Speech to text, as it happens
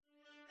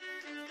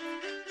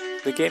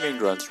The Gaming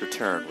Grunts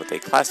return with a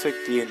classic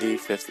D&D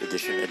 5th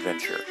edition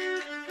adventure,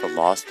 The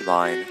Lost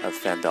Mine of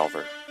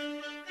Phandelver.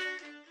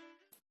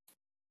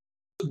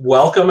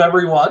 Welcome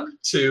everyone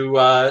to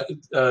a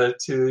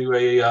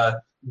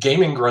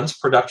Gaming Grunts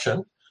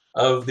production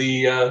of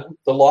the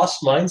Lost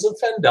Mines of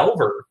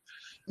Phandelver.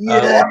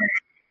 Yeah.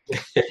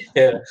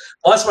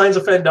 Lost Mines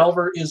of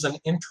Phandelver is an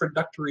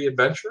introductory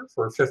adventure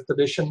for 5th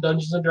edition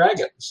Dungeons and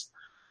Dragons.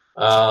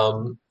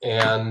 So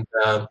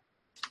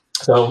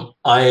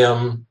I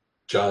am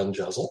John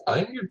Juzzle. I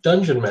am your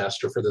dungeon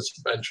master for this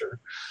adventure.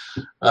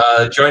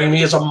 Joining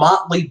me is a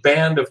motley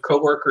band of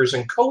coworkers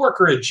and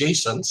coworker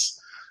adjacents.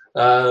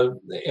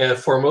 And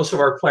for most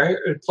of our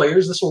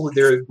players, this will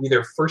be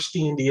their first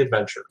D&D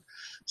adventure.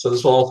 So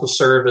this will also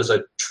serve as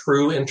a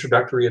true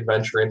introductory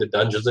adventure into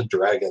Dungeons and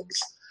Dragons.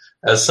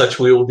 As such,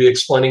 we will be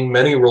explaining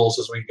many rules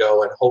as we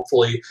go, and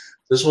hopefully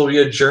this will be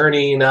a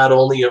journey not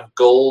only of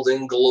gold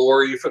and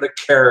glory for the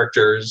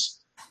characters,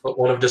 but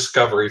one of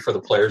discovery for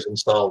the players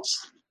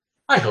themselves.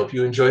 I hope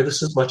you enjoy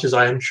this as much as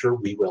I am sure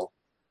we will.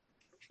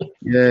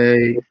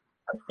 Yay.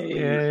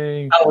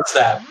 Yay. How was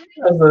that?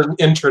 As an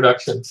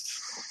introduction.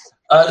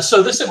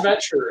 So this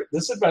adventure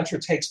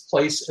takes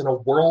place in a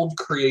world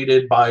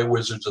created by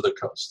Wizards of the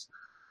Coast.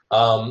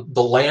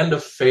 The land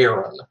of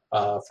Faerun,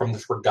 from the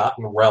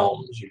Forgotten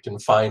Realms. You can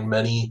find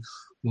many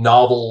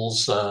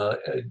novels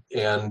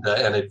and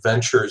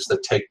adventures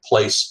that take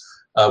place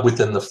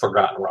within the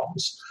Forgotten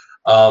Realms.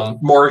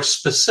 More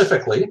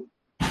specifically,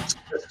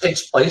 it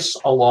takes place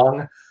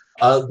along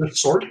the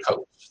Sword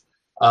Coast,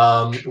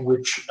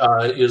 which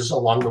is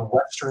along the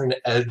western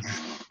edge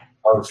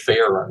of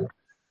Faerun.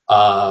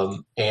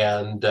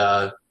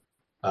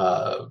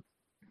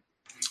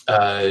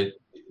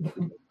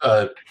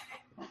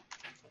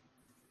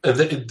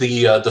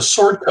 The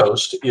Sword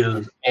Coast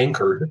is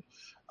anchored,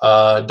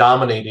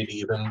 dominated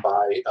even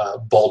by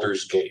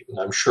Baldur's Gate, and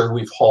I'm sure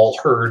we've all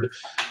heard,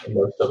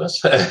 most of us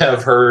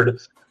have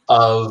heard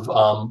of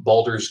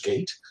Baldur's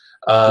Gate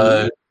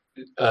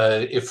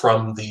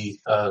from the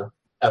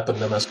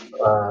eponymous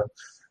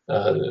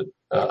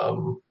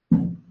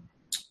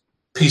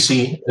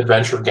PC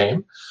adventure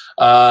game.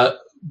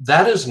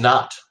 That is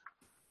not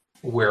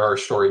where our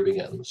story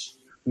begins.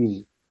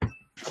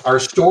 Our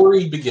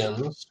story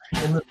begins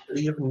in the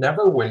city of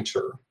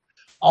Neverwinter,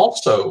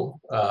 also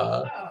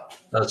a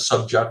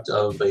subject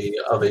of a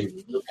video game.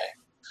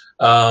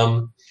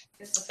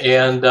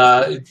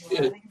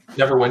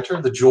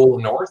 Neverwinter, the Jewel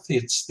of North,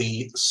 it's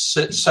the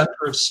center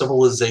of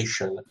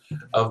civilization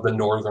of the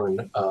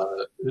northern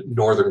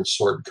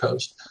Sword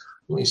Coast.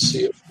 Let me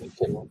see if we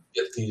can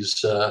get these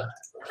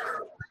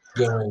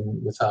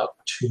going without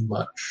too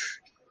much.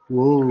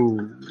 Whoa.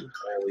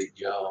 There we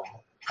go.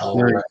 All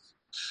right.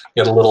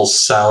 Get a little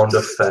sound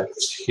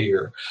effects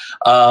here.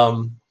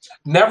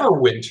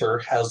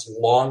 Neverwinter has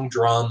long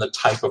drawn the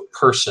type of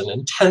person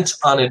intent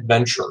on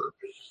adventure,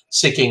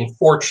 seeking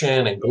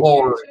fortune and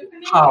glory,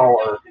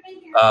 power,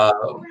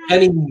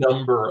 any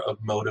number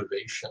of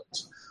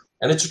motivations.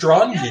 And it's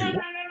drawn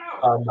you,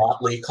 a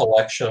motley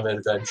collection of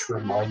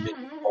adventure-minded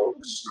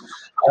folks,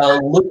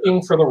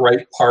 looking for the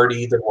right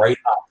party, the right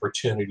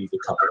opportunity to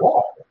come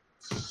along.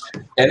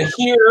 And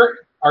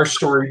here our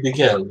story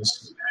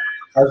begins,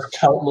 as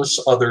countless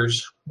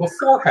others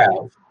before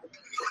have,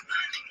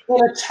 in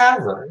a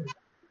tavern.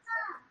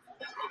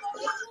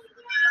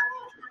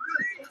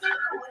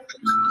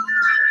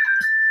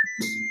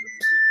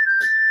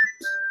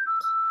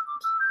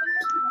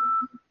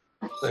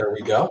 There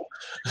we go.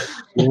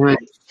 We work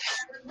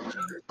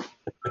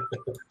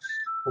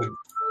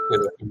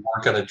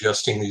on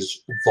adjusting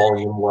these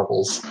volume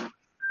levels.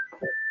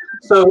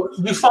 So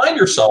you find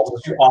yourself,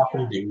 as you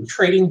often do,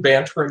 trading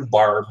banter and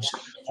barbs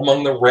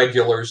among the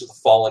regulars of the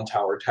Fallen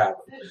Tower Tavern.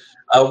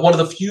 One of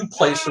the few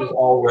places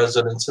all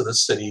residents of the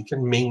city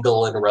can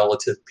mingle in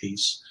relative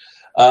peace.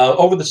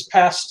 Over this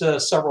past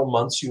several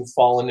months, you've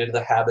fallen into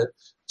the habit of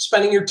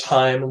spending your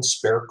time and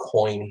spare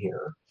coin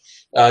here.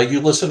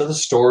 You listen to the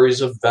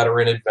stories of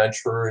veteran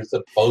adventurers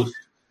that boast,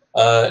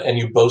 and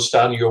you boast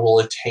on you will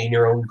attain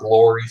your own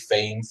glory,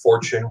 fame,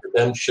 fortune,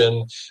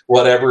 redemption,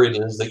 whatever it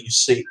is that you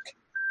seek.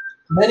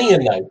 Many a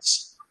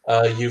nights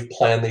you've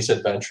planned these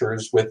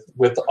adventures with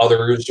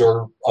others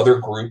or other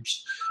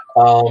groups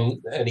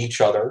and each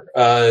other.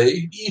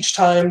 Each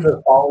time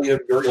the folly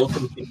of your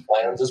ill-conceived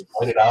plans is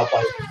pointed out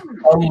by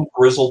some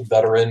grizzled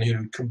veteran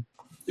who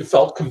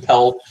felt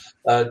compelled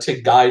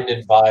to guide and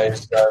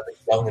advise the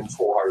young and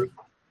foolhardy,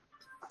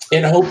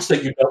 in hopes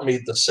that you don't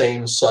meet the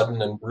same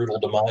sudden and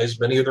brutal demise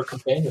many of their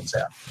companions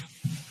have.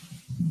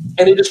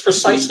 And it is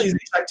precisely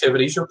these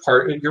activities you're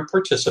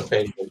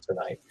participating in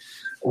tonight,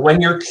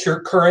 when your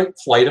current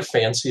flight of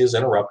fancy is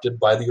interrupted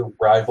by the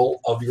arrival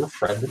of your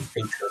friend and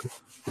patron,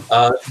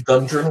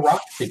 Gundren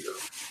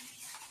Rockfeeder.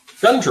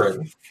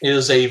 Gundren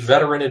is a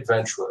veteran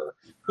adventurer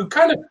who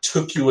kind of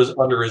took you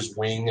under his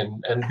wing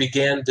and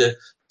began to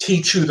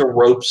teach you the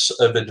ropes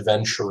of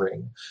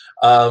adventuring.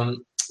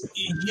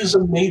 He's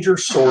a major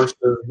source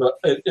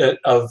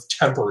of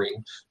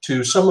tempering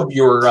to some of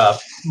your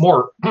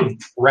more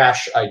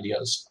rash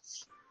ideas.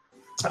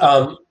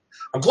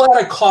 I'm glad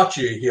I caught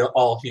you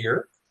all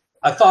here.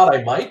 I thought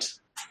I might.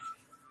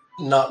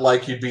 Not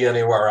like you'd be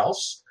anywhere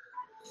else.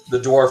 The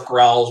dwarf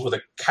growls with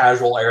a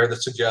casual air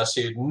that suggests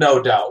he had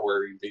no doubt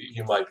where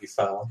you might be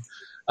found.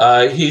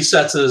 He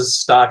sets his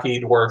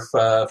stocky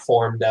dwarf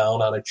form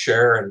down on a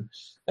chair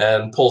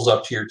and pulls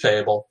up to your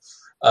table.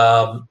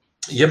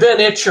 You've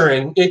been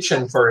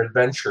itching for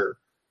adventure.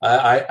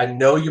 I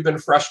know you've been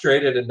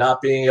frustrated at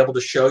not being able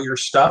to show your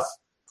stuff,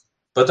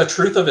 but the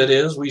truth of it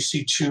is we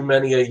see too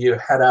many of you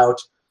head out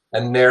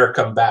and ne'er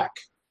come back.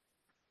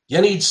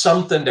 You need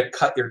something to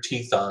cut your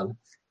teeth on,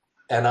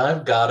 and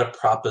I've got a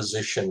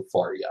proposition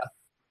for you.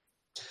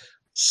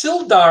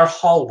 Sildar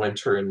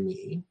Hallwinter and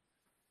me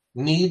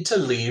need to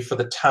leave for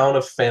the town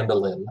of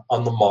Phandalin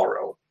on the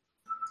morrow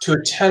to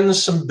attend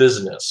some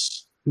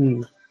business.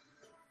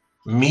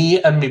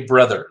 Me and me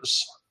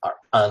brothers are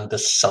onto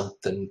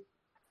something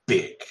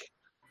big.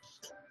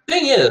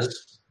 Thing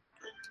is,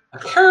 a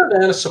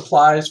caravan of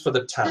supplies for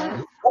the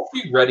town won't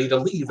be ready to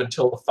leave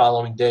until the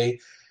following day,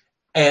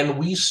 and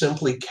we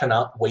simply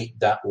cannot wait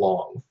that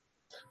long.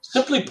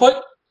 Simply put,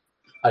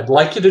 I'd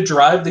like you to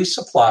drive these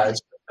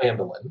supplies to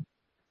Phandalin.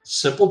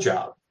 Simple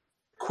job,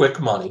 quick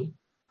money,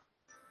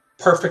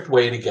 perfect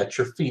way to get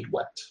your feet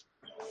wet.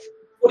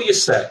 What do you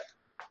say?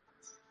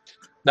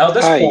 Now at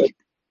this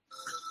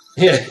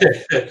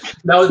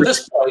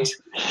point,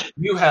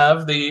 you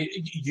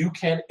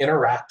can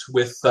interact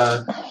with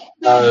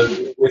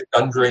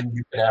Gundren.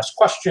 You can ask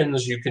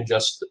questions. You can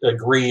just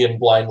agree and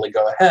blindly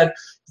go ahead.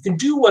 You can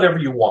do whatever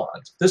you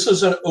want. This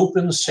is an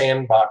open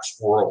sandbox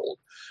world.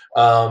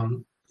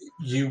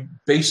 You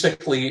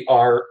basically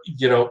are,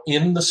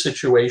 in the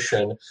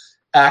situation.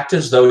 Act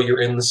as though you're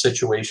in the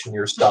situation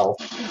yourself.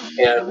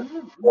 And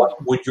what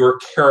would your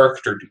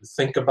character do?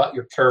 Think about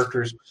your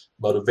character's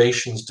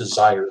motivations,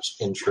 desires,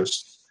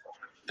 interests,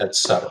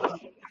 etc.,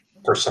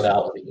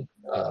 personality,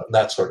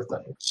 that sort of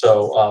thing.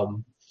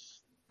 So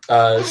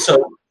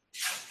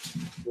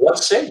what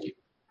say you?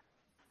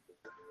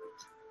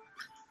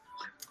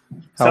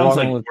 How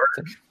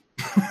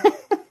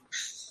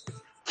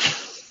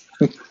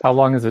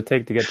long does it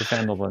take to get to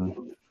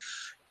Phandalin?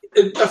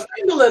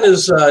 Phandalin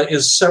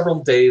is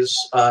several days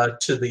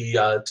to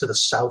the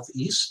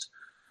southeast.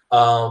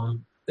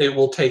 It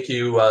will take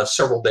you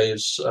several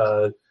days.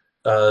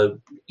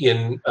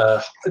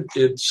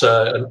 It's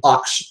an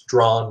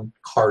ox-drawn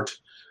cart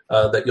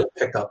that you'll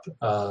pick up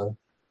at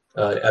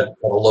a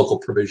local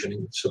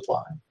provisioning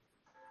supply.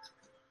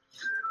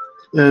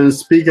 And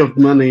speak of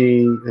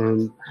money,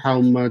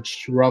 how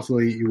much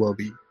roughly it will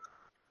be?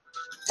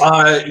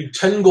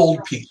 10 gold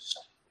apiece.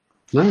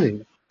 Nice.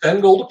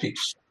 10 gold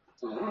apiece.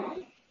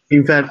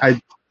 In fact,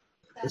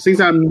 since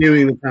I'm new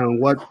in the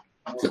town, what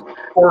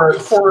for a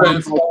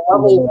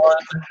level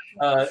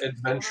 1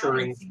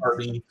 adventuring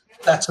party,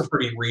 that's a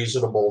pretty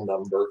reasonable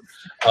number.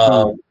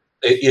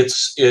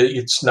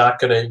 It's not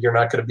gonna you're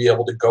not gonna be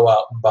able to go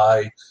out and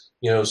buy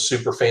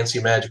super fancy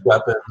magic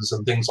weapons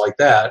and things like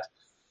that,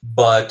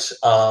 but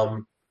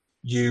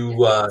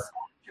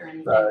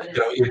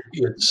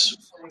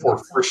it's for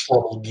first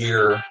level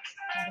gear.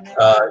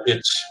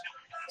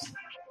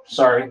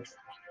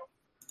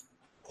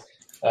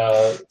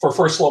 For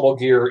first level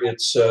gear,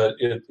 it's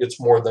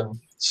more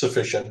than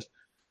sufficient.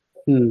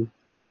 So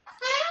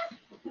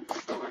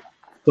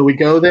we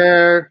go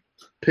there,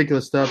 pick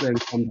the stuff, and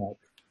come back.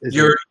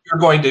 You're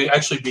going to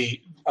actually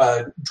be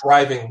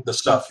driving the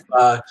stuff.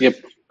 Yep.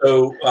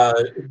 So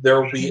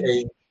there will be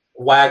a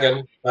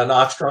wagon, an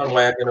ox-drawn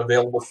wagon,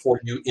 available for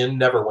you in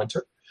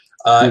Neverwinter,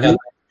 and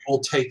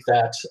we'll take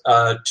that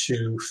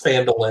to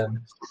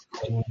Phandalin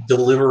and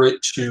deliver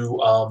it to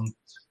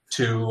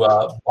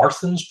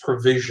Barthen's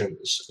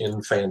Provisions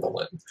in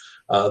Phandalin.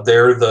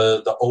 There,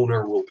 the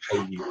owner will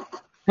pay you.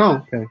 Oh,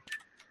 okay.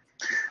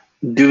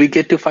 Do we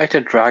get to fight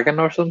a dragon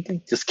or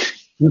something? Just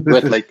kidding.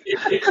 But I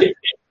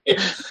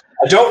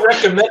don't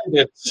recommend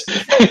it.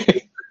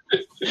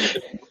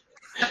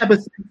 I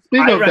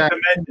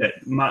recommend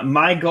it.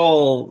 My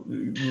goal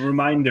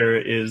reminder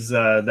is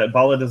that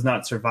Bala does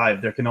not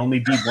survive. There can only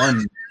be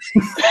one.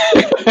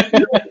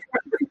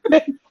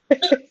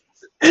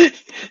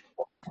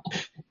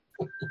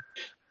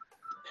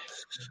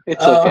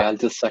 It's okay. I'll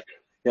just suck.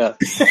 Yeah.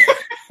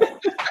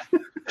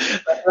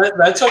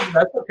 That's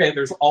okay.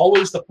 There's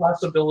always the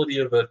possibility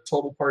of a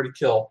total party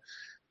kill.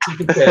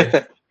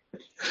 Okay.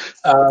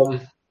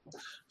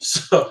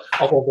 So,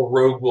 although the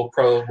rogue will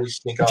probably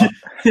sneak off.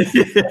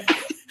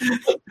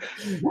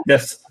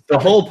 Yes, the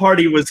whole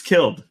party was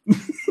killed.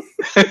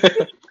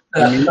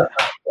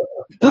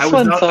 This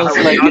one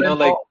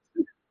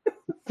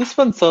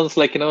sounds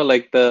like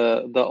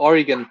the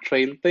Oregon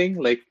Trail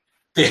thing. Like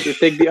you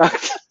take the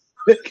ox.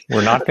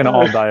 We're not going to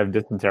all die of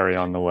dysentery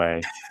on the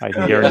way. I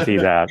can guarantee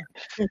that.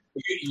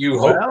 You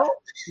hope. Well,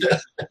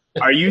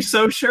 are you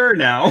so sure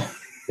now?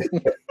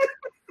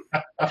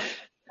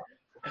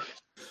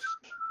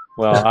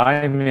 Well,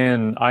 I'm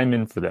in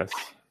for this.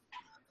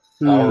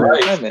 All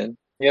right. I'm in.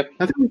 Yep.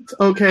 I think it's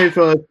okay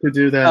for us to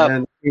do that,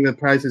 and I think the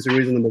price is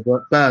reasonable.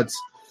 But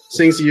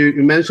since you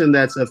mentioned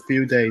that's a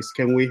few days,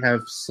 can we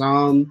have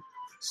some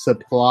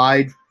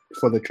supply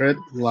for the trip,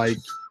 like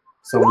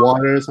some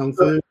water or some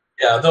food?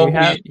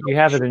 Yeah, You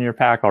have it in your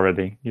pack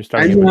already. You're I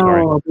starting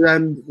inventory. know, but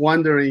I'm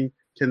wondering,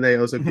 can they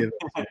also give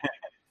it?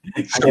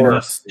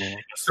 Sure.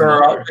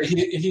 Sure.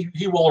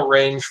 He will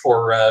arrange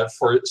for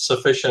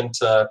sufficient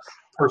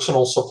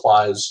personal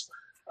supplies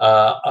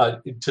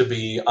to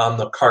be on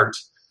the cart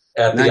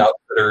at the Nice.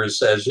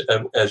 outfitters as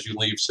you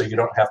leave, so you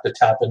don't have to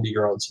tap into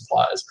your own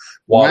supplies,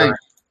 water, Nice.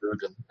 food,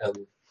 and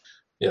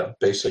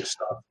basic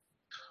stuff.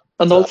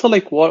 And So- also,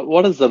 like,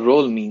 what does the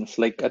roll means?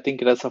 Like, I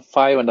think it has a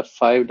 5 and a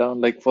 5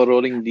 down. Like for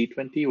rolling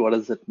d20, what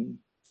does it mean?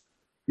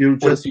 You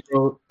just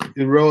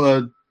roll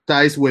a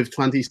dice with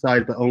 20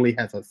 sides, but only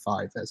have a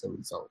 5 as a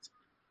result,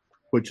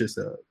 which is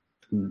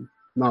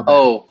not bad.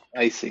 Oh,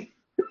 I see.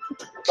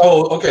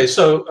 Oh, okay.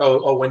 So,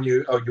 when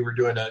you were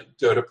doing a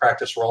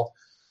practice roll,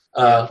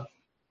 how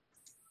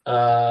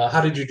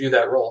did you do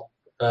that roll?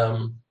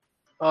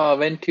 I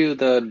went to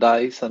the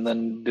dice and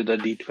then did a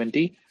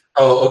d20.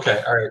 Oh,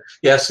 okay. All right.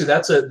 Yeah. See,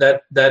 that's a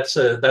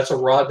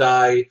raw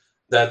die.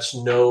 That's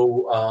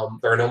no.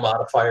 There are no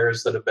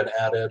modifiers that have been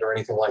added or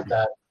anything like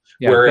that.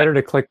 Yeah, it's better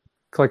to click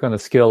on the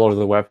skill or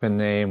the weapon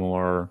name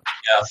or.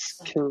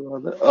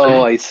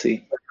 Oh, I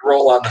see.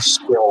 Roll on the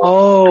skill.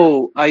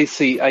 Oh, I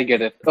see. I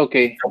get it.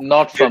 Okay,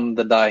 not from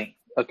the die.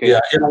 Okay. Yeah,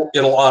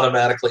 it'll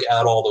automatically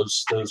add all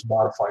those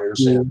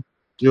modifiers in.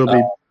 You'll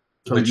be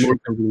Which more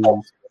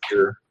convenient.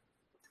 here.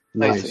 I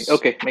Nice. see.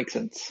 Okay, makes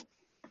sense.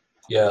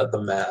 Yeah,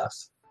 the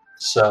math.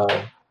 So.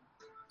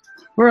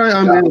 All right.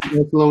 I mean,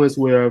 as long as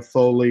we're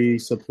fully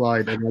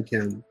supplied, and I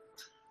can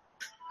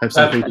have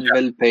something. And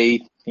well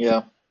paid.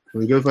 Yeah.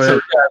 I'm good for So,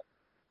 it. yeah,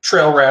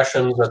 trail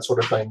rations, that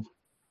sort of thing.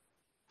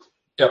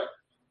 Yep.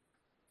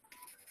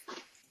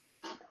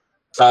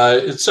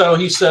 So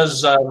he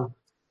says,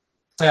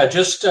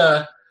 just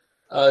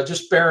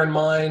bear in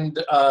mind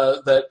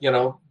that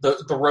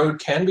the road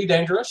can be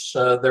dangerous.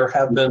 There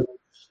have been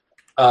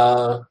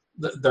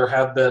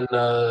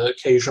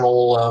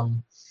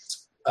occasional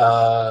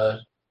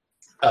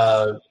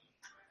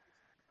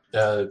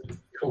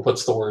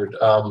what's the word?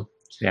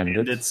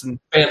 Bandits.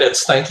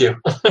 Thank you.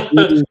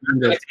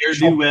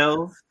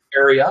 Well.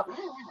 Area.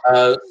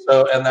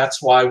 And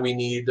that's why we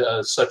need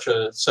such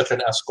an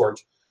escort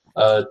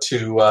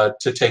to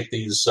take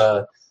these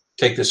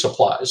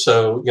supplies.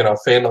 So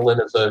Phandalin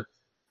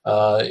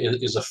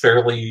is a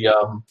fairly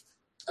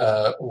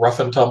rough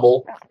and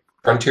tumble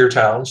frontier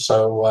town.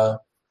 So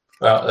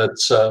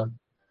it's kind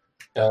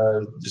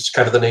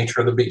of the nature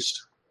of the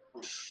beast.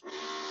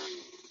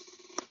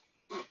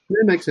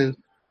 That makes sense.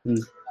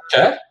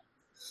 Okay.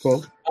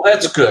 Cool. Well,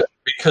 that's good,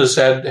 because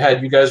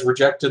had you guys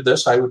rejected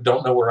this, I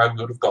don't know where I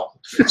would have gone.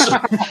 So,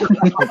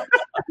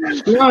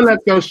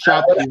 Let's go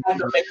shopping.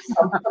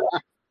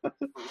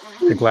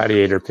 The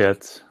gladiator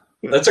pits.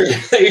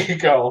 There you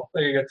go.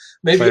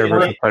 Maybe Player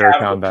versus player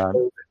combat.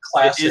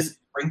 Classic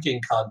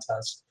drinking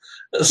contest.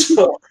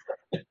 So,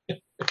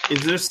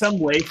 is there some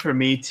way for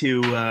me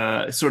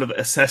to sort of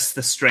assess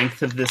the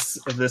strength of this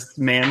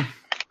man?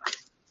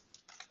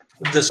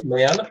 This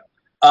man.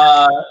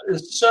 I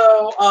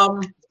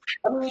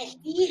mean,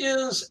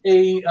 he's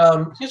a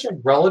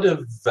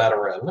relative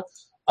veteran.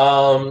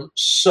 I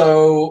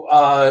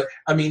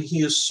mean,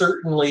 he is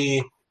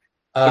certainly.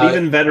 But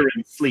even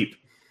veterans sleep.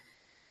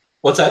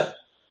 What's that?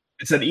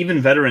 It said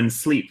even veterans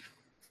sleep.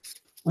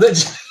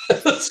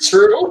 That's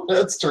true.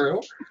 That's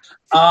true.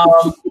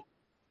 I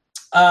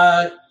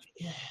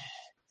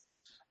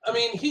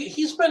mean,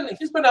 he's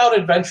been out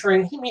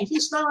adventuring. I mean,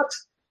 he's not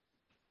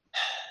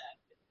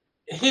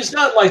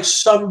like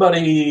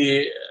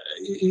somebody.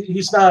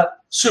 He's not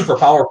super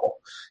powerful.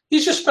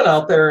 He's just been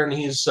out there, and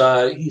he's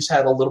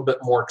had a little bit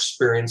more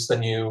experience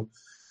than you.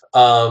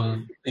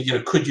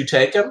 Could you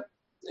take him?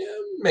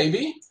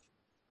 Maybe.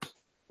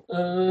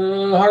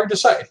 Hard to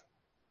say.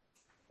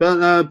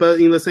 But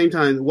in the same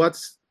time, what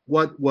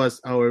was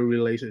our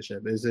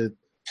relationship? Is he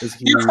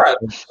your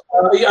friends?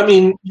 I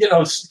mean,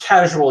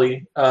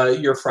 casually,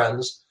 your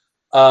friends.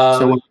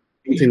 Someone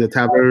in the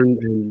tavern,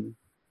 and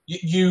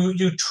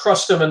you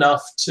trust him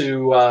enough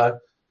to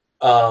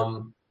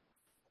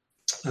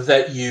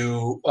that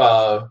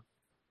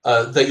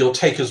you'll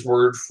take his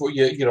word for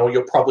you.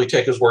 You'll probably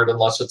take his word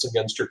unless it's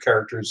against your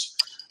character's.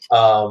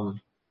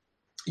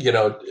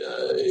 Your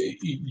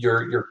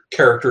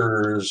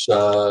character's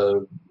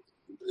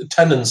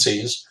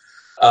tendencies,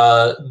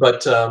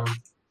 but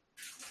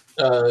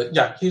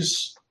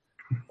he's.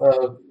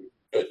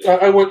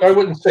 I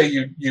wouldn't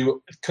say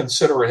you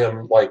consider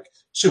him like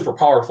super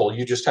powerful.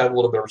 You just have a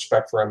little bit of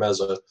respect for him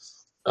as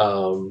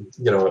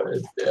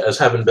as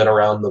having been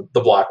around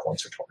the block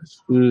once or twice.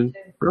 All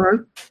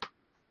right,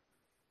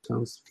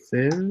 sounds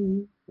fair,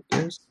 I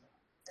guess.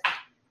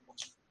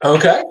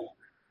 Okay.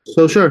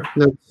 So sure,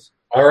 let's.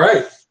 All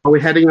right. Are we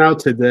heading out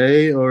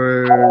today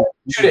or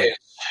 2 days?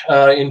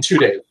 In 2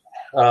 days,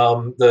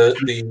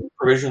 the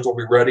provisions will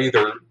be ready.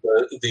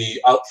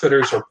 The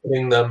outfitters are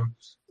putting the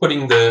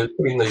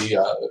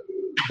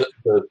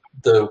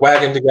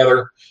wagon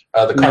together,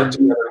 the cart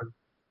together,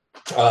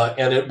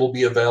 and it will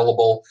be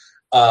available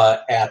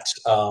at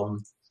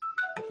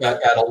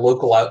at a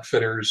local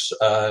outfitters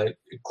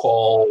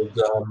called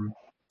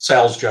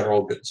Sal's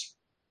General Goods.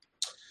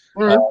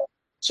 All right.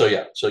 So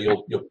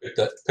you'll pick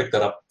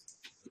that up.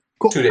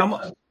 Cool. 2 days.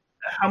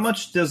 How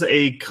much does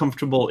a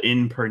comfortable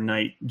inn per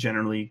night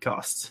generally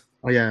cost?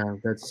 Oh yeah,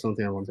 that's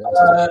something I want to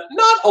ask.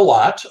 Not a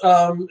lot.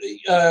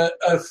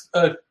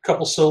 A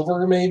couple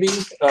silver maybe.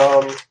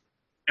 And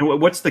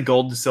what's the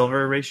gold to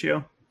silver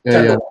ratio?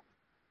 Yeah.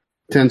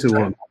 10 to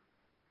 1.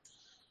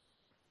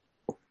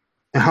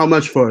 And how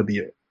much for a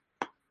beer?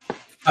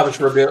 How much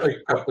for a beer?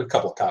 A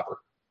couple of copper,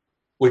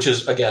 which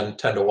is again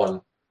 10 to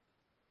 1.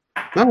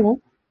 Oh,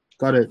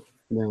 got it.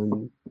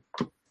 Then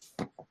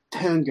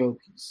 10 gold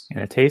piece.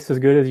 And it tastes as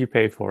good as you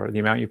pay for it, the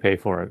amount you pay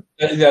for it.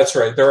 That's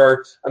right.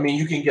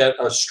 You can get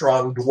a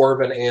strong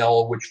dwarven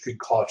ale, which could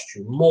cost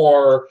you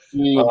more.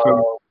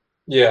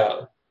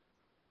 Yeah.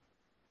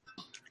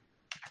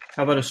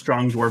 How about a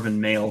strong dwarven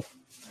male?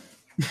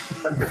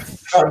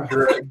 Strong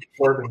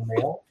dwarven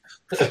ale.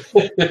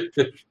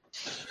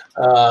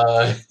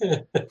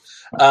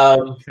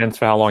 Depends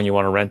for how long you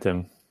want to rent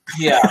him.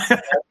 Yeah,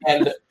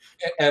 and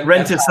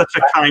Rent is such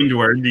a kind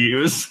word to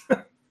use.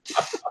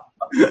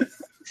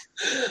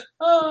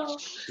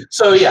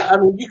 So yeah,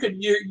 you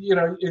could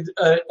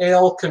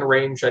ale can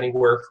range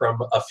anywhere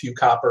from a few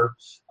copper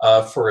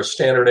for a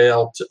standard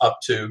ale to up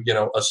to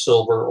a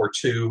silver or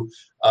two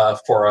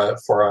for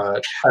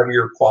a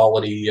heavier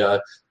quality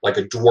like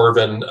a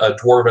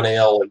dwarven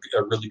ale,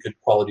 a really good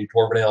quality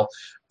dwarven ale.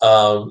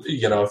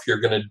 If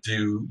you're going to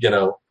do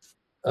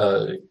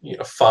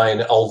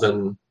fine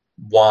elven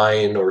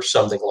wine or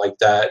something like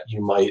that,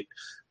 you might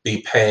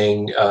be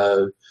paying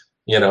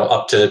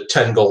up to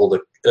 10 gold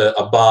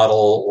a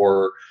bottle,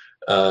 or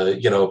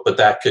but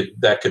that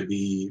could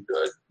be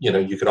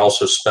you could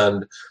also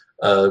spend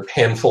a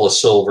handful of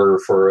silver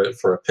for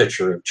a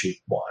pitcher of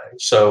cheap wine.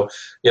 So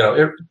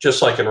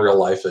just like in real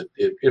life,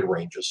 it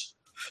ranges.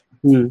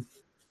 All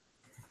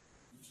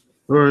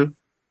right.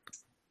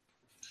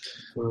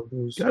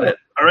 Got it.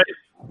 All right.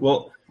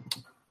 Well,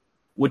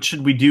 what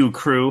should we do,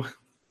 crew?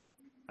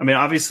 I mean,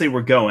 obviously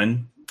we're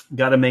going.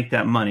 Got to make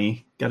that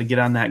money. Got to get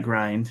on that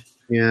grind.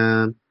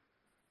 Yeah.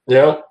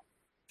 Yeah.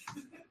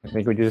 I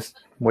think we just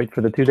wait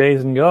for the 2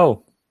 days and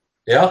go.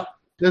 Yeah.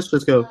 Let's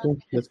just go.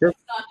 Let's go.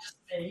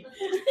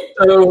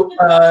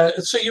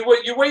 So you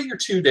wait your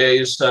 2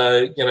 days,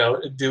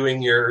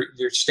 doing your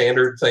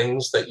standard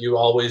things that you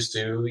always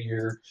do.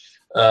 You're,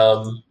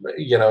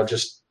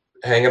 just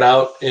hanging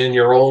out in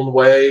your own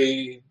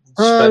way,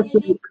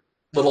 spending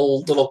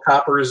little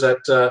coppers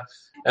at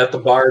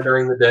the bar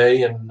during the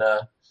day and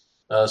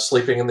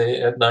sleeping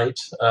at night.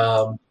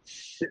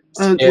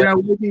 We are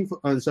waiting for.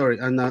 Sorry,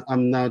 I'm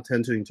not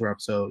tend to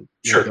interrupt. So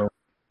sure.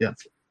 Yeah.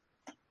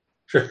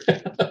 Sure.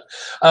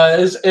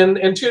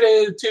 And 2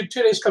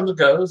 days comes and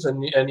goes,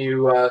 and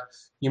you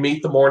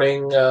meet the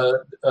morning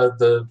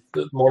the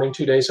morning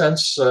 2 days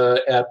hence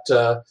at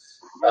the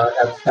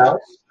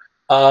house,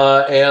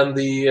 and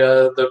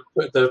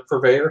the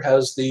purveyor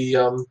has the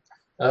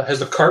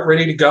cart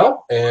ready to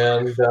go,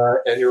 and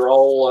you're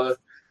all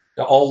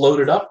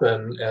loaded up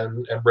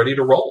and ready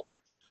to roll.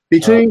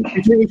 Between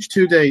each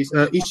 2 days,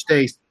 each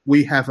day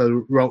we have a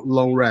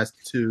long rest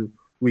to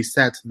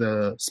reset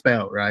the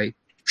spell, right?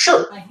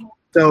 Sure.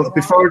 So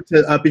before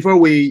the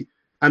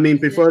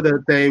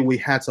day we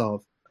head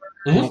off,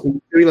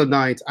 during the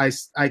night,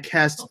 I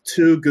cast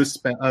 2 good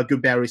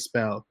berry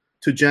spell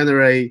to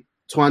generate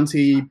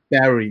 20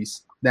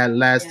 berries that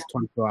last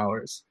 24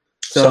 hours.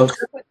 So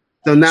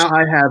now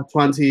I have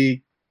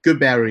 20 good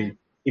berry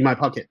in my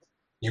pocket.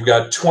 You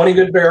got 20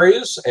 good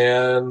berries,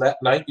 and that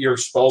night your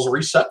spells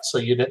reset, so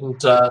you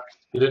didn't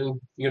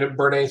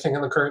burn anything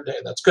in the current day.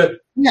 That's good.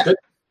 Yeah. Good.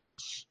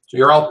 So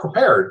you're all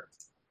prepared.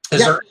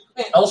 Is there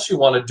anything else you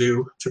want to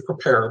do to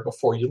prepare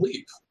before you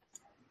leave?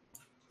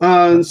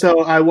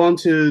 So I want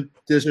to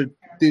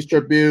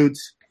distribute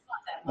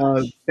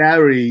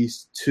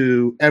berries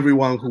to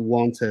everyone who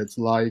wanted,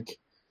 like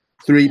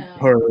 3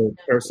 per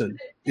person.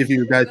 If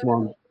you guys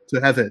want to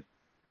have it,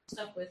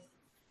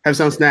 have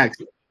some snacks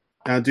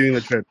during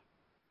the trip.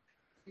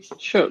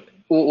 Sure.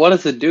 What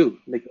does it do?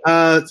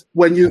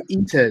 When you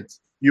eat it,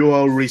 you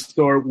will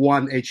restore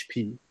 1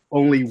 HP.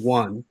 Only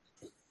 1.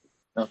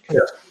 Okay.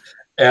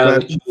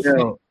 And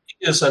eating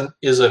is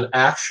an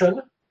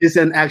action. It's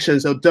an action,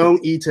 so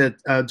don't eat it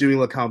during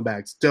the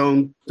combats.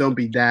 Don't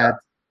be that.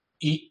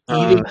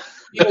 Eating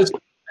is an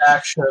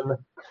action,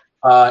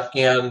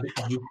 and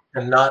you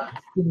cannot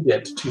feed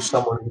it to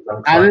someone who's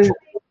unconscious.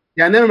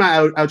 Yeah, never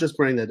mind. I'll just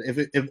bring it.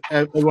 If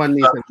everyone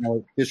needs it,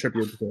 I'll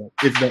distribute it.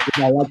 If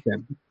I like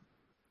them.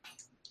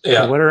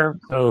 Yeah. What are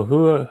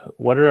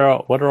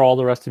all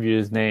the rest of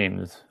you's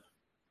names?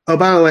 Oh,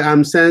 by the way,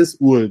 I'm Sans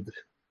Wood,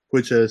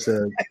 which is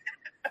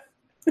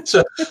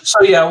So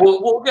yeah,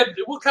 we'll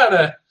kind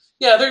of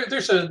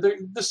this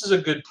is a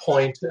good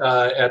point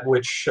at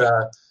which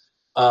to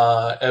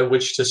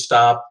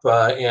stop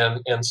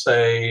and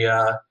say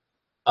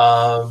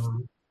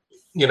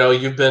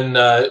you've been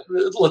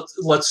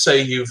let's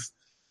say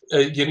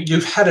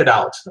you've headed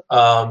out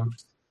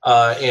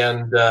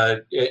and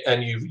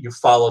you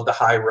followed the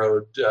high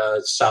road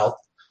south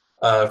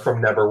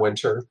from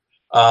Neverwinter.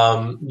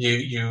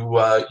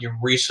 You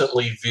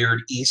recently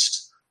veered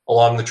east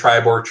along the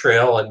Tribor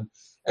Trail,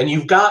 and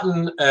you've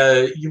gotten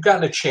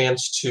a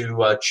chance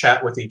to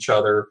chat with each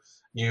other.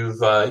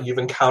 You've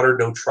encountered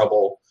no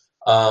trouble,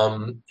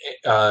 but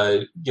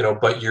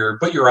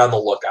you're on the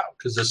lookout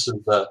because this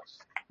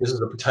is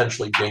a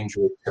potentially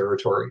dangerous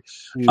territory.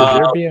 Should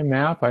there be a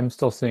map? I'm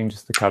still seeing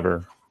just the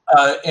cover.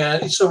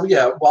 And so,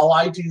 while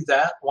I do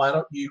that, why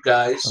don't you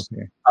guys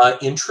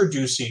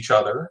introduce each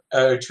other?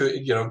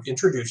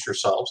 Introduce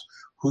yourselves,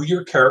 who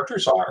your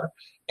characters are,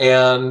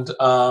 and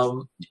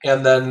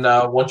then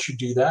once you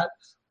do that,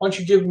 why don't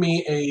you give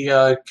me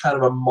a kind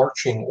of a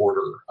marching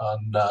order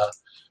on?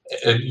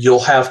 You'll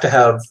have to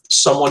have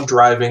someone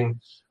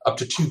driving. Up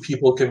to 2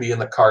 people can be in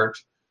the cart,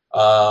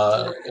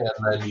 and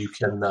then you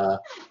can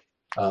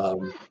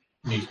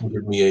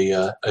give me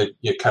a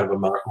kind of a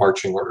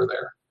marching order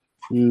there.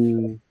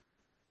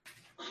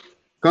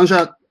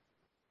 Gunshot.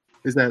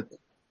 Is that?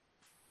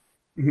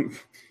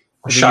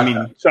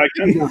 Shotgun.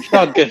 Shotgun.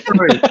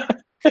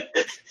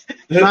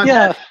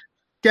 Not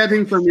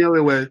getting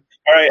familiar with.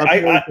 All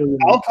right,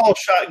 I'll call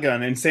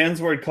shotgun, and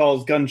Sandsword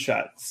calls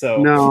gunshot. So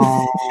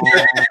no.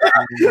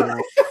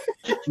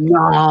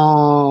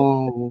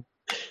 No.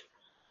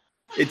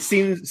 It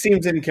seems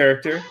in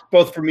character,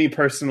 both for me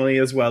personally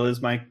as well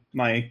as my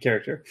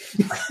character.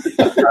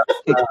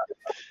 All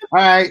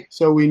right,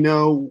 so we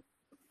know.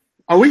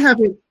 Are we have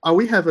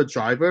a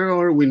driver,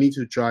 or we need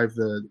to drive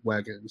the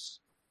wagons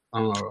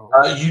on our own?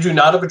 You do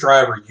not have a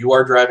driver. You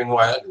are driving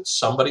wagons.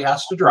 Somebody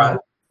has to drive,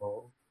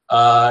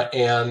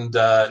 and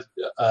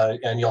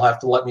you'll have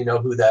to let me know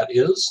who that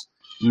is,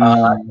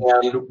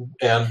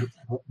 and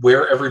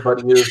where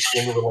everybody is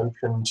in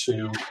relation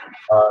to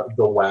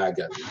the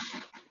wagon.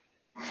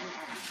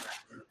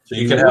 So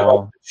you can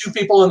have 2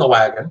 people in the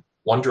wagon,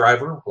 1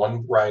 driver,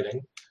 1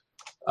 riding,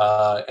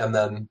 and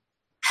then.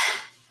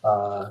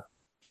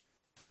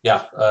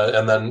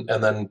 And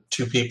then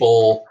 2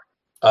 people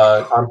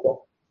on foot.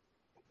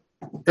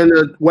 And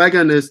the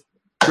wagon is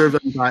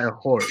driven by a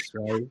horse,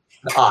 right? An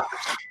ox.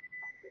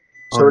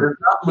 So it is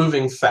not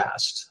moving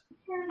fast.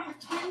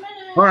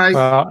 All right.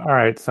 Well, all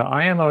right. So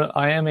I am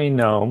a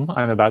gnome.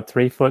 I'm about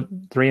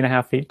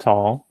 3.5 feet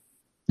tall.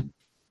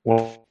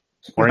 Wearing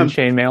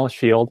chainmail, a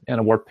shield, and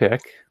a war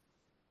pick.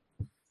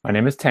 My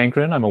name is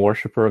Tancred. I'm a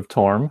worshiper of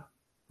Torm,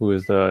 who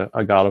is a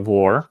god of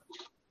war.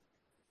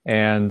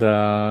 And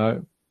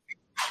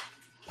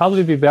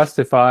probably be best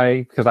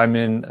because I'm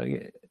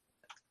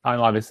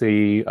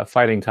obviously a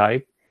fighting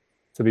type.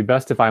 So it'd be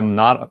best if I'm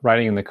not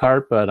riding in the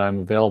cart, but I'm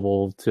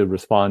available to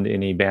respond to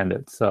any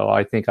bandits. So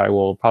I think I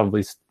will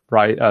probably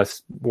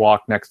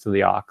walk next to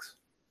the ox.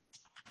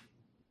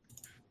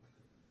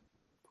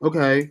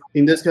 Okay.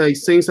 In this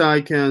case, since I'm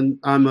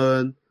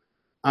a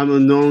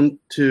known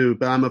to,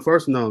 but I'm a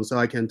first known, so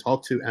I can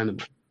talk to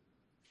animals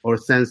or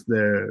sense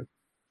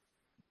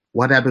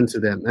what happened to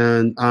them.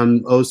 And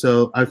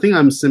I think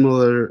I'm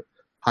similar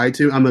height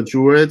to. I'm a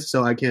druid,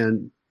 so I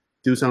can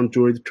do some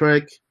druid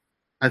trick.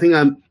 I think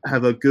I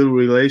have a good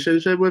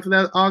relationship with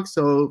that ox.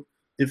 So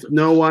if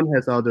no one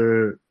has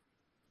other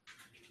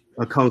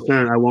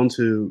concern, I want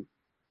to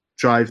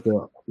drive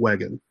the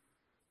wagon.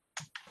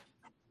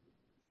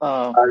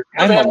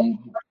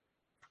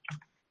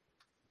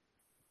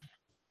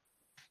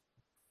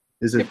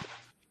 Is it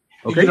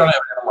okay? You don't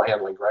have animal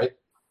handling, right?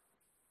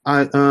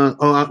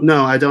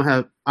 No, I don't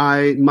have.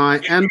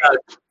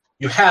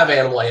 You have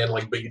animal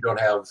handling, but you don't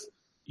have.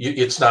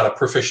 It's not a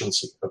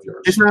proficiency of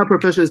yours. It's not a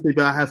proficiency,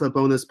 but I have a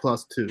bonus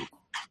 +2.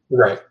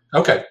 Right.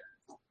 Okay.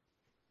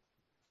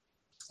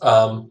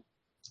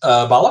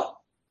 Bala?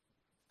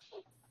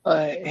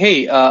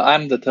 Hey,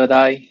 I'm the third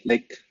eye.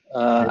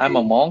 I'm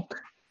a monk.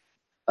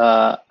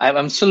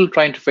 I'm still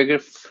trying to figure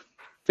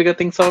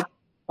things out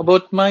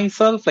about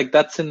myself.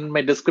 That's in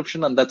my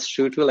description, and that's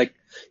true too.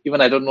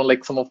 Even I don't know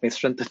some of my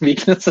strengths and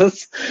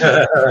weaknesses.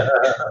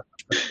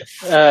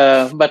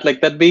 But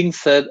that being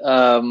said,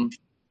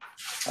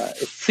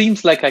 it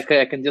seems like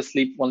I can just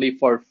sleep only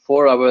for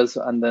 4 hours,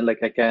 and then I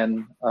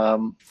can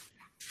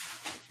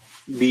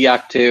be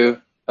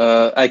active.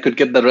 I could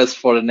get the rest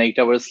for an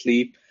 8-hour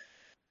sleep.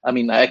 I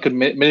mean, I could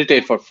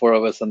meditate for 4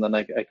 hours, and then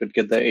I could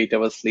get the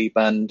 8-hour sleep,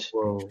 and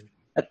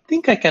I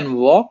think I can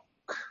walk.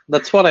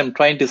 That's what I'm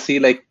trying to see.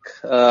 I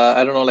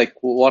don't know,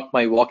 what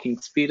my walking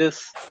speed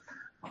is.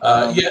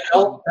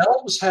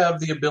 Elves have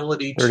the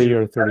ability 30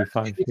 or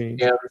 35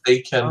 feet. And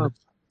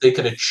they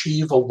can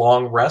achieve a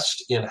long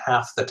rest in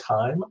half the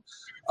time.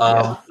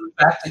 The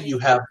fact that you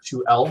have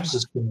 2 elves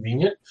is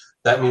convenient.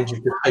 That means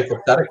you could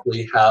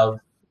hypothetically have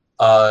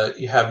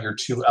your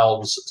 2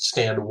 elves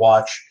stand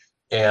watch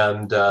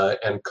and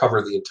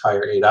cover the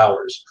entire 8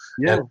 hours.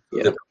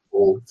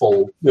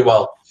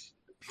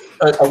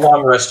 A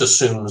long rest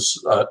assumes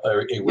a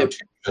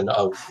rotation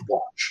of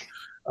watch.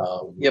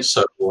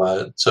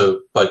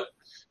 But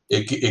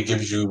it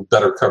gives you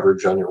better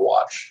coverage on your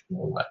watch.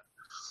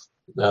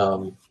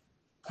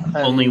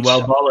 Only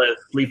while Bala is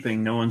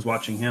sleeping, no one's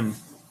watching him.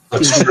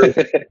 That's true.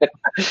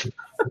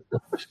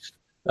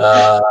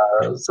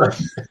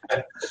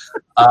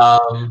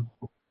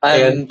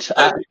 And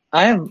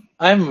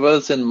I'm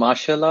versed in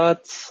martial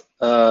arts,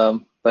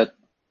 but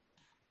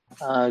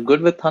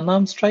good with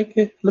unarmed strike.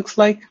 It looks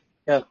like,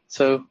 yeah.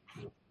 So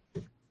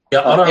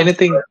unarmed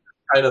anything. strike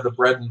is kind of the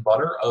bread and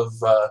butter of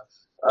the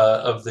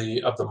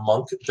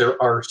monk.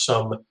 There are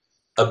some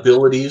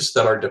abilities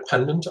that are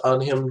dependent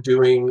on them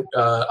doing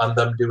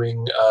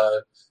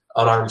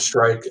unarmed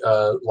strike,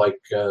 like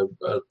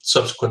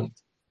subsequent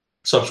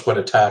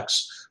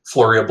attacks.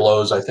 Flurry of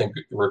blows, I think,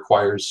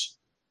 requires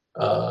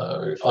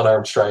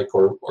unarmed strike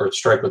or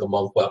strike with a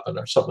monk weapon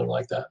or something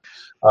like that.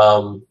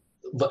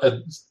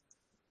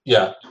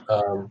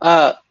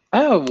 I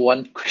have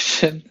one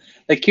question.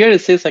 Like here it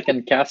says I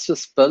can cast a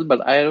spell,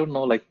 but I don't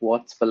know like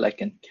what spell I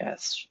can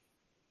cast.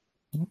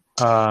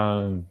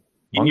 In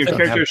your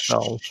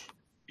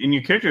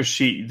character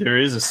sheet, there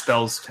is a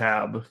spells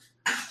tab,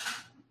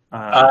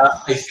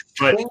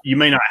 but you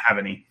may not have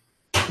any.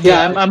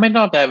 Yeah, I might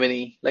not have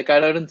any. Like I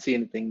don't see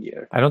anything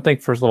here. I don't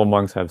think first level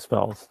monks have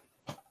spells.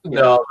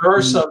 No, there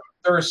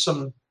are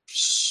some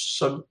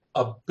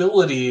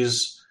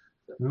abilities,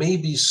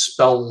 maybe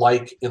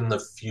spell-like in the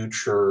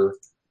future.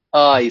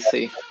 Oh, I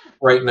see.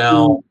 Right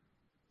now,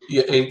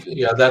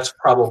 yeah, that's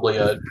probably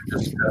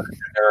just a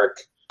generic.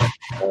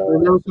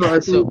 And also, I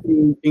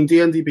think in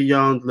D&D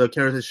Beyond, the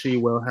character sheet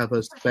will have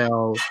a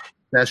spell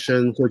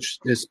session, which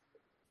is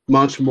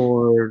much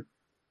more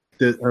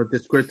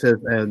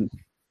descriptive and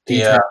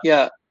detailed.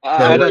 Yeah.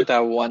 I don't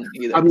have one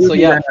either. I'm so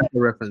yeah, the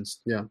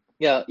reference. Yeah.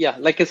 Yeah.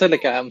 Like I said,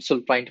 like I'm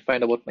still trying to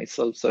find about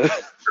myself, so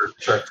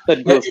sure.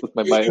 that goes with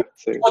my bio.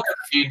 So. Look at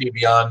D&D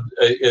Beyond.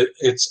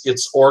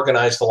 It's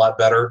organized a lot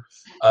better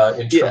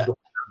in terms of what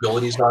your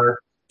abilities are.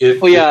 I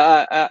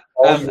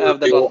have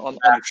that on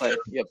the side.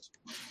 Yep.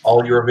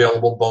 All your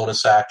available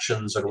bonus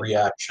actions and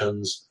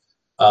reactions,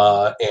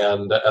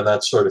 and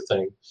that sort of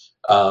thing.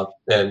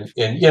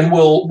 And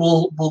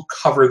we'll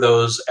cover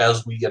those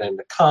as we get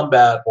into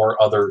combat or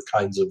other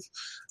kinds of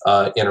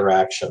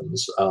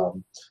interactions.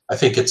 I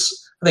think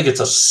it's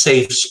a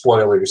safe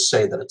spoiler to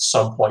say that at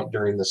some point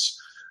during this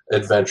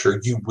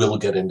adventure you will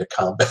get into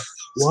combat.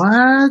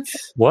 What?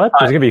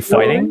 There's gonna be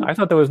fighting? I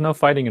thought there was no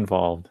fighting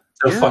involved.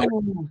 No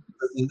fighting.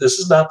 This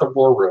is not the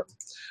war room.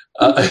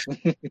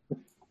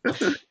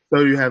 So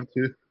you have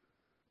to.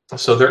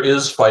 So there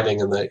is fighting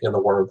in the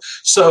war room.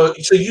 So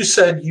you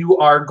said you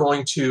are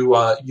going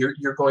to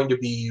you're going to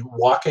be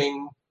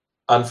walking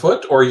on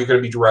foot, or are you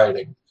going to be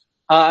riding?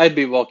 I'd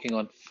be walking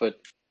on foot.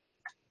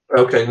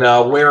 Okay.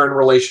 Now, where in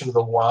relation to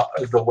the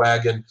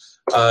wagon?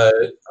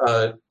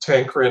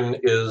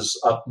 Tancred is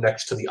up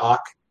next to the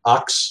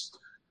ox.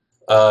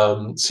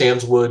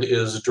 Sandswood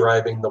is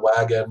driving the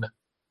wagon.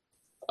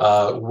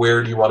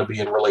 Where do you want to be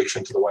in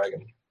relation to the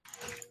wagon?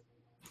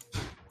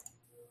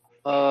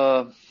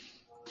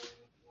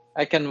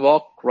 I can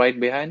walk right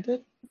behind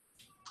it.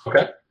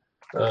 Okay.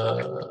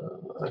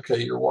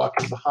 Okay, you're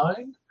walking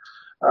behind.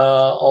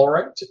 All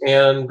right,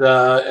 and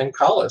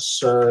Collis,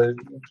 tell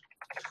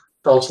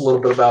us a little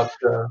bit about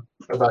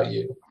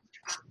you.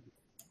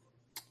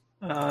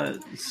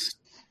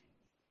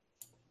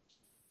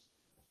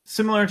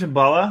 Similar to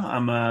Bala,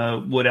 I'm a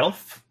wood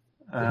elf.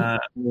 I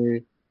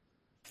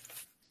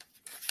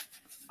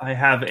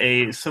have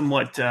a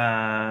somewhat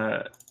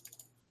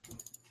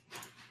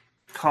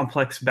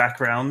complex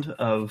background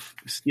of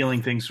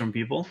stealing things from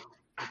people.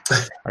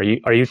 Are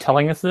you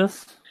telling us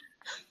this?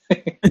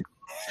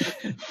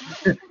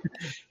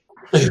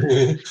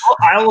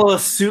 I will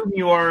assume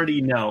you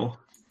already know.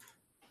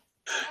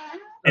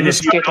 And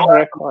if you don't,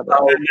 that's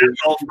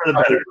all for the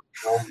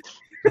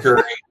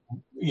better.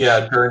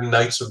 During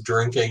nights of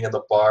drinking in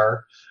the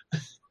bar.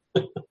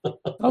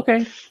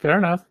 Okay, fair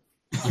enough.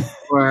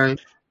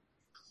 Right.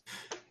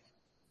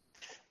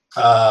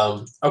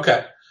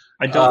 Okay.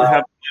 I don't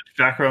have much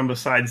background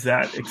besides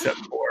that, except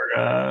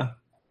for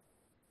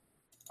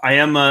I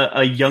am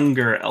a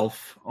younger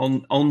elf,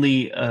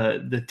 only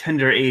the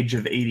tender age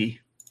of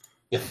 80.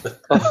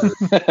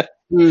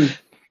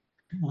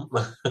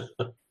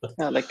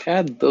 Yeah, like I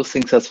had those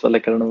things as well.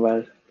 Like I don't know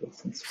where those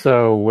things.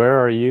 So where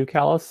are you,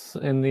 Callus?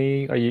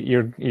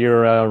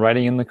 You're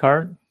riding in the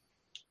cart?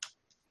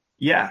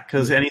 Yeah,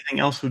 because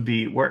anything else would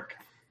be work.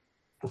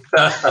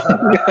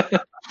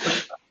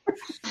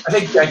 I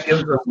think that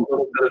gives us a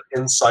little bit of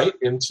insight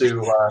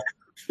into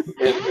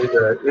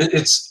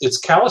it's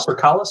Callus or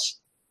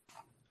Collis?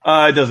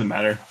 It doesn't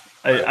matter.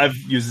 I've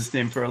used this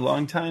name for a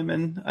long time,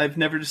 and I've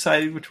never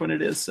decided which one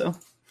it is. So,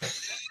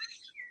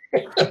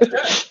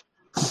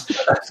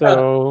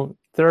 so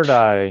Third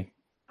Eye,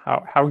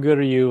 how good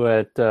are you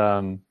at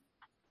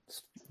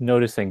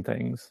noticing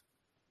things?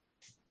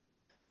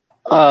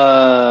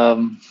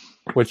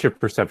 What's your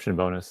perception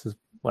bonus? Is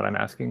what I'm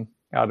asking.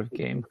 Out of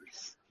game.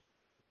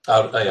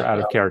 Out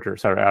of character.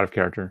 Sorry, out of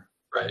character.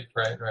 Right.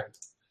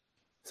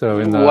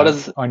 So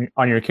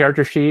on your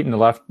character sheet in the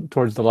left,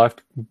 towards the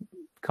left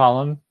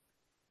column,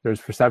 there's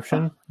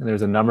perception and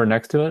there's a number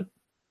next to it.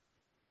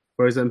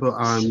 For example,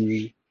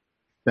 I'm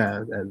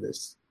bad at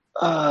this.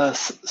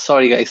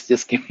 Sorry, guys.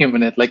 Just give me a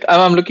minute. Like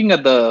I'm looking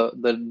at the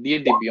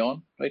D&D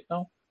Beyond right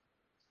now.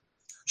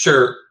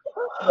 Sure.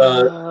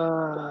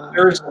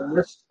 There's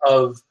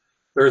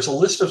a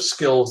list of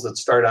skills that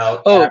start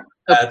out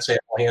at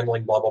sample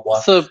handling, blah blah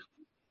blah. So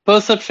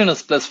perception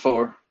is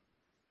 +4.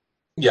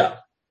 Yeah.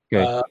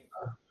 Okay.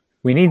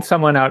 We need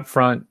someone out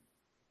front.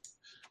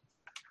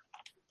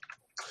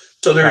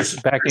 So there's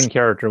back in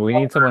character. We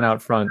need someone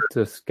out front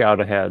to scout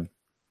ahead.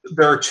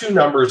 There are two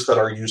numbers that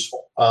are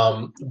useful.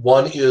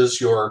 One is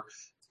your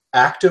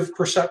active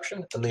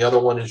perception, and the other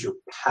one is your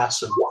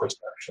passive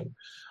perception.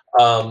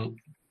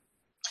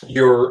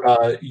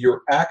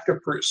 Your active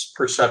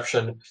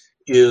perception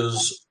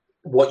is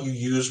what you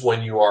use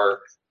when you are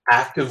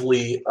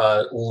actively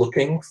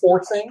looking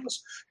for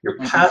things. Your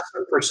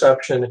passive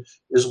perception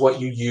is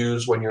what you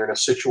use when you're in a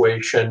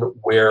situation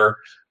where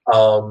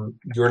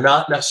you're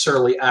not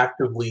necessarily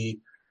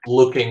actively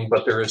looking,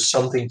 but there is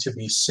something to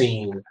be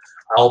seen.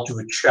 I'll do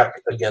a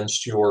check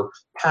against your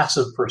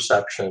passive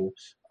perception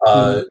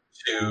to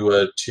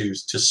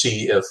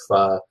see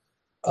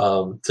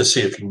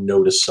if you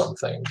notice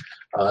something.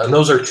 And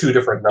those are two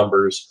different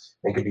numbers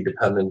and can be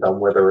dependent on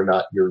whether or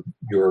not you're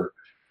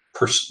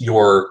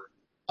proficient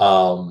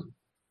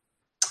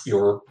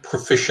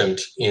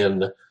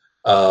in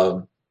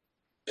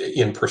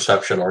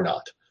perception or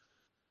not.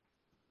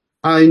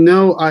 I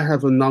know I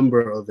have a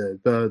number of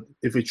it, but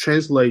if we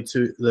translate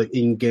to the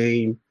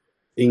in-game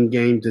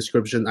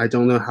description, I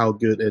don't know how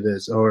good it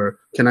is. Or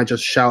can I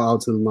just shout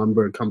out to the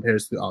number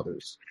compared to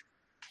others?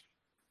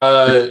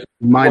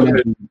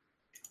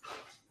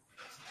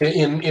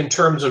 In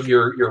terms of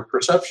your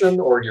perception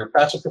or your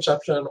passive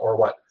perception or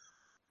what?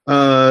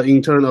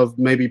 In terms of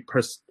maybe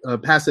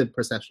passive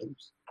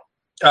perceptions.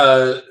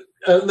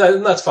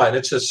 That's fine.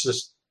 It's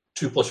just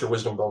 2 plus your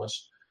wisdom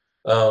bonus.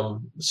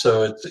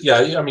 So it's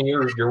I mean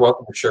you're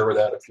welcome to share with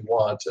that if you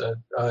want.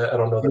 I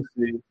don't know that.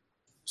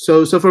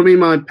 So for me,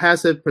 my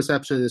passive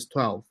perception is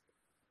 12.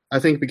 I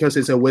think because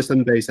it's a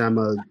wisdom based, I'm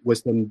a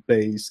wisdom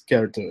based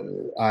character.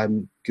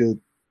 I'm good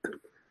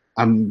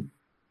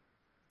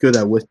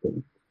at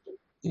wisdom.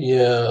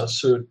 Yeah.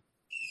 So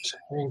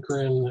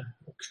Tankrin.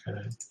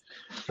 Okay.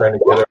 Trying to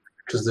get it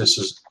because this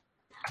is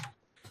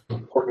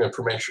important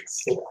information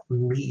for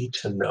me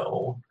to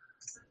know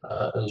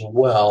as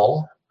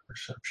well.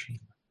 Perception.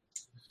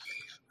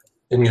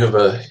 And you have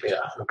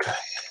okay.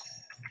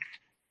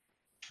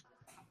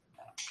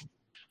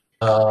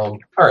 All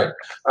right.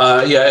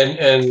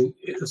 And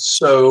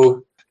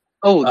so.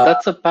 Oh,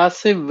 that's a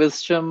passive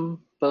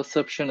wisdom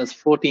perception is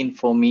 14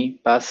 for me.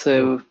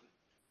 Passive.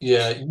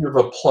 Yeah, you have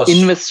a plus.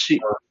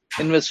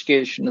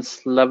 Investigation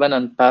is 11,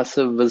 and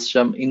passive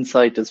wisdom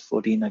insight is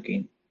 14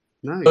 again.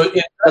 Nice. So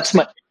that's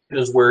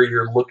is where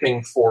you're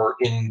looking for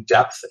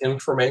in-depth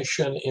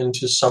information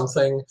into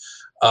something.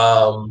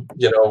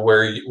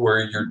 Where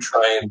you're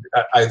trying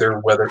either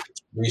whether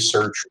it's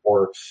research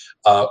or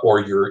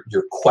you're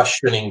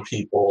questioning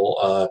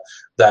people,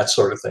 that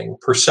sort of thing.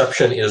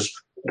 Perception is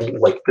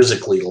like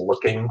physically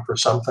looking for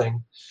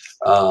something.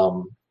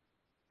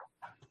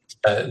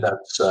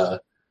 There's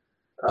a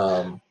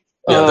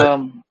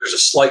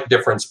slight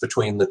difference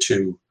between the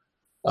two,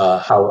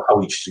 how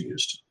each is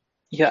used.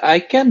 Yeah, I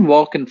can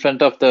walk in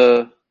front of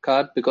the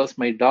cart because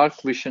my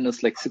dark vision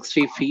is like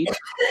 60 feet.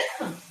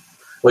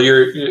 Well,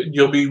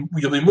 you'll be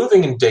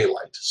moving in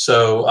daylight,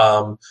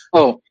 so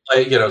so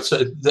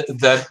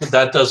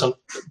that doesn't,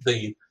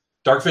 the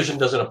dark vision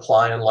doesn't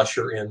apply unless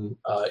you're in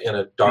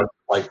a dark,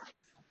 like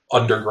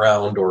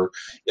underground or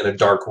in a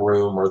dark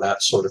room or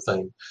that sort of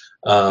thing.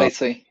 I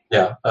see.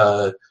 Yeah,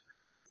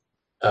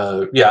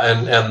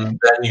 and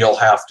then you'll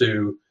have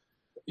to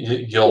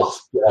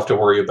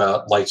worry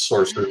about light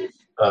sources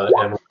and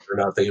whether or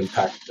not they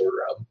impact your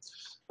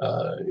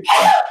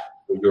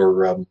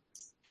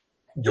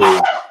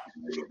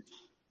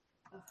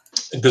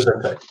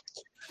Gesundheit.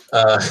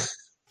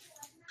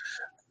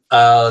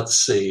 Let's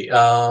see.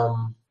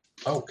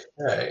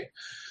 Okay.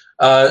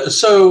 I've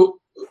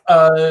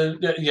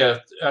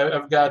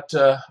got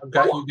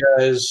you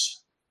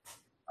guys.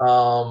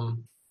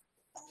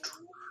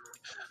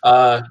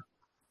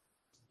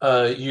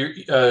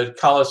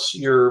 Collis,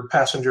 your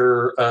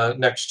passenger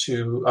next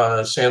to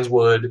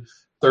Sandswood.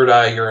 Third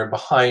Eye, you're in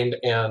behind,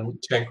 and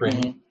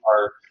Tankrin,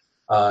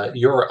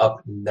 you're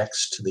up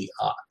next to the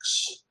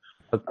Ox.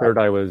 The Third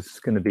Eye was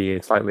going to be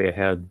slightly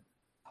ahead.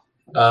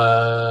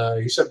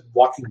 You said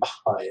walking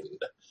behind.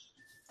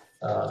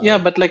 Yeah,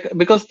 but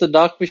because the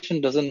dark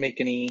vision doesn't have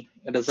any.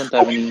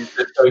 Oh, you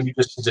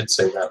just did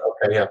say that.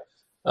 Okay, yeah.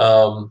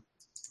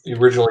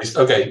 Originally,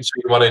 okay. So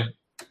you want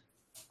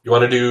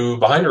to do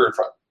behind or in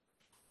front?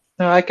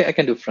 No, I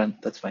can do front.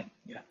 That's fine.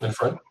 Yeah, in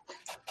front.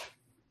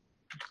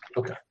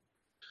 Okay.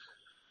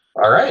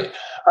 All right.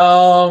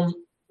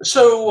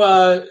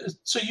 So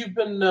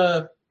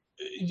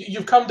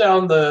you've come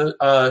down the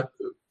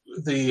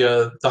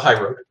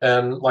high road,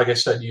 and like I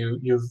said,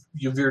 you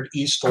veered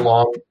east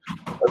along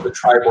the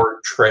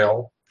Triborg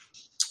Trail.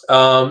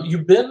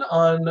 You've been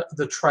on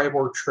the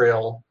Triborg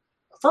Trail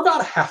for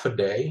about half a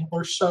day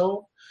or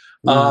so.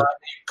 You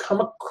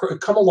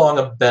come along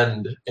a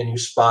bend and you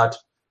spot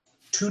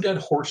 2 dead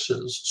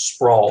horses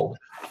sprawled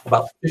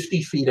about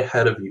 50 feet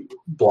ahead of you,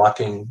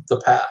 blocking the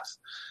path.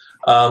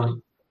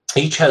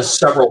 Each has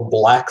several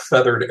black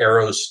feathered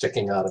arrows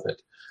sticking out of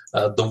it.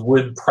 The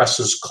wood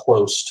presses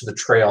close to the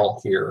trail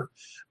here,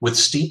 with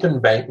steep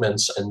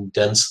embankments and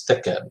dense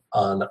thicket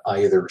on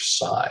either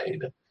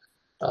side.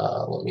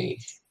 Let me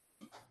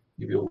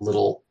give you a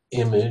little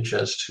image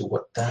as to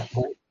what that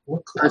might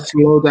look I like.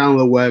 slow down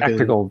the wagon.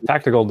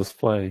 Tactical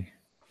display.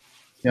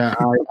 Yeah,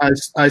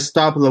 I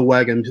stop the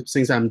wagon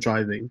since I'm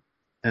driving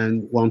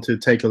and want to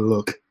take a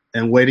look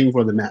and waiting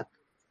for the map.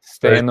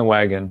 Stay in the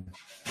wagon.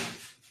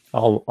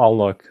 I'll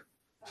look.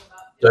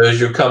 So as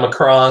you come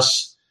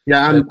across,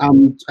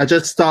 I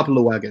just stopped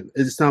the wagon.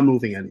 It's not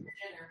moving anymore.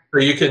 so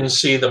you can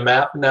see the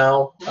map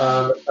now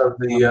of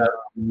the.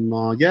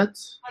 Not yet.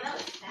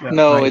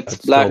 No, it's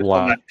black. Still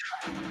black.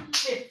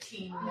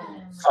 15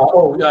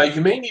 minutes.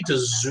 You may need to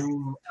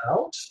zoom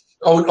out.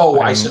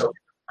 I see. Okay.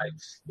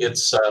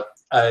 It's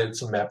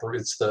a map.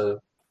 It's the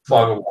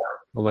fog of war.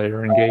 The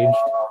layer engaged.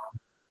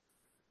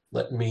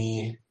 Let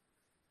me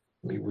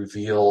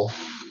reveal.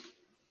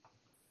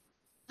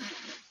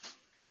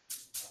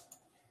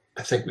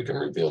 I think we can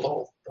reveal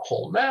the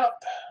whole map.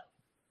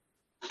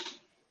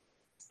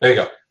 There you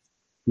go.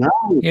 No.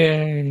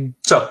 Yay!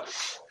 So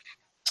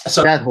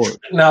That horse.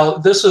 now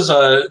this is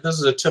a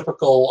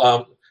typical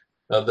our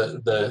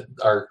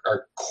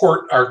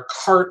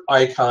cart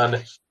icon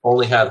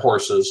only had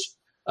horses,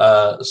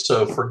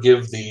 so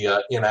forgive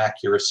the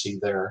inaccuracy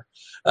there.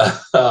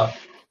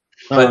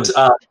 But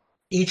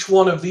each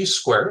one of these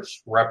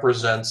squares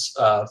represents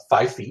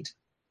 5 feet,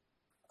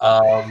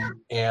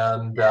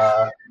 and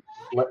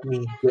let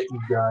me get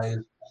you guys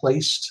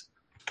placed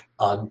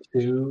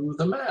onto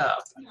the map.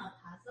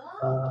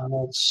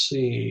 Let's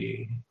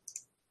see.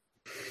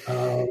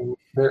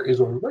 There is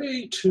a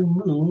way to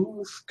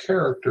move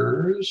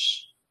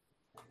characters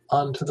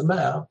onto the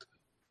map,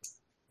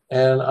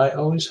 and I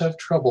always have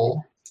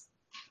trouble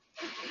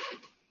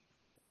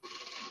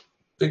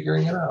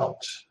figuring it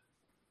out.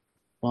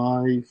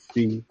 5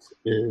 feet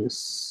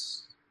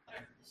is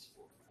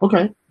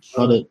okay.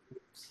 Got it.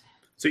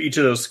 So each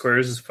of those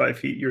squares is 5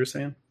 feet, you were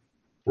saying?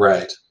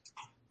 Right.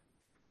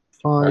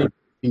 5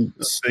 feet.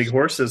 Those big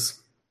horses.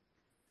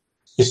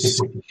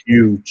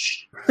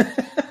 Huge.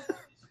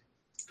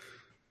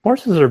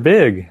 Horses are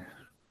big,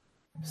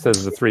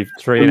 says the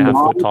 3.5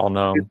 foot tall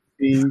gnome.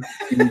 15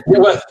 feet.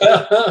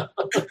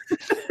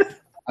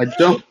 I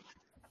don't.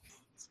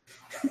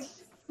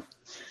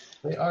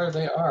 They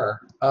are.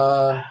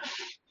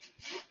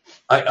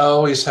 I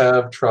always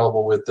have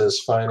trouble with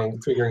this,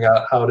 figuring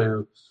out how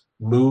to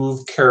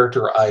move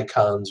character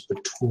icons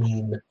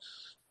between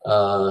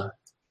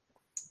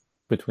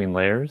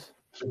layers.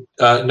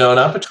 No,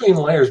 not between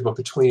layers, but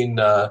between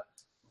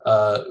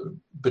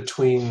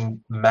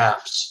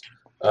maps.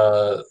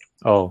 Is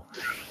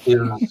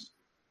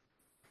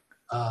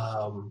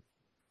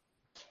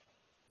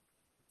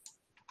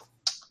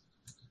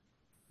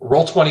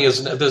Roll20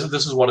 is this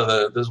is one of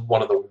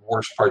the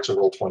worst parts of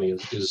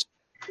Roll20 is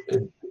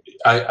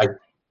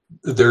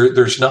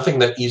there's nothing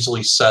that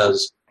easily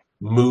says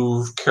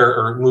move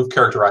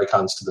character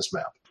icons to this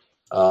map,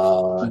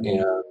 and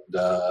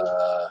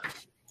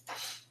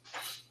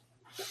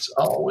it's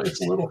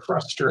always a little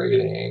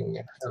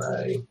frustrating,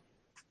 and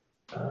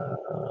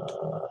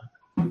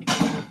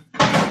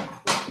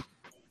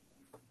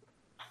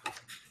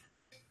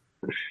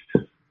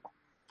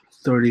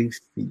 30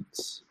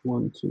 feet.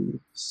 1, 2,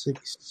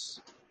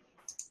 6.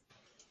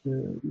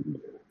 And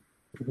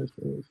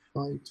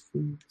 5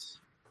 feet.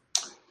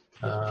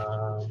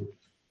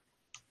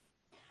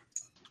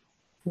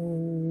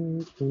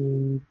 1,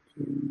 2,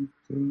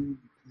 3.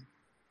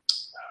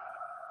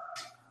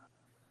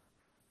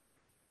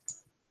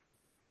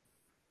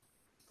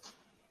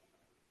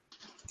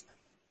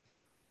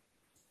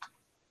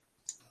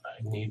 I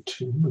need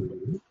to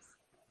move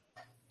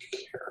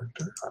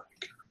character icon.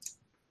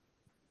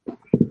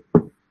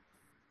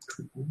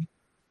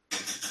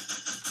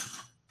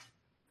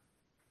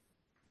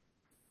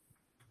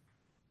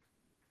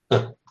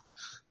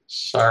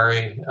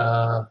 Sorry.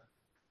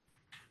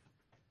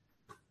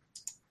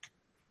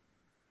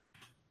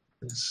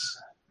 This.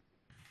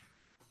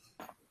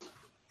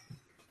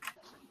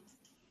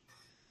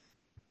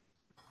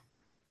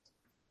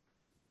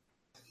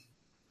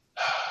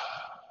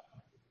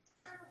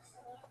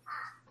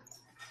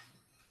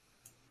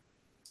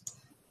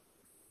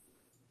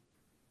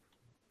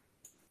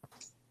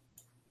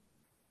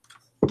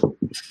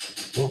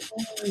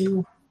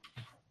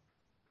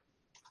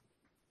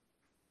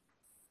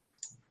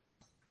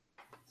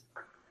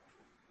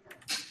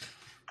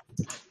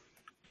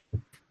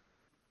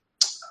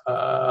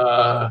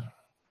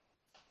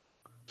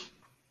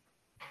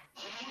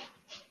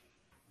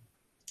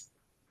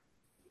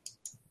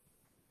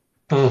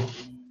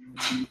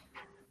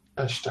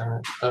 Gosh darn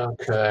it.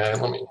 Okay,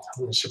 let me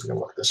see if we can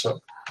look this up.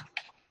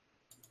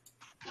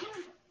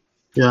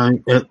 Yeah,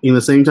 in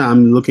the same time,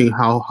 I'm looking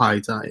how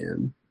high I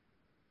am.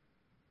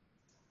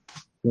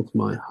 What's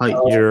my height?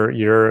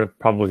 You're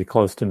probably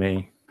close to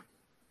me.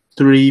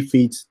 3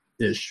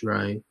 feet-ish,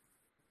 right?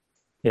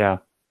 Yeah.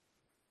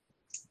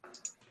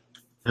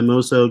 I'm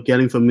also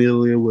getting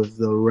familiar with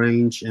the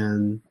range,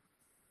 and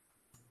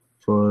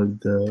for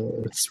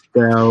the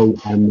spell,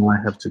 I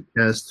might have to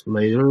cast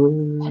later.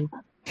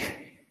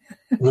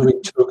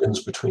 Moving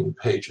tokens between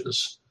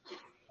pages.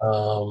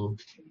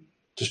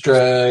 Just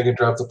drag and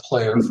drop the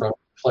player from the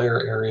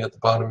player area at the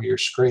bottom of your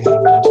screen into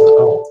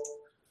the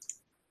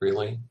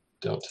really?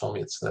 Don't tell me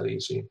it's that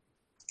easy.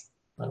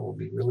 I will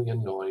be really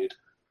annoyed.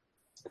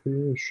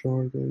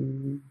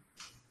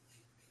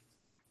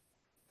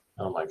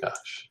 Oh my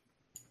gosh.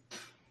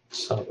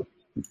 So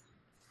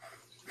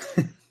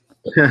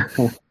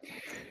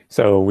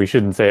we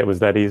shouldn't say it was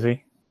that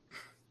easy?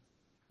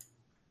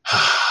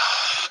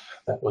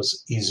 That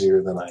was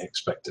easier than I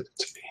expected it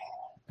to be.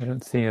 I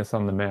don't see us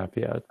on the map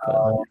yet.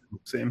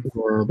 Same.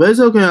 But it's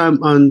okay.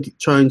 I'm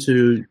trying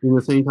to, in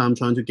the same time,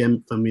 trying to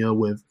get familiar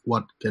with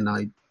what can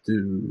I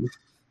do.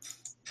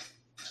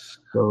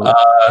 So,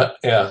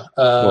 Yeah.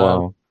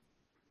 Well,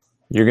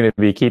 you're going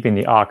to be keeping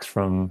the ox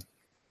from...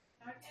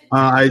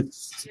 I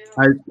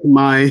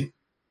might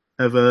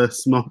have a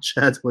small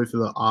chat with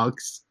the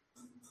ox.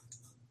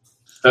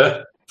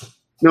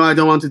 No, I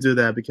don't want to do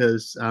that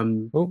because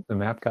Oh, the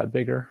map got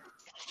bigger,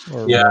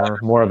 or Yeah.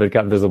 more of it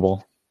got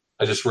visible.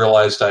 I just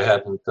realized I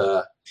hadn't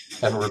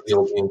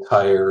revealed the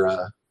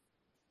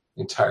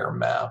entire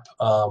map.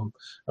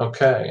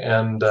 Okay,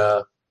 and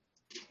all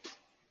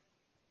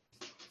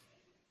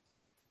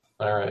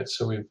right,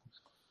 so we've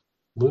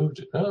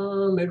moved.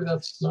 Maybe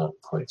that's not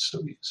quite so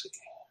easy.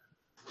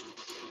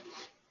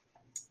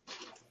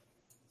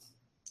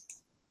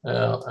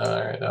 Well,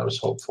 all right, I was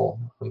hopeful.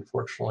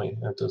 Unfortunately,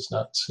 it does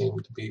not seem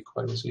to be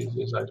quite as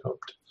easy as I'd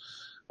hoped.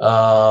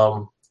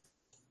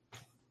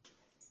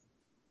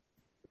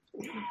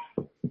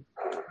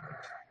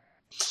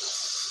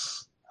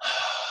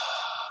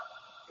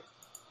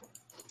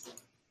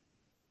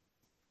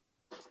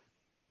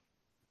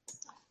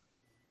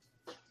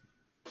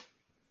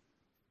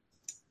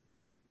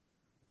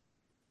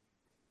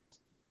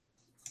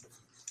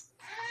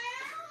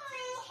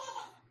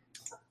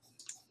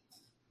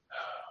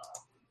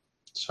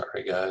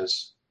 Sorry,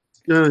 guys.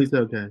 no, it's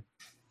okay.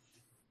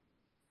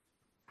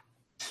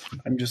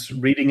 I'm just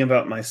reading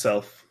about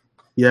myself.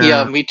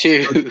 Yeah, me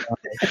too.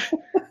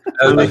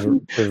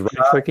 Does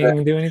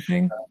right-clicking do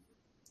anything?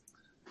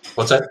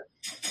 What's that?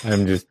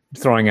 I'm just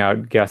throwing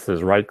out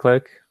guesses.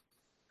 Right-click?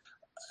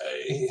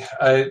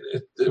 I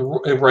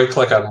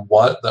right-click on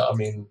what? I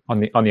mean, On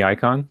the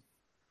icon?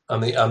 On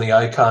the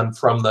icon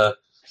from the.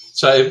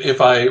 So if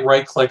I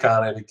right-click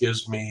on it, it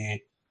gives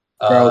me.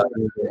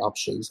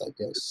 Options, I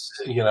guess.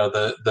 You know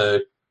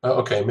the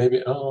okay,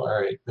 maybe. Oh,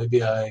 all right.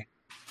 Maybe I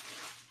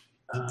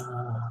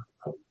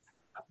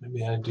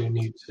do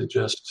need to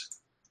just.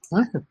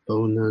 I have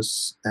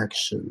bonus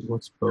action.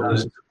 What's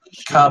bonus?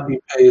 Copy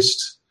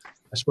paste.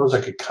 I suppose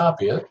I could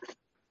copy it,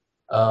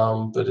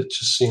 but it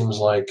just seems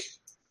like.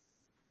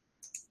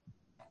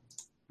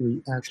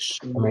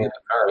 Reaction. I mean,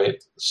 all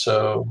right.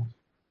 So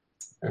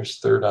there's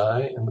third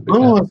eye in the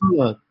beginning. Oh, I saw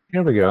that.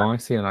 Here we go. I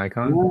see an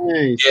icon.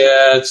 Nice.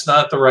 Yeah, it's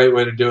not the right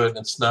way to do it. And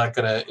it's not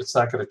gonna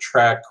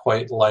track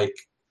quite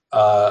like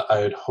I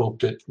had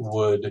hoped it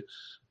would,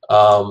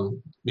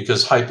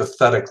 because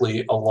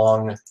hypothetically,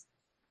 along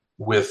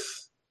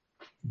with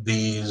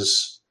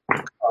these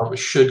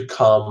should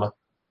come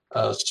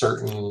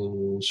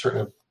certain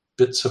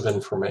bits of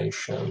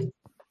information.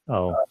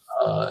 Oh,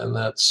 and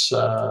that's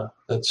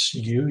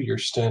you. You're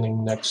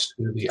standing next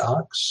to the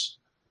ox.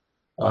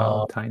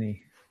 wow,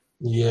 tiny.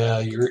 Yeah,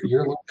 you're a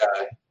little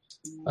guy.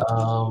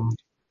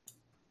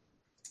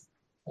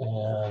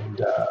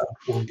 And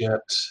we'll get.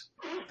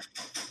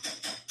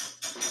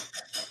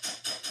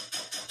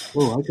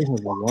 Oh, I can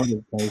have a lot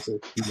of places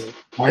here.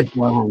 I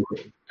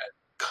 100.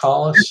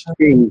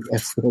 Collison.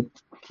 That's the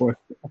fourth.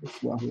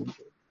 100.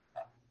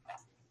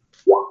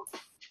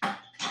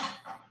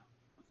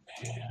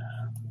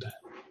 And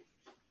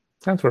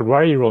Sounds weird. Why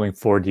are you rolling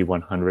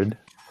 4D100?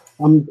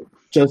 I'm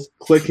just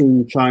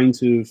clicking, trying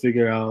to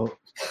figure out.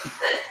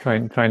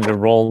 Trying to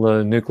roll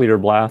the nuclear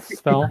blast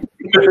spell?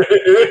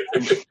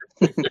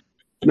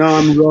 No,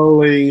 I'm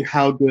rolling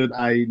how good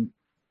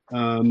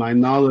my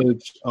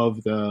knowledge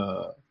of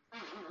the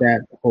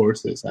dead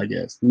horses, I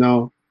guess.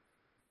 No,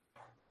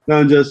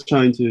 I'm just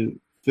trying to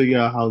figure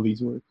out how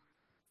these work.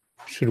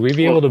 Should we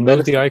be able to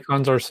move the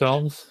icons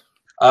ourselves?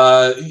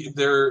 I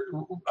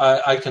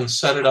can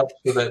set it up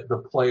so that the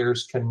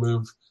players can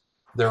move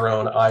their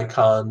own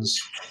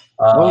icons.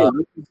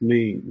 This is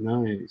me.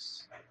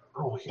 Nice.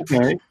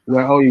 Okay,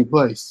 we're all in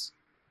place.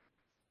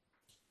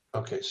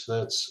 Okay,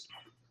 so that's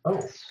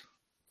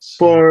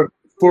For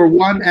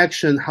one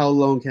action, how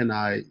long can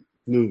I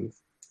move?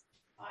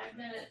 5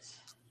 minutes.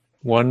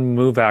 One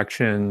move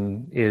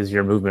action is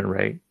your movement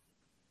rate,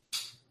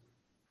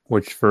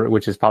 which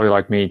is probably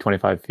like me,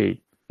 25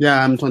 feet.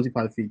 Yeah, I'm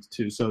 25 feet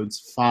too, so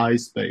it's 5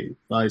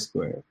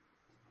 square.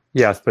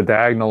 Yes, but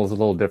diagonal is a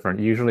little different.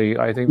 Usually,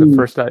 I think the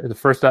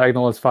first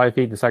diagonal is 5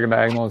 feet. The second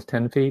diagonal is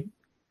 10 feet.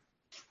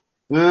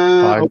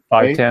 Okay.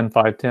 5'10",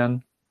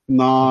 5'10".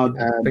 Not.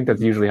 I think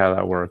that's usually how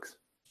that works.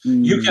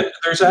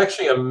 There's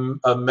actually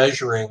a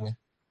measuring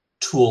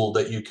tool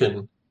that you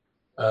can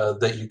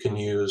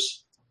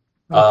use.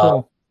 Oh,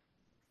 cool.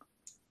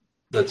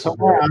 That's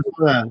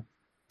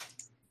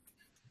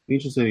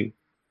interesting.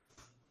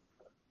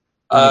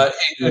 Hey,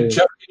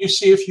 Jeff, can you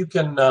see if you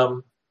can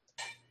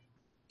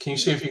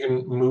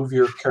move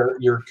your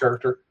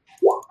character?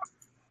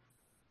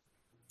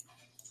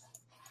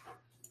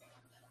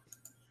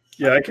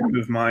 Yeah, I can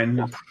move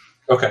mine.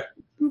 Okay.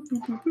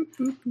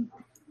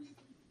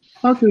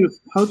 How to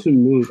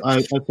move?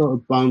 I saw a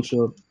bunch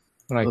of.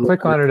 When I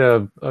click on it,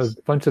 a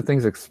bunch of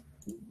things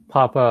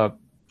pop up.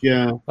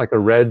 Yeah. Like a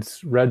red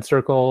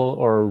circle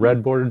or a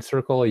red bordered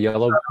circle, a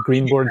yellow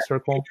green bordered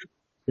circle.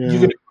 Yeah. You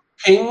can do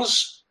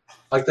pings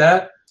like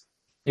that.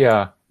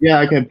 Yeah. Yeah,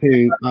 I can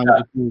ping.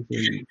 You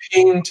can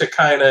ping to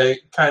kind of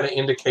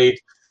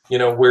indicate,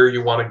 where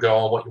you want to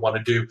go and what you want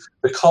to do.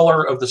 The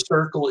color of the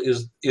circle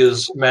is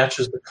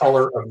matches the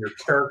color of your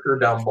character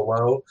down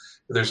below.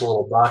 There's a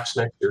little box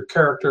next to your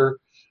character.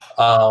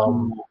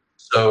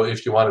 So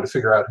if you wanted to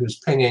figure out who's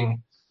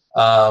pinging,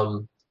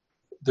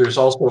 there's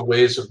also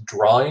ways of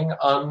drawing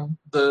on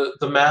the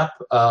map.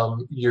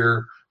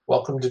 You're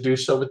welcome to do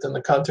so within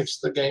the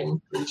context of the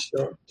game. Please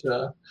don't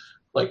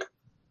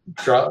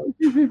draw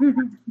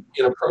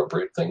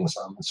inappropriate things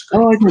on the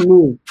screen. Oh, I can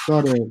move.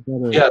 Got it.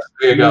 Yes,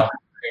 there you go.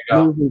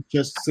 Move it,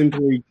 just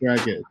simply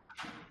drag it.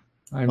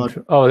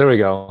 Oh, there we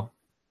go.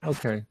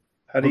 Okay.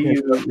 How do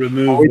you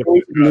remove?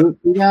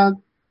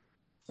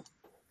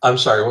 I'm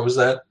sorry. What was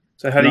that?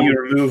 So how do you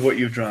remove what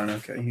you've drawn?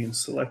 Okay, you can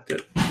select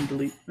it and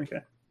delete.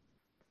 Okay.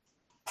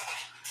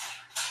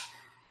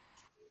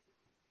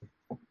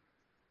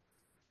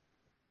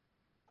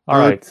 All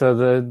right. So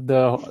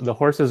the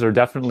horses are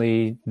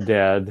definitely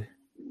dead.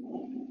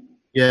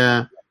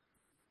 Yeah.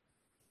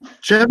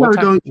 Jeff,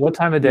 what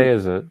time of day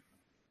is it?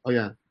 Oh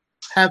yeah,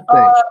 half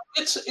day.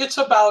 It's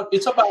about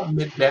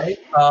midday.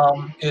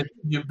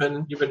 You've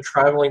been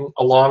traveling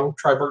along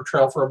Triberg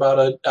Trail for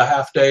about a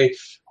half day.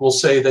 We'll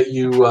say that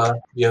you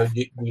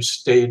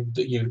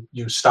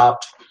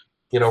stopped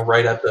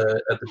right at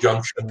the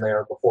junction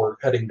there before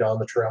heading down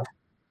the trail.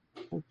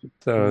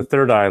 So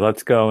Third Eye,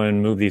 let's go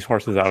and move these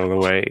horses out of the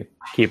way.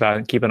 Keep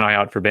an eye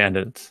out for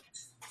bandits.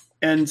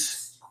 And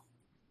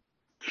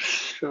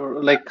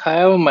sure, I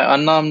have my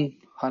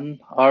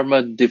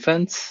unarmored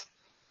defense.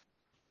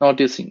 Not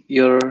using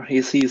your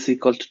AC is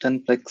equal to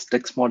 10 plus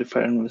dex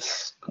modifier and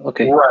risk.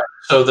 Okay. Right.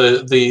 So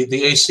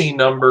the AC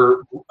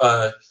number,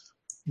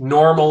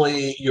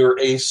 normally your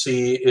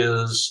AC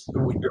is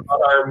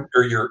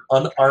your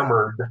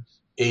unarmored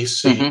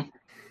AC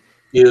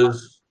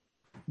is,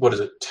 what is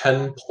it,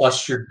 10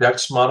 plus your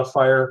dex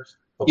modifier?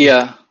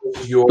 Yeah.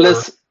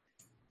 Plus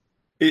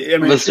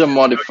wisdom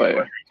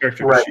modifier.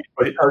 Right.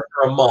 But because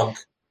you're a monk,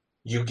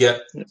 you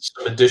get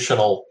some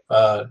additional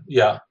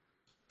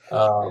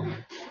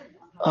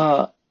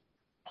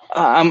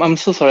I'm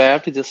so sorry. I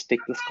have to just take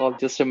this call.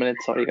 Just a minute.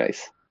 Sorry,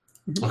 guys.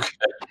 Okay.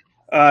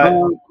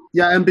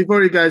 Yeah, and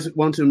before you guys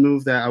want to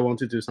move that, I want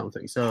to do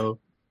something. So,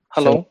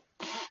 hello.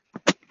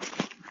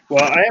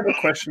 Well, I have a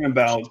question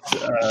about.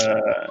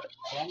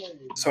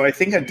 So I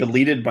think I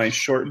deleted my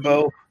short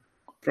bow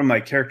from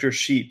my character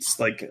sheets,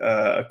 like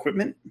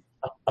equipment,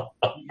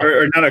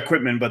 or not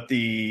equipment, but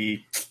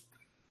the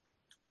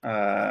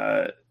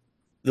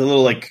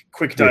little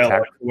quick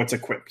dialogue. What's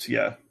equipped?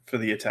 Yeah, for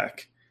the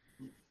attack.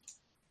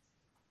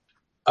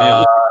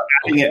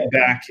 Adding it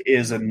back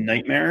is a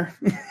nightmare.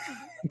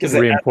 Because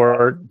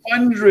re-import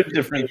 100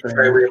 different things.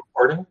 Try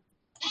re-importing?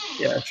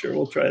 Yeah, sure.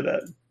 We'll try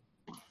that.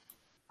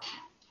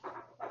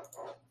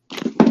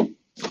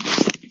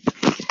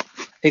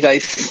 Hey,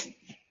 guys.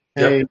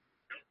 Hey. Yep.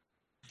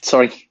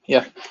 Sorry.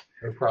 Yeah.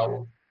 No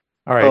problem.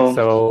 All right.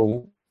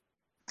 So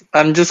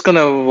I'm just going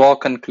to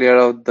walk and clear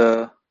out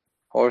the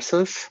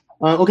horses.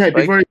 Okay. Right?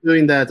 Before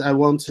doing that, I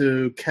want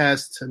to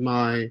cast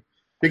my...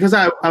 Because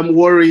I'm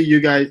worried you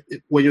guys,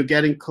 when you're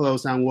getting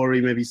close, I'm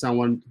worried maybe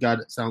someone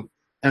got some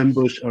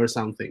ambush or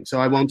something. So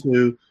I want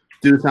to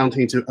do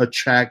something to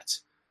attract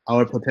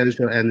our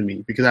potential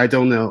enemy because I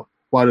don't know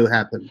what will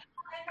happen.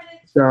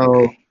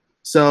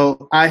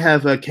 So I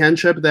have a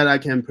cantrip that I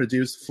can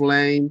produce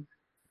flame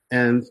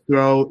and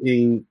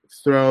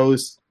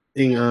throws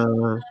in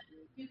a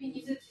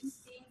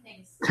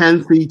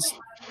 10 feet.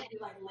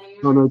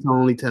 Oh no, it's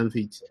only 10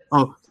 feet.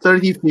 Oh,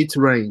 30 feet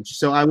range.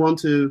 So I want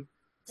to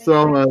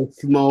throw a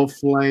small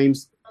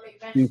flames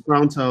in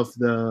front of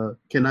the.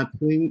 Can I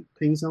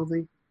ping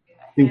something?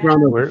 In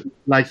front of where?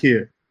 Like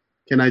here.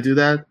 Can I do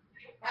that?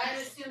 I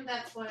assume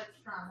that's what it's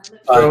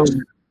from.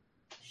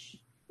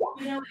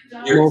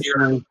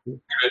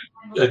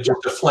 You're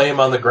just a flame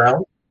on the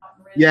ground?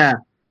 Yeah.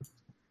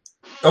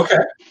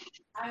 Okay.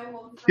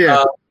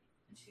 Yeah.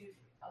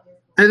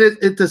 And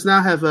it does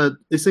not have a.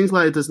 It seems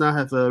like it does not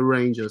have a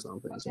range or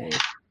something, so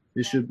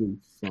it should be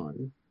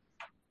fine.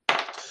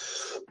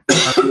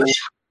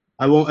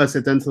 I won't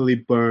accidentally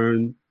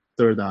burn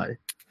Third Eye.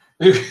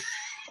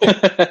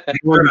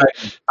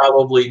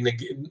 Probably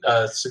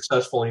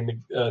successfully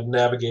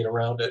navigate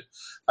around it.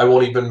 I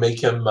won't even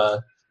make him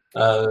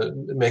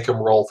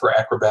roll for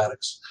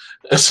acrobatics.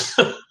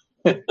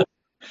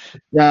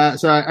 Yeah,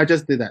 so I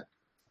just did that.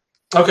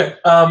 Okay.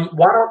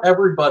 Why don't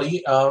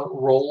everybody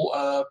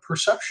roll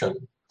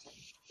perception?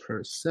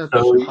 Perception.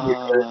 So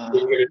what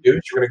you're going to do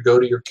is you're going to go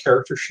to your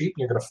character sheet and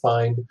you're going to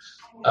find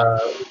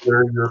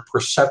where your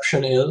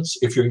perception is.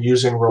 If you're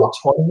using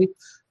Roll20,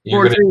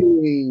 you're going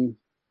to.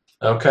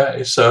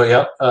 Okay. So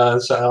yep.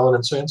 So Alan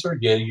and Spencer,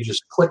 yeah, you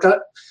just click it,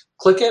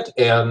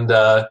 and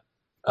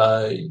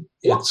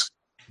it's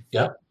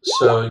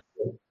So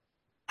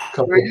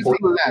right, it's on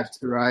the left,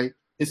 right?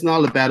 It's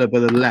not the better,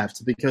 but the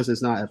left because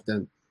it's not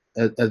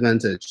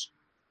advantage.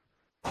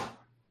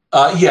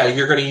 Yeah,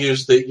 you're going to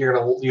use the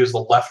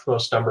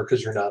leftmost number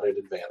because you're not at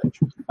advantage.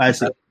 I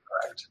see.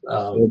 That's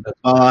correct.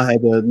 I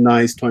had a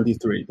nice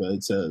 23, but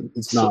it's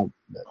not.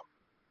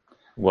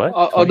 What?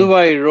 How do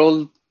I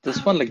roll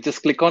this one? Like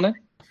just click on it?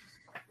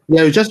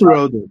 Yeah, you just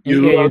rolled it.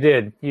 You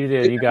did.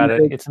 You got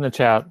it. It's in the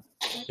chat.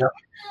 Yep.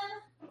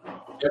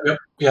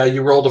 Yeah,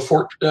 you rolled a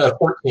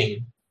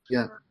 14.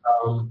 Yeah.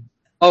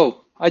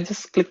 I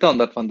just clicked on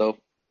that one though.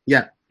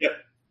 Yeah. Yep.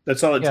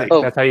 That's all it takes.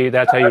 That's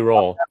how you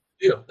roll.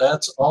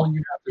 That's all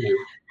you have to do.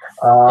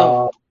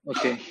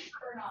 Okay.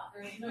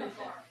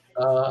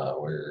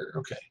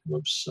 Okay.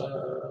 Whoops.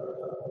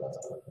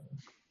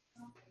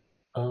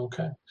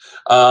 Okay.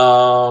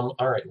 All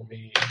right. Let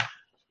me.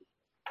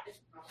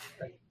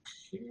 Right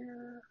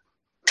here.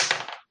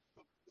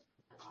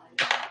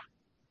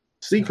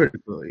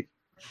 Secretly.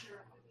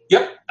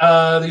 Yep.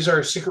 These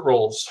are secret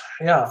rolls.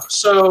 Yeah.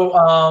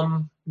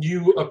 So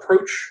you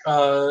approach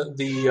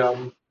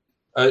the.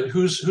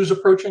 Who's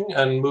approaching,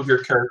 and move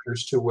your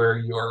characters to where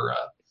you're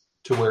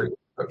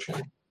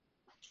approaching.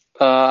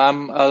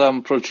 I'm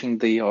approaching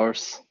the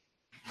horse.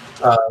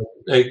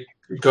 Hey,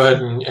 go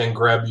ahead and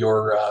grab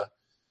your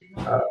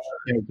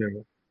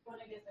character.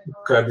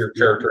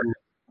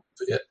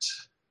 It.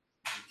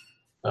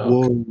 Okay.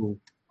 Whoa.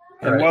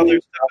 And while they're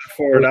stepping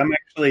forward, I'm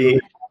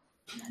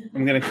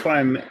going to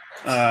climb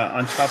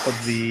on top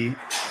of the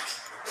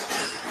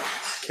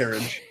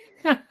carriage.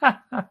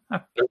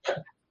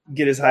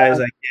 Get as high as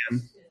I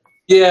can.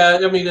 Yeah,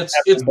 I mean it's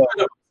kind of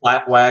a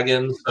flat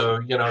wagon, so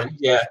you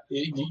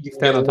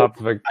stand on top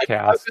of a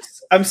cask.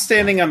 I'm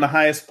standing on the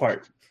highest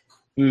part.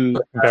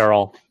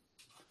 Barrel.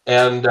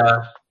 And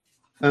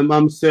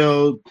I'm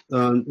still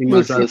in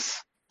my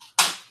drive.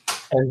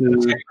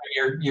 And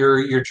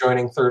you're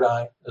joining Third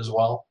Eye as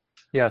well.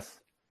 Yes.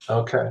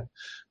 Okay.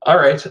 All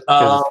right.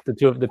 The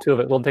two of it.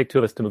 It'll take two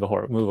of us to move a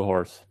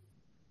horse.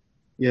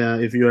 Yeah,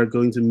 if you are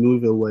going to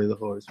move away the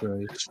horse,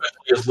 right?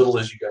 Especially as little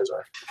as you guys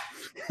are.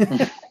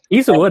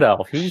 He's a wood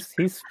elf. He's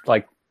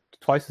like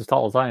twice as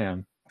tall as I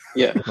am.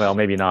 Yeah. Well,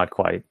 maybe not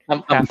quite.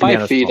 I'm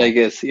 5 feet, tall. I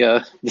guess.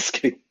 Yeah. Just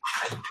kidding.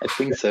 I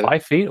think so.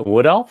 5 feet? A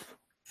wood elf?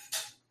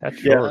 That's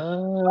short.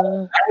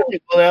 Wood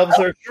elves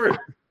are short.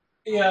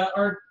 Yeah,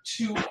 are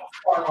too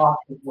far off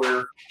of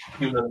where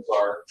humans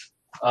are.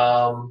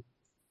 I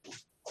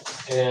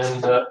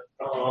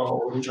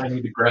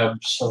need to grab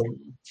some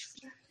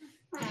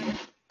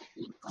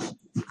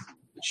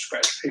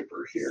scratch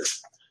paper here.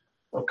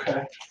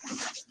 Okay.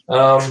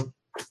 I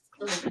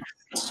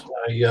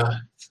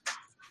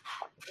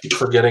keep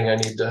forgetting I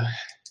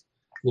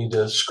need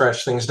to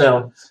scratch things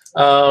down.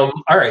 All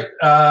right.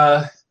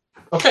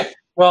 Okay.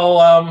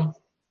 Well,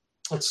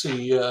 let's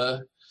see.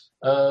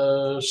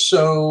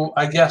 So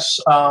I guess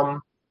let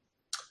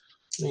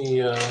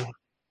me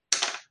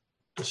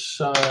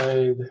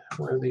decide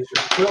where these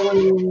are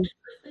going.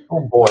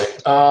 Oh boy.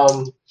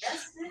 All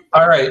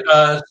right.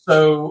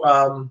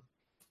 So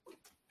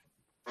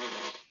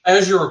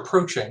as you're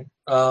approaching,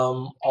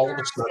 all of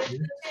a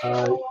sudden,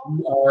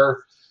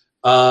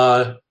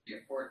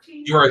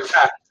 you are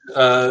attacked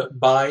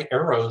by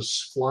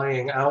arrows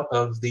flying out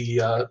of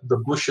the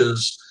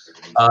bushes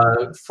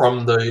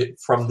from the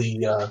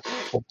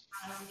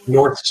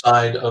north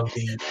side of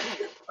the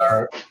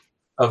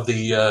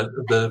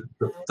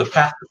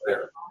path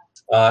there,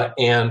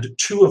 and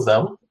two of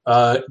them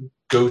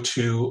go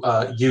to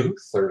you,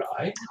 Third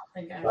Eye,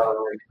 and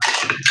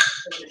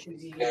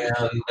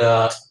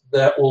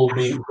that will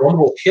be one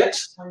will hit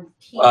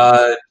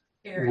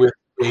with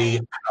a.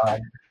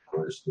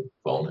 Where's the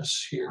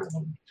bonus here?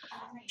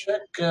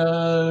 Check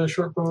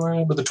short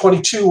bow, but the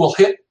 22 will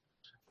hit,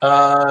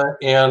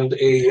 and an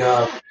 8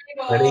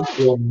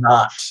 will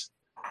not.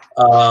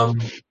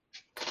 And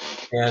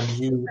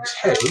you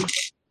take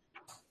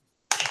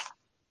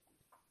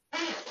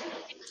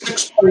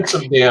 6 points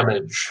of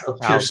damage, of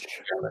piercing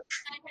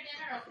damage.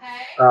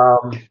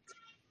 Wow,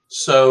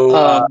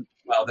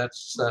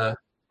 that's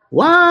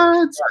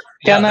what?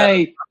 Can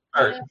I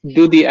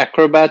do the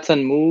acrobats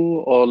and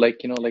move, or like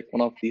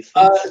one of these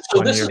things? So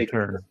this is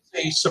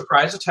a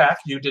surprise attack.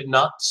 You did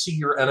not see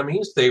your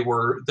enemies; they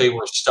were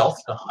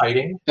stealth and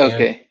hiding.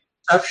 Okay. And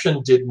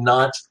perception did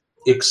not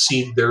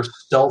exceed their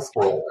stealth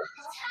roll.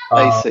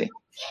 I see.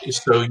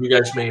 So you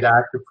guys made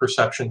active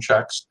perception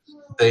checks.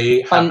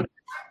 They happen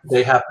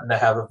to have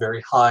a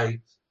very high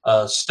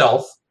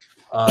stealth.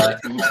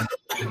 It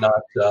did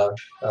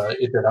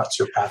not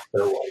surpass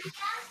their roll.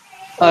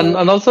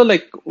 And also,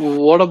 like,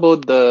 what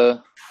about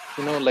the,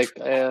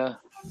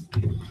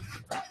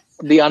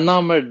 the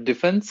unarmored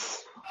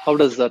defense? How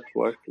does that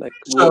work? Like,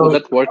 would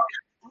that work?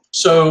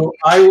 So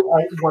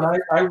when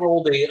I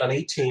rolled an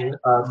 18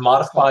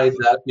 modified,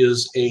 that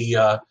is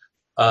a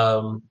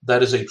 22.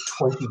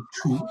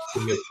 So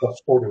you get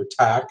 +4 to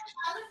attack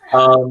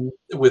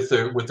with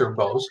their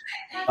bows.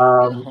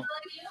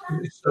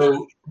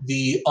 So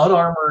the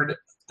unarmored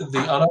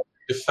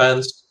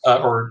defense,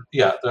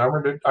 the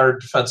armored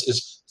defense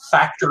is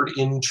factored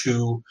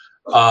into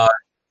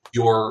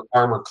your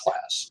armor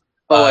class.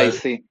 Oh, I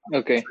see.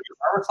 Okay. So your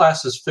armor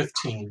class is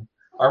 15.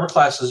 Armor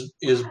class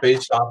is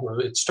based off of,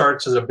 it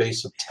starts as a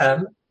base of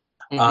 10,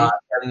 and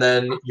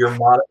then your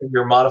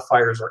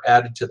modifiers are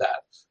added to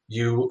that.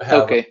 You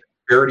have a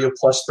severity of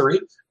 +3,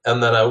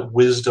 and then a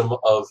wisdom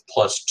of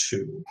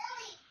 +2.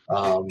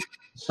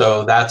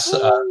 So that's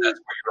where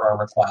your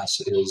armor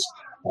class is,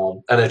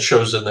 and it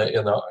shows in the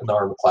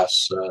armor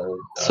class.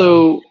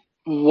 So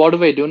what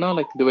do I do now?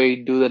 Like, do I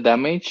do the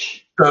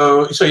damage?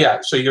 So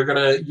you're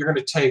gonna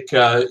take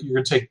 2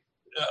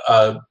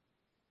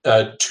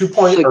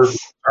 points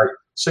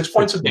 6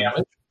 points of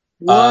damage,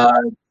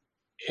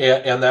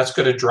 and that's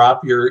going to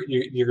drop your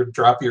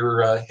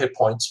hit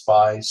points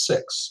by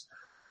 6.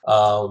 That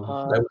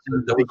was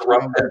a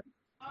rough hit.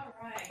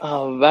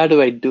 Where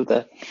do I do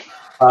that?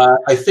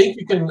 I think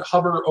you can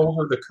hover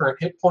over the current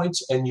hit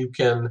points, and you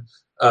can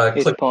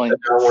click the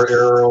downward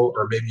arrow,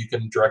 or maybe you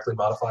can directly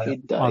modify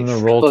it. On the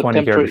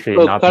Roll20 character sheet,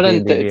 not the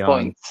current D&D hit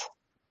points.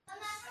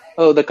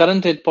 Oh, the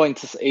current hit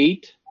points is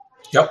 8.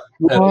 Yep.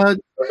 What?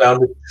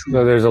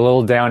 So there's a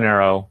little down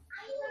arrow.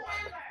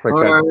 Click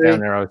that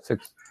down arrow,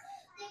 6.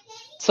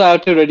 So I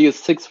have to reduce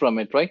 6 from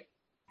it, right?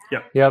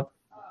 Yep.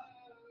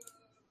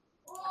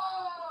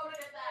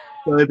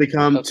 So it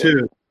becomes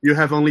 2. You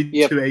have only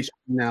 2 HP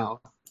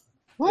now.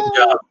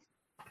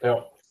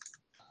 Yeah.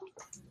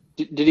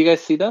 Did you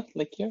guys see that?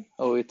 Like here?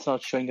 Oh, it's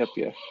not showing up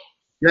here.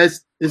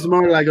 Yes, it's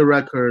more like a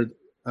record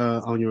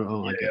on your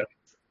own, I guess.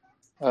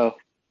 Oh.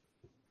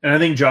 And I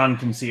think John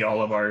can see all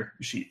of our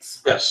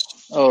sheets. Yes.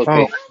 Oh,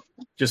 okay.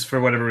 Just for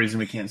whatever reason,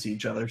 we can't see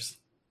each other's.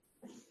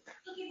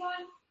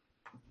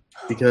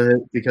 Because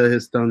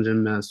he's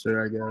dungeon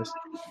master, I guess.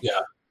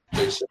 Yeah,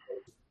 basically.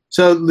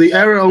 So the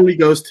arrow only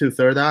goes to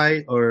third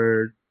eye,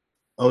 or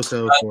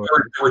also for...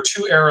 There were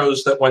 2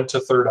 arrows that went to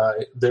third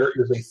eye. There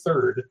is a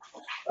third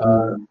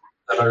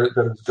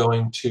that is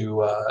going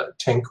to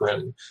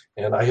Tankrin,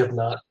 and I have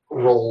not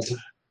rolled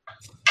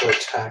for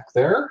attack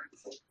there.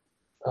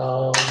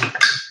 Oh,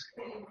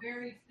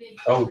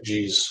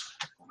 geez.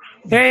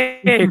 Hey,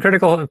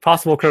 critical,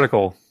 possible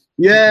critical.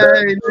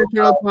 Yay!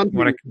 Want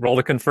to roll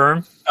to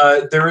confirm?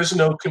 There is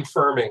no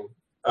confirming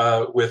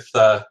with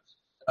 5th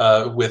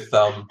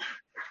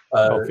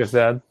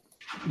ed.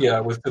 Yeah,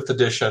 with 5th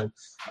edition.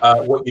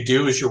 What you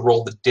do is you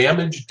roll the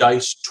damage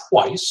dice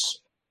twice,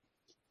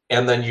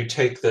 and then you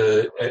take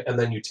the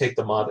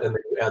mod, and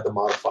then you add the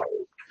modifier.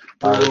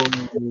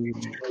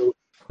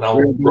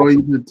 We're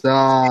going to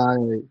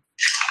die.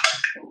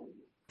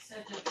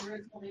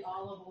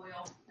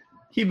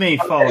 He may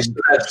fall. So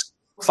that's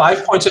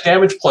 5 points of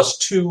damage plus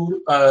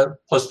 2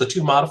 plus the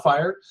 2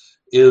 modifier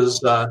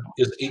is 8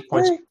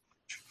 points.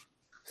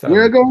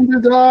 We're going to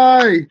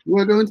die.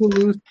 We're going to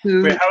lose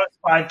 2. Wait, how is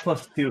 5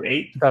 plus 2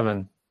 8?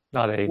 7,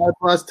 not 8. 5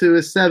 plus 2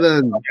 is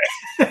 7.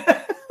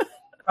 Okay.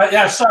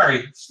 Yeah,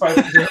 sorry.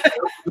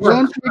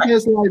 Don't treat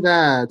us like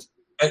that.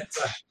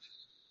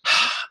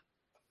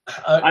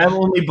 I'm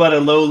only but a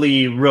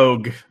lowly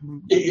rogue.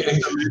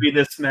 Maybe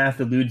this math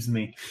eludes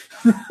me.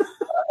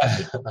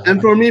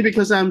 And for me,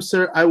 because I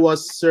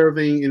was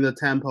serving in the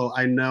temple,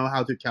 I know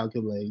how to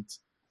calculate.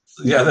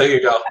 Yeah, there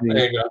you go.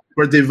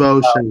 For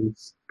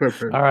devotions.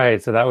 Perfect. All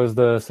right, so that was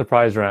the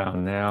surprise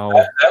round. Now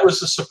that was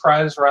the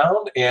surprise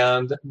round,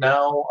 and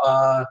now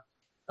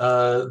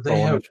they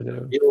have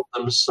revealed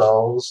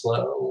themselves.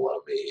 Let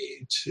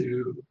me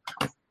to.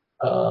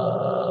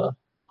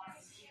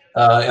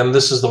 And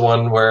this is the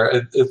one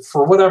where,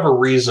 for whatever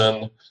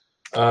reason,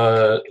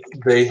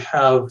 they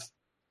have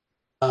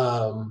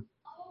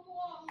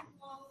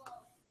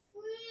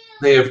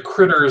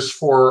critters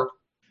for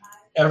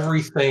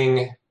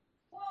everything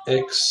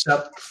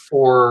except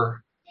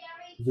for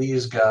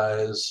these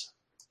guys.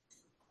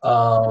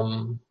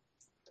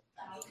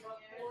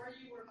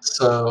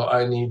 So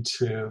I need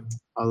to.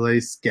 Are they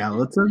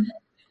skeleton?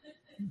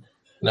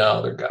 No,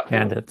 they're goblins.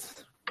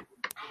 Bandits.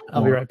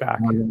 I'll be right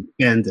back.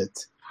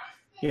 Bandit.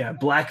 Yeah,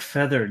 black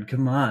feathered.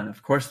 Come on,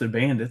 of course they're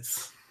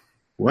bandits.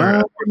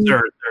 Well,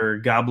 or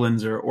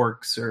goblins or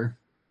orcs or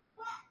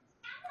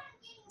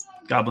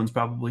goblins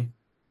probably.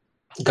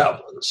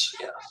 Goblins,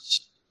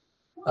 yes.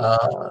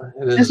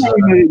 It is. That's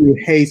everybody who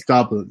hates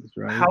goblins,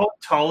 right? How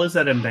tall is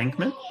that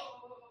embankment?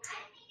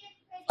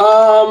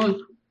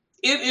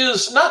 It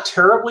is not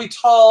terribly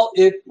tall.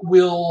 It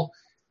will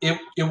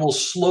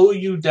slow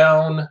you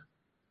down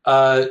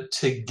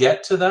to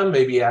get to them,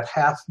 maybe at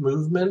half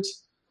movement.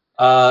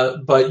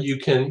 But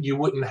you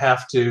wouldn't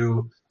have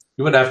to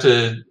have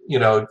to,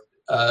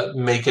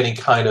 make any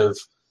kind of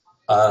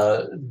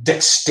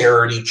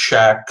dexterity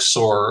checks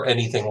or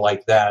anything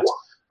like that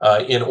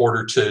in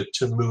order to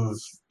move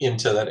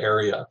into that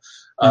area.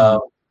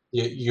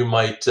 You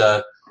might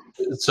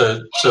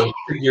so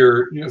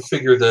figure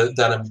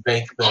that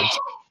embankment.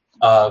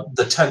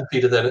 The 10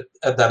 feet of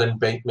that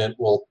embankment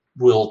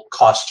will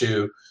cost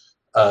you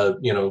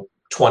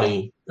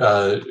 20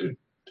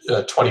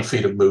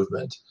 feet of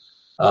movement.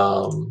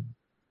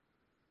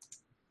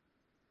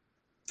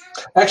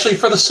 Actually,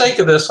 for the sake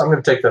of this, I'm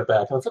going to take that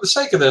back. For the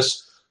sake of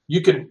this,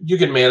 you can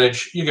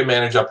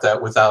manage up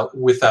that without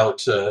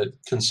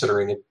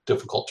considering it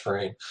difficult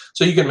terrain.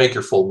 So you can make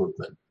your full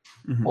movement.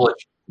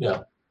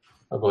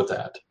 I'll go with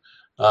that.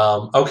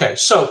 Okay,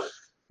 so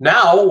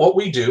now what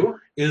we do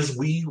is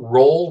we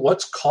roll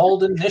what's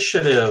called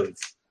initiative.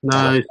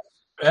 Nice.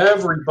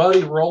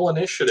 Everybody roll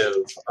initiative.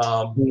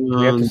 Do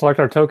we have to select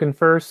our token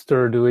first,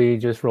 or do we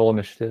just roll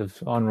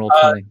initiative on roll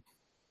 20?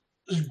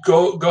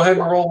 Go ahead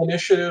and roll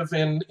initiative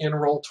in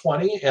roll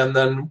 20, and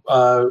then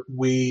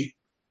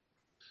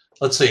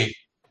let's see.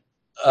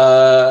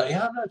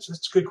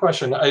 That's a good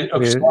question.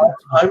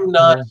 I'm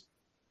not.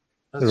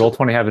 Does roll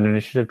 20 have an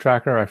initiative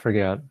tracker? I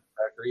forget.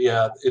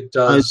 Yeah, it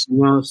does. I do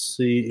not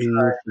see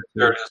initiative.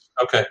 There it is.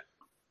 Okay.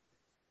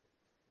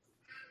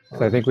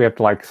 So I think we have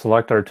to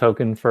select our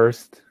token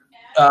first.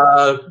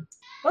 Well,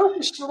 if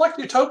you select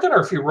your token,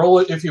 or if you roll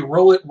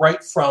it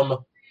right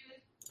from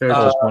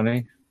roll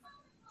 20.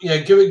 Yeah,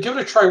 give it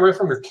a try right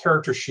from your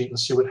character sheet and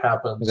see what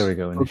happens. There we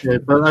go. Okay,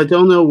 but I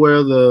don't know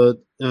where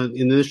the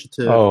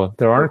initiative. Oh,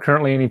 there aren't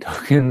currently any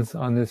tokens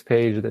on this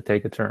page that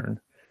take a turn.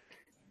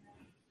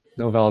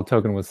 No valid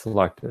token was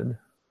selected.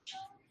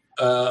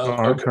 There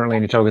aren't currently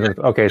any tokens.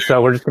 Okay,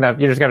 so you're just gonna have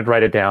to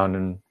write it down,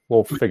 and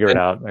we'll figure it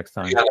out next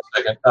time. Hang on a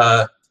second.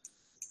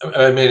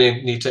 I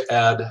may need to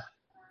add.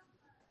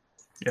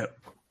 Yep.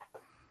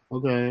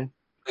 Okay. I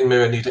think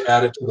maybe I need to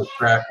add it to the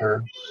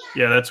tracker.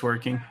 Yeah, that's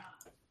working.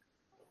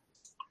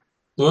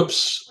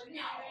 Whoops.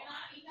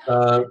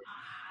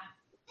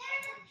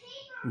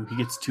 He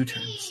gets 2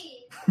 turns.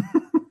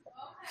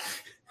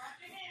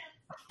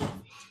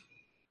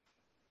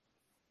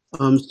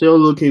 I'm still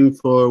looking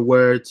for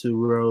where to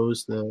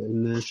rose the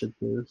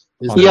initiative.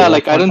 I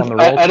didn't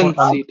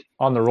see it.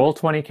 On the roll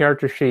 20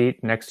 character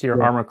sheet next to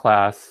your armor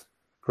class,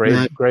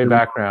 gray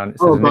background. It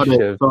says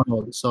initiative.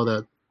 Saw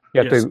that.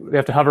 You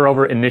have to hover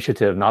over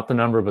initiative, not the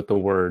number, but the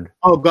word.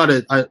 Oh, got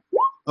it.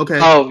 Okay.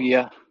 Oh,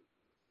 yeah.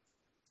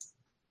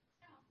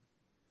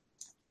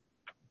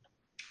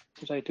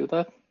 Did I do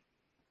that?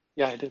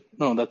 Yeah, I did.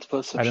 No, that's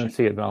perception. I don't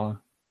see it,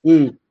 Bella.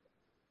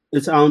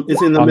 It's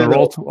in the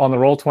middle. On the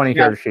roll 20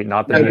 character sheet,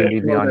 not the D&D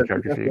Beyond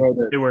character sheet.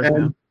 It works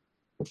now.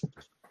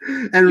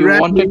 And you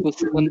wanted to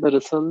send the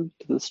result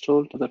to the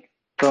scroll to the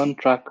turn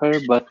tracker,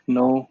 but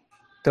no.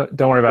 Don't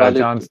worry about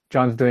it.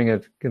 John's doing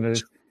it. Gonna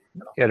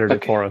edit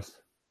it for us.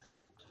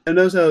 And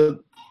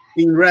also,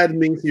 in red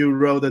means you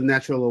roll the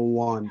natural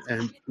 1,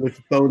 and with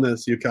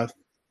bonus you got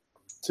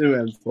 2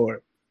 and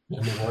 4.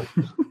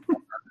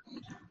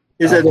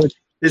 Is it a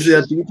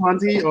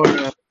D20 or?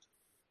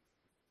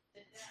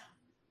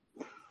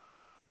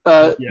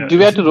 Do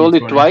we have to roll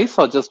it twice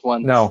or just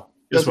once? No,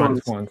 just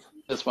once.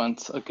 Just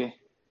once. Okay.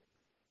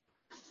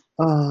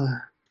 I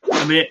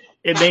mean,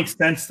 it makes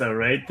sense though,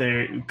 right?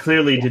 They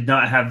clearly did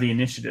not have the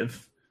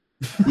initiative.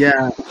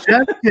 Yeah,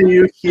 Jeff, can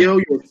you heal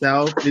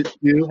yourself? Do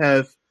you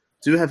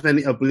have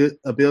any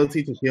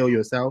ability to heal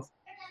yourself?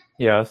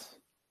 Yes.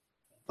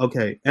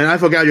 Okay, and I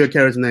forgot your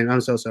character's name.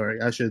 I'm so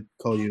sorry. I should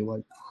call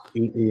you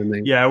in your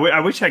name. Yeah, I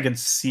wish I could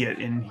see it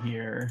in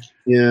here.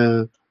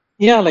 Yeah.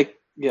 Yeah,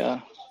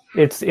 yeah.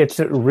 It's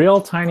a real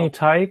tiny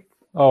type.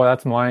 Oh,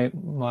 that's my.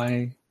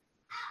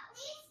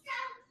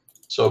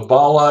 So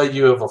Bala,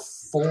 you have a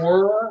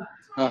 4.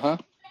 Uh-huh.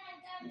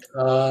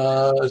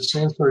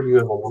 Sanford, you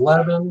have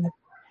 11.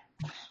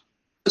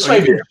 This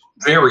may be a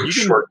very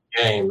short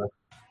game.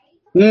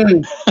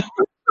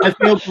 I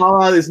feel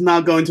Bala is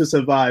not going to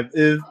survive.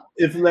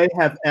 If they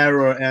have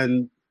error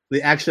and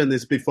the action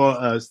is before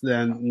us,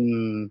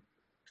 then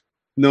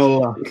no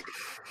luck.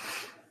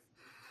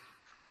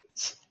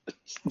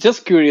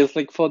 Just curious,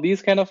 for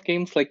these kind of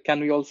games,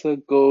 can we also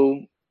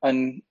go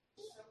and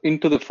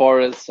into the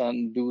forest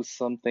and do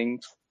some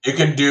things? You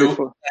can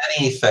do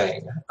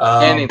anything.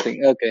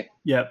 Anything, okay.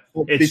 Yeah,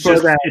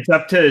 it's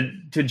up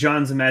to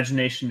John's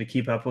imagination to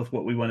keep up with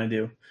what we want to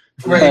do.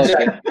 Right.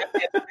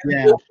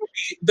 Yeah.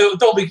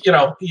 There'll be,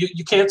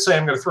 you can't say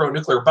I'm going to throw a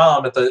nuclear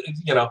bomb at the,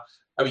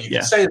 I mean, you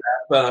can say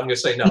that, but I'm going to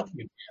say no.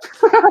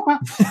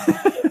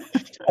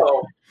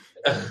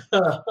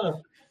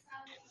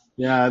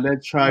 Yeah,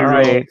 let's try. All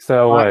right,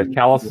 so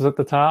Callus is at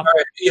the top? All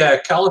right, yeah,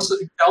 Callus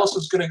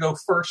is going to go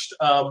first.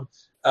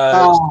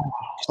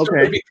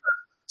 Okay.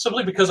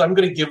 Simply because I'm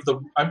going to give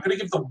the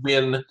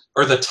win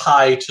or the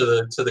tie to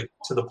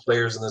the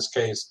players in this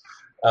case.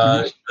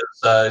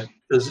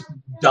 Because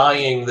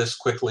dying this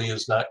quickly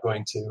is not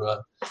going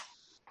to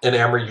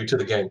enamor you to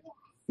the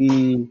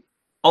game.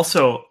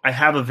 Also, I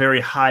have a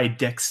very high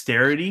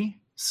dexterity,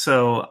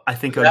 so I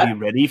think I'd be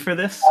ready for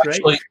this.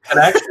 Actually,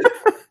 right?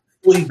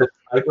 probably the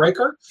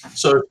tiebreaker.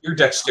 So if your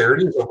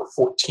dexterity is over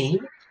 14,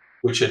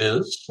 which it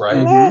is, right?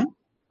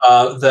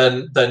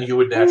 Mm-hmm. Then you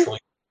would naturally.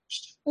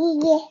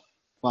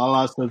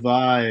 Fala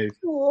survive.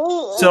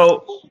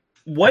 So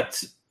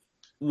what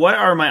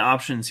are my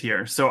options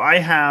here? So I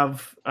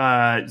have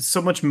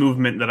so much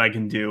movement that I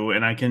can do,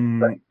 and I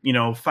can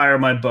fire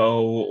my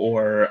bow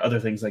or other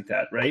things like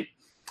that, right?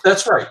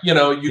 That's right. You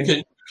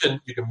can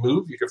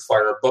move. You can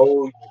fire a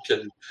bow. You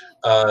can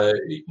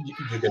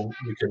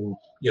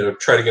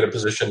try to get a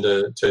position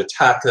to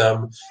attack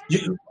them.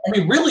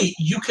 Really,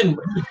 you can.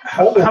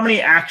 How many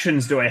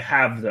actions do I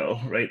have though?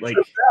 Right, like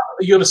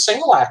you have a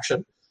single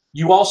action.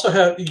 You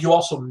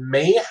also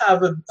may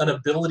have an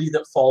ability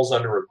that falls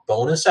under a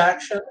bonus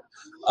action,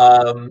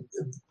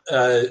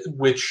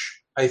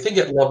 which I think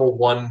at level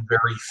 1,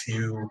 there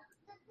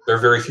are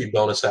very few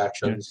bonus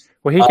actions.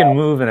 Well, he can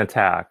move and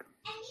attack.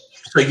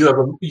 So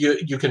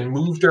you can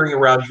move during a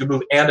round. You can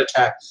move and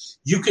attack.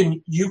 You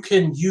can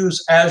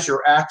use as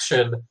your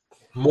action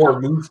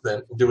more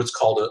movement and do what's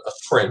called a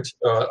sprint,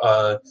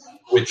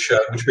 which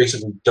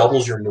basically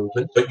doubles your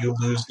movement, but you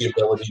lose the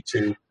ability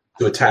to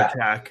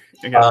attack.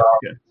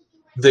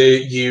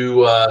 There's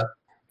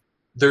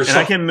and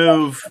I can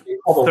move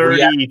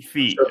 30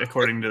 feet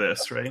according to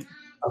this, right?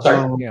 I'm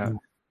sorry. Yeah,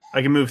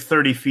 I can move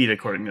 30 feet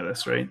according to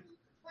this, right?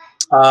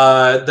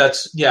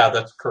 That's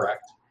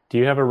correct. Do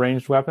you have a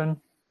ranged weapon?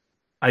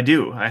 I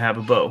do. I have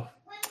a bow.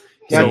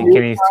 So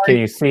can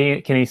you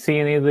see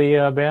any of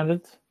the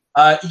bandits?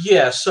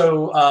 Yeah.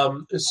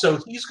 So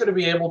he's going to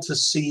be able to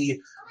see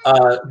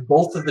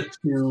both of the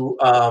two.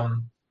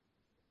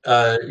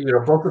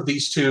 Both of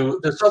these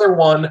two. This other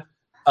one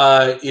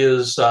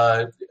is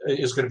going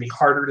to be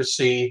harder to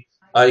see.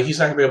 He's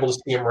not going to be able to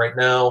see him right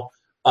now.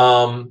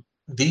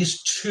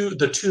 These two,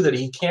 the two that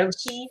he can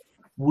see,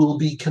 will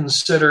be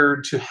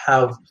considered to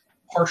have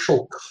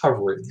partial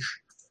coverage.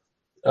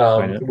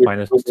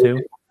 -2?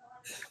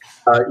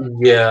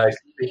 Yeah, I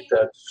think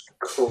that's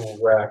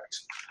correct.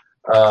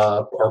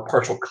 Or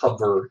partial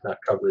cover, not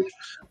coverage.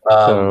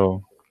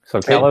 So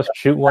Kalos,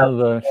 shoot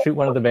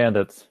one of the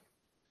bandits.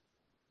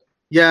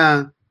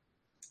 Yeah,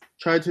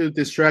 try to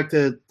distract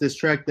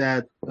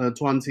that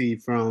 20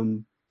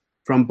 from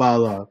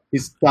Bala.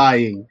 He's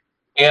dying.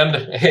 You're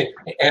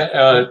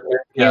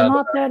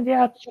not dead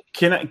yet.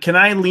 Can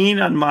I lean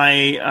on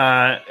my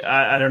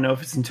I don't know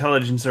if it's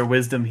intelligence or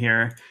wisdom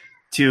here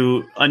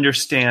to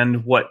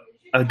understand what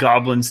a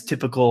goblin's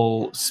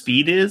typical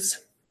speed is?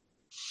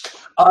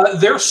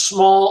 They're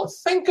small.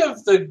 Think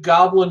of the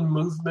goblin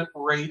movement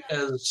rate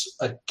as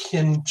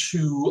akin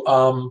to.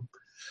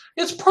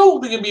 It's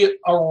probably going to be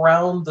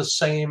around the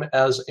same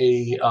as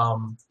a.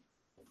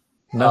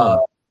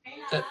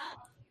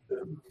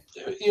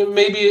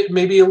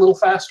 Maybe a little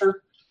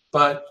faster,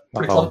 but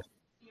pretty close.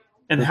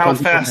 And how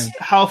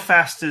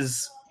fast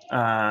is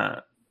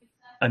a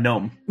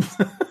gnome?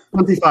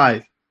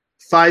 25.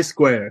 5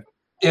 square.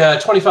 Yeah,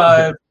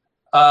 25.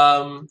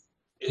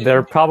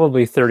 They're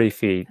probably 30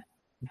 feet.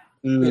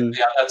 Yeah,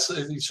 that's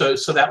so.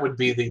 That would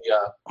be the.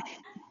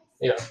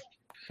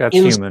 That's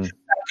in human.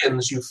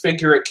 Seconds, you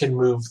figure it can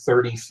move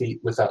 30 feet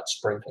without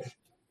sprinting.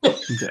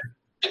 Okay.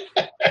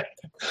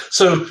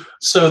 So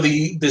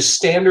the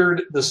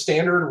standard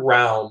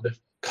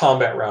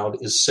combat round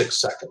is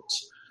 6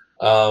 seconds.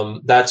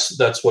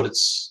 That's what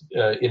it's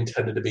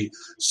intended to be.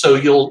 So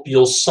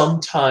you'll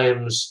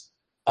sometimes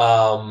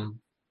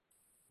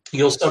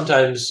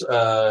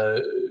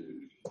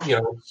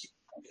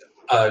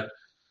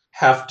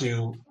have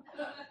to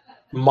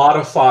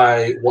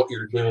modify what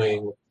you're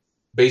doing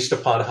based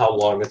upon how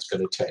long it's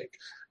going to take.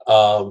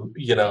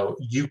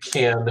 You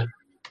can.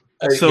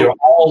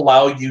 I'll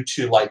allow you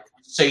to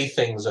say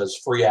things as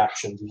free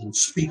actions. You can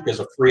speak as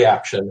a free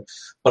action,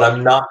 but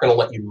I'm not going to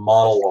let you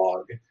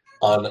monologue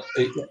in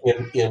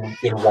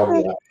one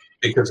round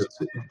because it's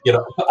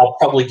I'll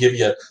probably give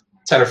you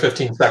 10 or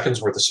 15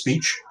 seconds worth of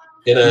speech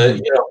in a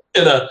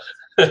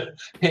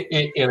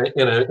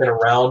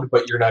round,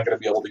 but you're not going to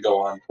be able to go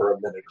on for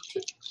a minute or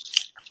two.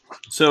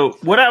 So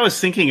what I was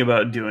thinking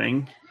about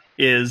doing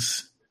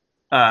is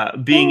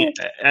being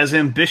as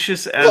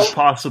ambitious as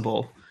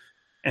possible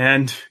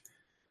and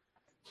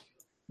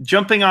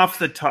jumping off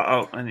the top.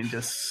 Oh, I need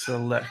to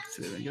select.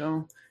 There we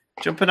go.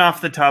 Jumping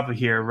off the top of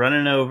here,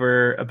 running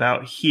over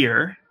about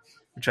here,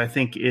 which I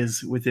think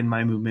is within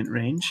my movement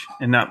range,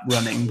 and not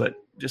running, but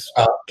just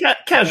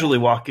casually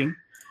walking.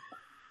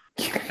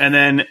 And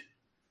then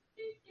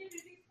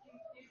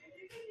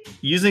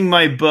using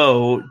my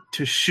bow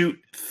to shoot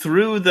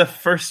through the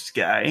first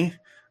guy.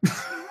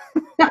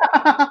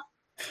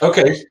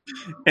 Okay.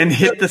 And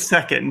hit the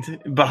second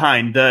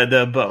behind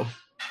the bow.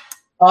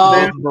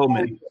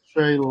 Bowman.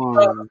 Straight line.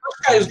 The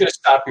guy is going to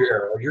stop your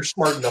arrow. You're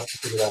smart enough to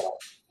figure that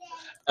out.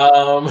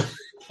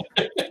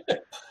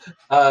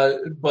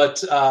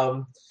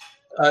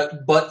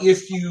 But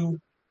if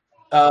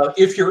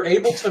you're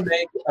able to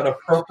make an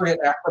appropriate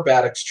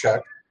acrobatics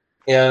check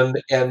and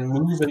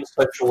move in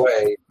such a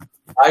way,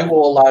 I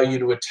will allow you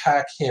to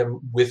attack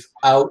him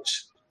without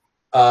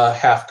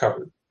half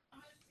cover,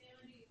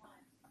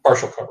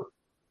 partial cover.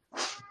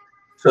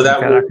 So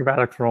that Got will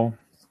acrobatics roll.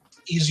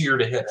 easier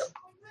to hit him.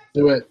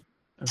 Do it.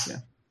 Okay.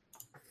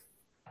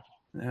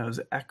 That was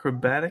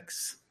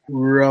acrobatics.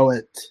 Roll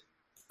it.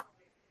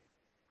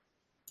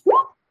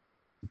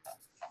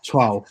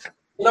 12.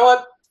 You know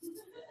what?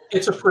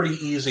 It's a pretty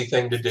easy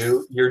thing to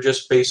do. You're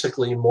just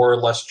basically more or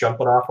less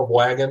jumping off a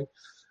wagon.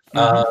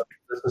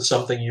 This is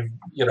something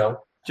you know.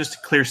 Just to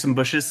clear some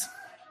bushes.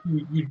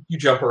 You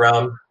jump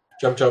around,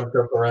 jump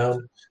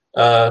around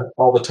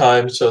all the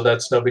time, so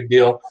that's no big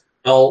deal.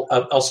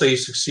 I'll say you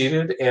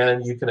succeeded,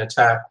 and you can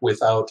attack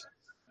without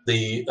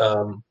the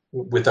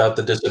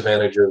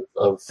disadvantage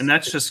of. And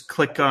that's just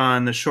click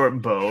on the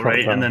short bow,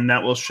 right? bow. And then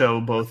that will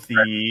show both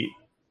the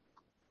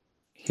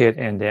Hit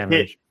and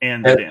damage. hit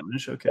and the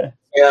damage. Okay.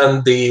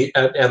 And the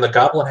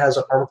goblin has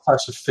an armor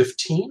class of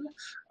 15.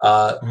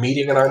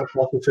 Meeting an armor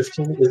class of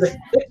 15 is a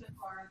hit.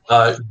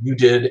 You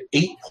did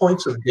 8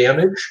 points of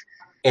damage,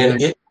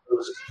 and it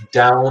goes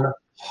down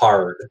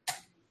hard.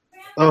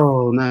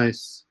 Oh,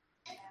 nice.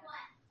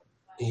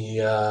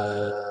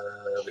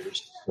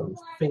 There's some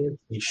fancy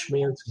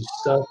schmancy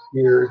stuff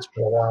here. It's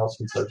been a while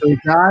since I've. So he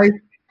died?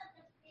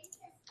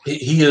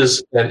 He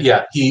is, and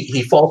yeah,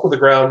 he falls to the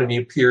ground, and he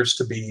appears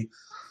to be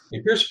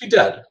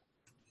dead.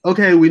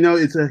 Okay, we know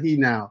it's a he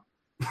now.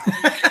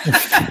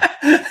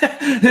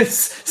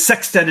 It's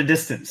sexed at a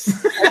distance.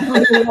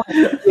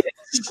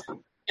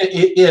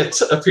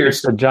 It appears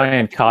It's the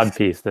giant cod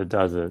piece that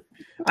does it.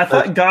 I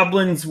thought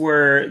goblins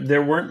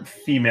there weren't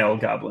female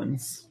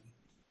goblins.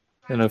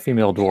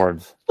 Female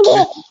dwarves.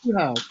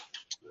 Yeah.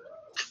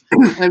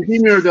 And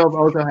female dwarves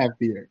also have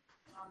beard.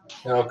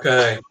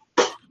 Okay.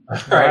 All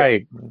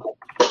Right.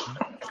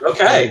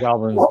 Okay.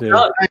 Goblins Well do.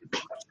 done.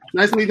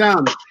 Nicely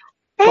done.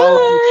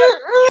 Bala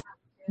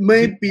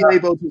may be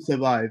able to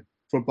survive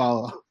for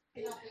Bala.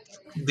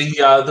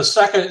 The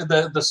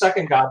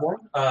second goblin.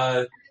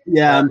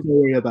 Yeah, I'm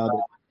worried about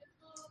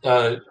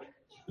it.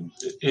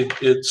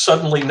 It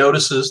suddenly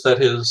notices that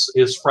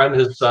his friend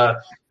has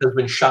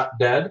been shot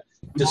dead.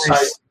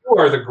 Decides you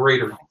are the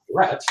greater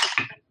threat.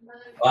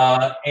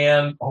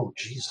 And oh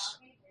jeez,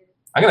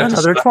 I'm gonna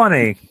Another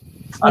 20.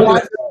 I'm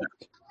gonna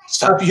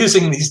stop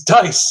using these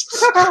dice.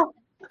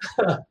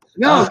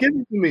 No, give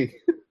it to me.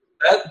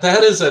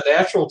 That is a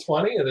natural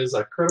 20. It is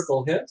a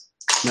critical hit.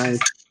 Nice.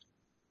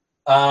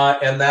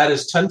 And that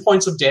is 10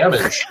 points of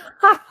damage.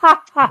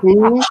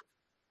 Who?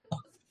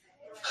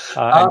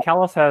 And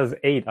Callus has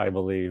 8, I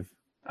believe.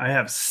 I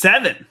have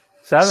 7.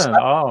 7.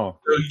 Oh.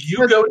 So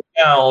you go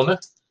down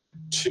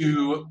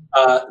to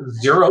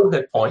 0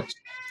 hit points.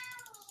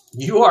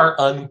 You are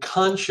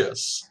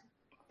unconscious.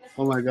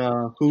 Oh my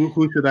god.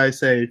 Who should I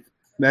save?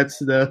 That's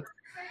the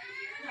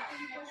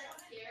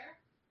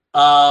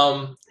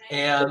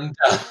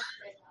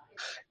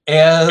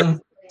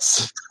And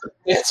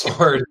it's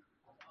hard.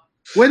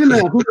 Wait a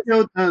minute, who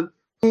killed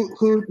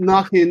who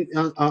knocked him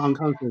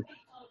unconscious?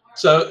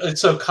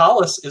 So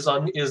Collis is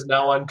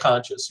now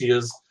unconscious. He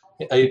has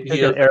a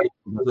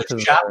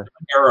chapped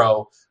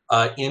arrow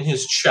in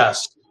his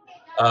chest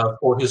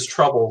for his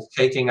trouble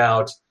taking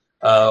out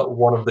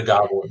one of the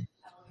goblins.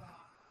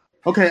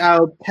 Okay,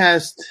 I'll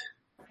cast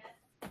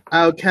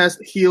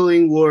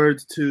healing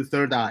word to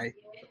third eye.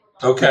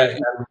 Okay,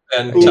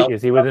 and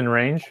Is he within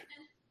range?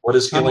 What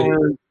is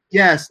healing?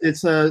 Yes,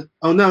 it's a.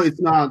 Oh no,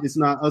 it's not. It's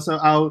not. Also,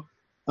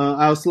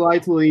 I'll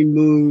slightly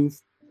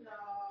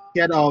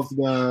get off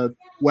the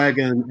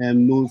wagon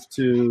and move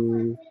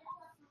to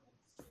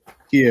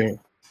here.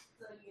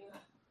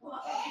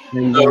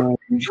 And, So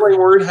healing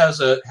word has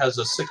a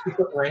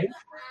 60-foot range.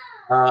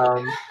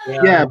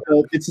 yeah,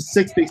 but it's a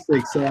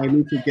 66, so I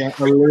need to get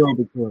a little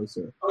bit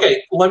closer.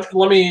 Okay, let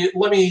me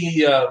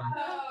clarify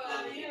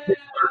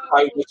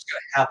what's going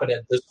to happen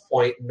at this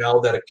point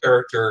now that a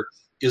character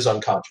is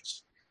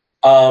unconscious.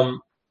 So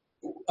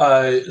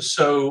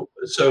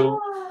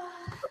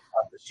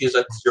he's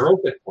at 0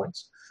 hit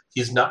points.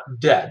 He's not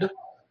dead.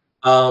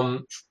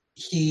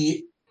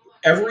 He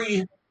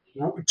every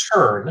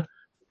turn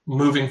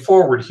moving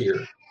forward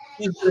here,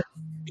 he's going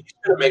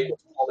to make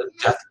what's called a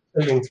death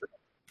saving throw.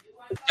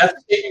 The death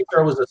saving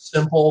throw is a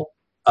simple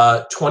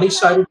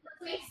 20-sided.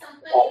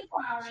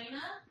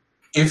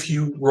 If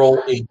you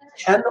roll a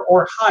 10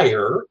 or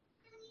higher,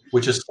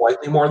 which is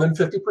slightly more than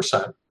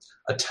 50%,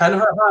 a 10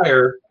 or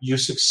higher, you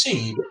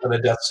succeed in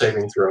a death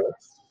saving throw.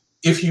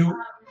 If you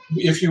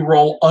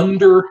roll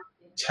under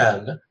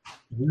 10,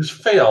 you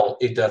fail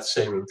a death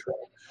saving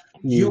throw.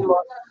 You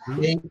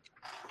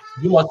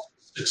must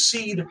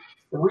succeed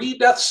 3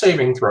 death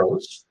saving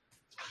throws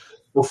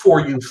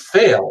before you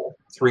fail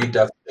 3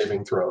 death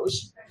saving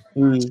throws.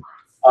 A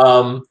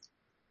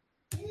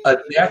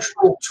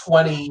natural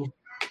 20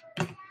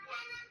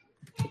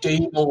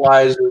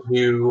 stabilizes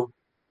you,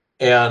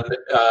 and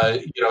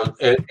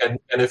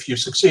and if you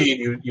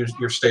succeed,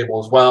 you're stable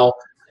as well.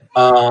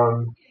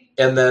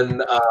 And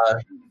then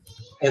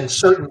and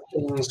certain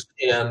things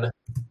can,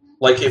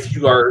 like if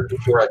you're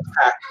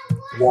attacked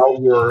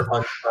while you're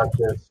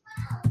unconscious,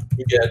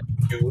 you death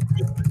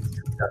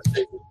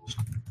savings.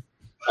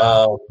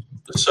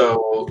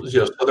 So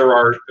there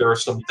are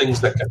some things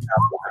that can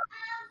happen.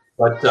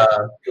 but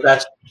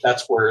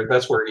that's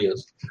where he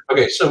is.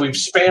 Okay, so we've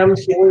spammed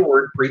healing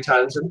word 3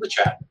 times into the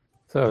chat.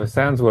 So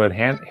Sandswood,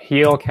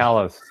 heal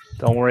Callus.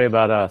 Don't worry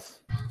about us.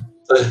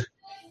 So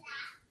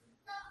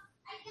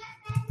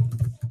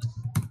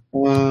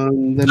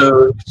make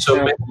your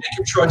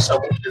choice on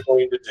what you're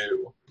going to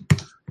do.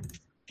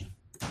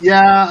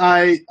 Yeah,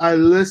 I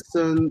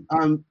listen.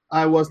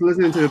 I was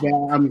listening to it, but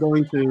I'm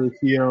going to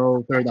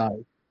heal third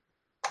eye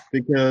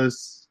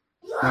because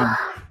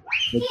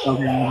it's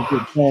something I have to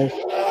do. So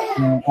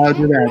I'll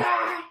do that.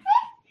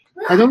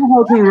 I don't know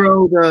how to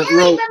roll the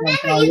roll.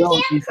 So I roll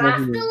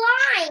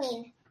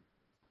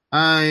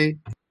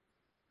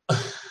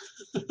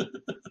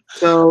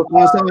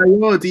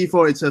a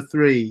d4. It's a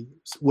 3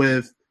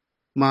 with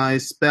my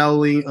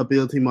spelling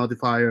ability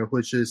modifier,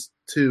 which is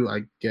 2,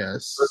 I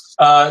guess.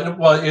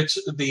 Well, it's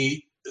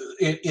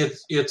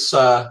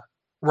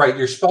right.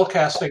 Your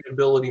spellcasting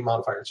ability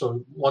modifier.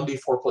 So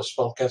 1d4 plus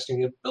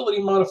spellcasting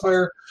ability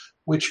modifier,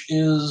 which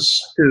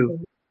is 2.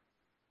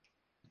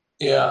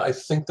 Yeah, I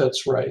think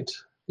that's right.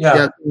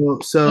 Yeah.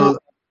 So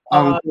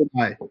and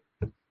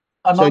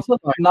also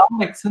now,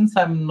 like since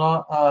I'm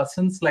not,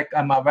 since like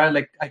I'm aware,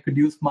 like I could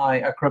use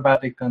my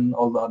acrobatic and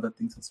all the other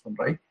things as well,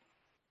 right?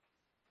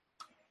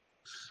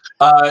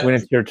 When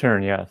it's your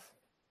turn, yes.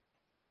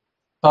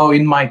 Oh,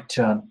 in my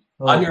turn.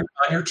 Oh. On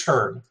your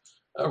turn,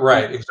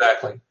 right?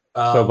 Exactly.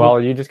 So,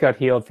 Ball, you just got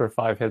healed for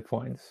 5 hit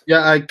points.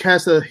 Yeah, I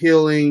cast a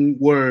healing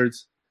word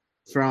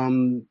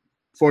from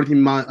 40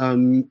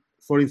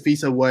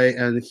 feet away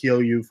and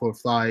heal you for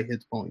 5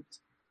 hit points.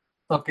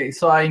 Okay,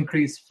 so I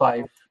increase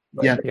 5.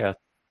 Right? Yeah.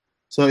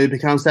 So it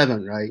becomes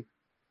 7, right?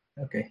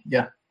 Okay.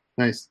 Yeah.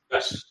 Nice.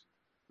 Yes.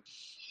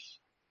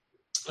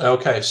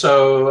 Okay,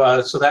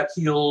 so so that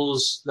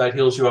heals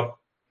you up.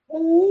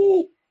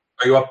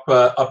 Are you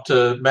up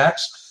to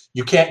max?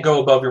 You can't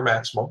go above your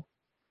maximum.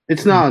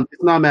 It's not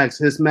max.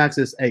 His max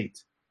is 8.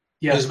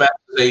 Yeah. His max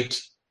is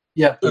 8.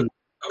 Yeah.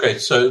 Okay,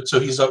 so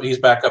he's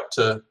back up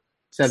to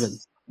 7.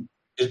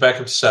 He's back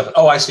up to 7.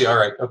 Oh, I see. All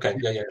right. Okay.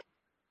 Yeah.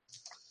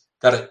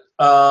 Got it.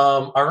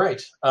 All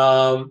right.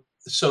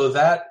 So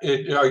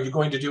are you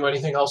going to do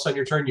anything else on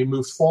your turn? You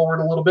moved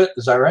forward a little bit.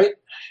 Is that right?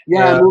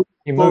 Yeah.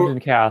 You moved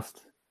and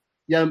cast.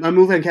 Yeah, I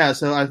move and cast.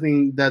 So I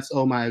think that's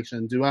all my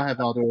action. Do I have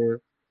other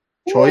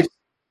choice?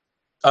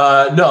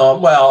 No.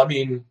 Well, I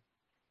mean,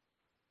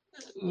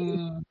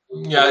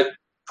 yeah,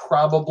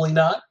 probably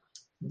not.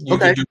 You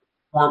can do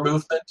more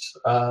movement.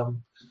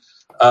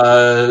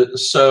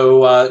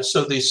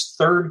 So this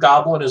third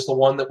goblin is the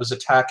one that was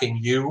attacking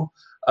you,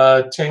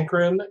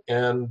 Tankrin,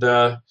 and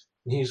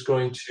he's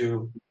going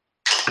to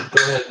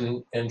go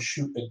ahead and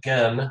shoot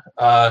again.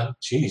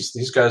 Geez,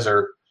 these guys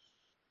are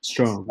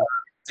strong.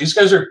 These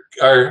guys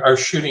are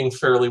shooting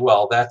fairly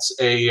well. That's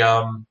a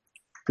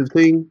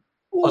 15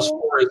 plus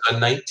 4 is a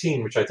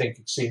 19, which I think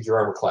exceeds your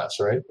armor class,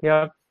 right?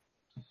 Yeah.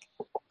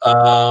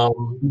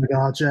 Oh my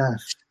God,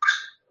 Jeff.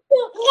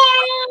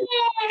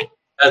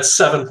 That's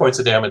 7 points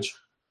of damage.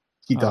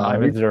 He died.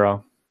 I'm at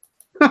 0.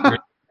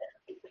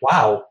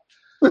 Wow.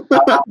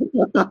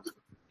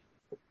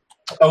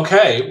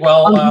 Okay.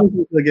 Well.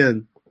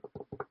 Again.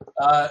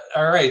 All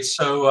right.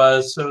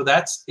 So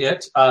that's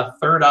it.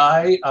 Third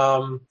eye.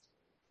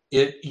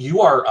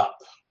 You are up.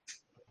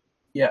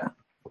 Yeah.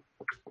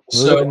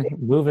 So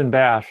move and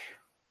bash.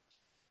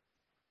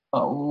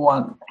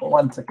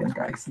 One second,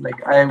 guys.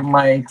 Like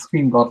my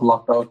screen got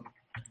locked out.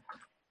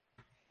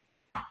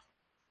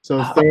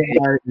 So third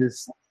eye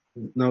is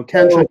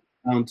cantrip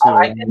down to.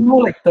 I can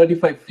move like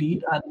 35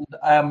 feet, and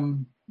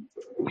I'm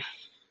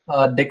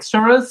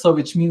dexterous, so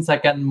which means I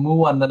can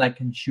move and then I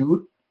can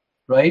shoot,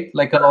 right?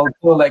 Like, and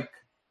also like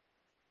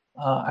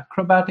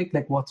acrobatic.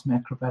 Like, what's my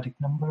acrobatic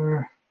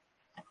number?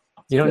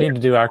 You don't need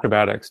to do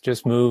acrobatics.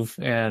 Just move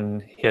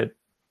and hit.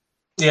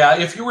 Yeah,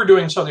 if you were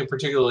doing something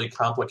particularly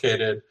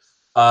complicated,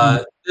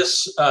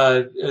 this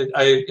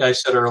I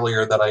said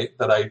earlier that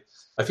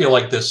I feel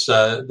like this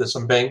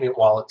embankment,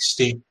 while it's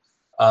steep,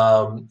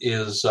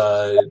 is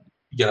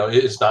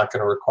not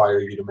going to require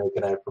you to make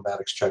an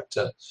acrobatics check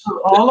to.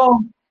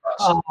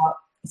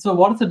 So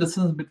what is the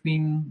distance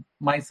between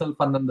myself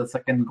and then the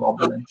second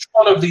goblin?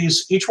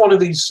 Each one of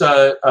these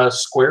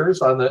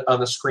squares on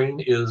the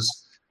screen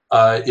is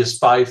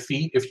 5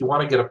 feet. If you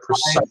want to get a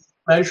precise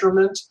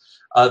measurement,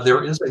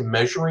 there is a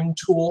measuring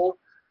tool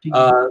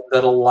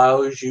that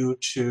allows you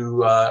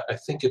to. I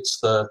think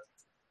it's I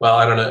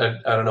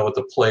don't know what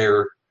the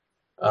player.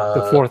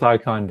 The fourth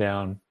icon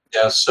down.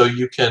 Yeah, so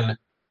you can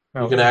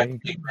actually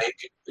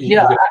make.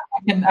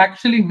 I can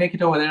actually make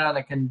it over there, and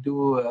I can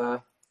do.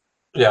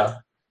 Yeah,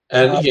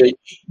 and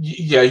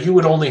you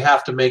would only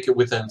have to make it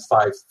within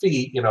 5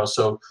 feet.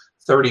 So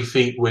 30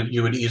 feet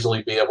you would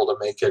easily be able to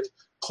make it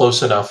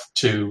close enough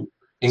to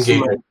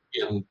engage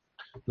in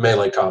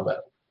melee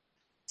combat.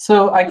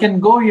 So I can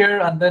go here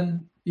and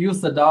then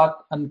use the dart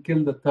and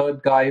kill the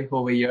third guy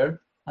over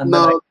here. And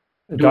then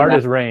the dart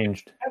is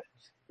ranged.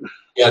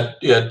 Yeah.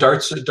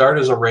 Dart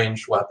is a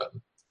ranged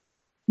weapon.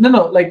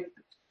 No, like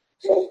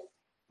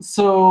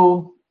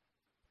so.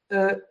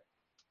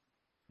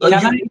 Can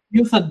I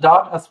use a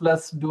dot as well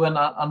as do an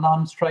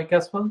unarmed strike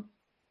as well?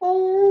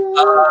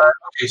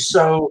 Okay,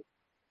 so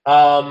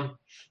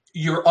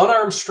your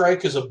unarmed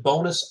strike is a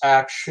bonus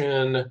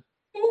action,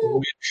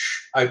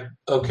 which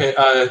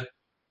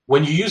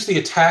when you use the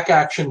attack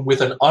action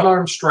with an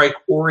unarmed strike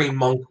or a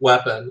monk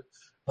weapon,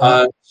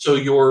 so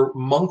your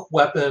monk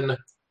weapon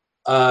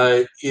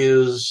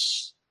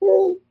is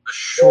a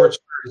short sword.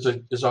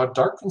 Is a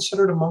dart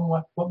considered a monk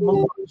weapon? What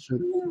monk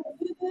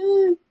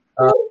weapon?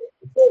 I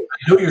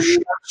know your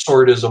short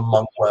sword is a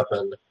monk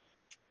weapon.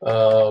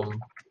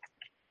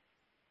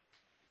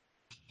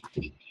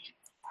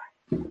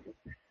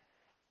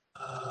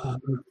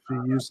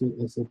 Use it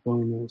as a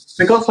bonus.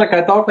 Because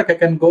I thought I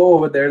can go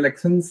over there,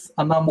 since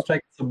unarmed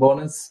strike is a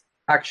bonus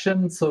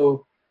action,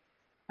 so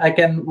I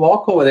can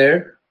walk over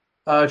there,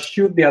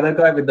 shoot the other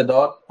guy with the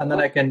dot, and then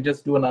I can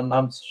just do an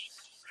unarmed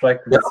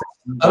strike.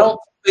 I don't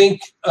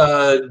think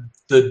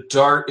the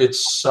dart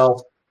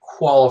itself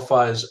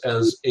qualifies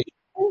as a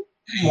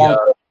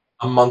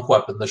monk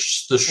weapon. The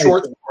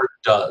short sword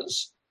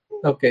does.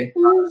 Okay.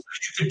 You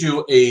could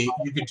do a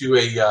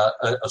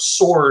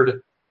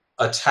sword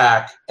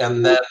attack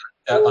and then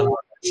an unarmed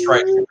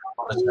strike.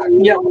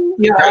 Yeah.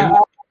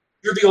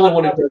 You're the only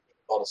one who does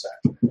bonus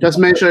action. Just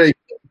make sure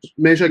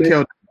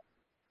kill.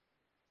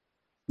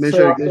 Make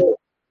sure.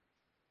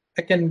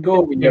 I can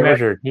go. You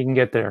measured. You can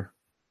get there.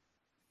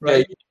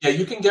 Right. Yeah,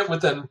 you can get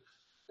within.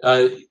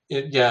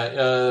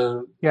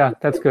 Yeah,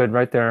 that's good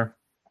right there.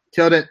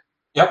 Killed it.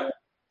 Yep.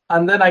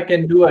 And then I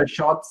can do a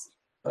short.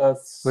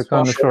 Click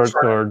on the short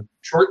sword.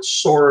 Short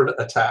sword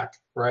attack.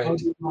 Right. How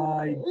do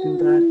I do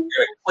that?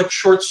 Click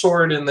short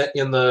sword in that.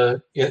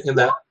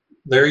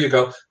 There you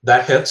go.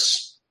 That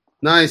hits.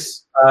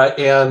 Nice.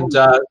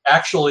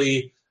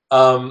 Actually,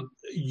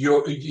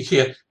 you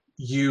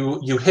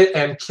hit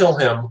and kill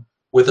him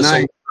with a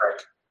single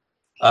strike.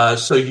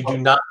 So you do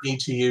not need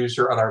to use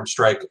your unarmed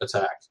strike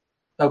attack.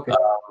 Okay.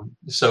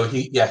 So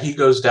he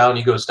goes down.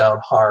 He goes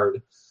down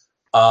hard.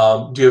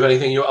 Do you have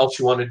anything else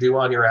you want to do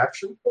on your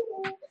action?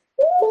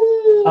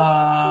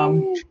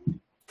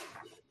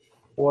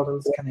 What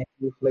else can I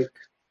do?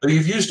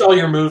 You've used all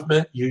your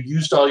movement. You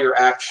used all your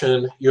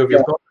action. You have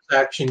your bonus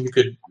action. You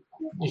could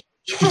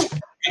hit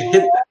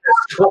that.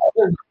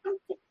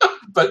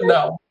 But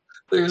no,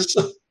 there's.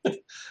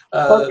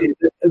 Okay,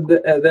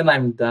 then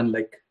I'm done.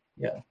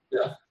 Yeah.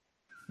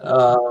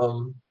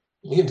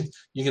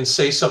 You can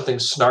say something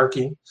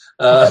snarky.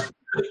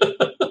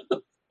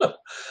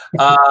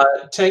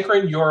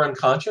 Tancred, you're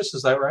unconscious.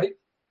 Is that right?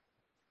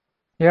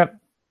 Yep.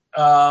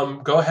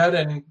 Go ahead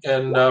and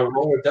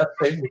roll a death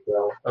saving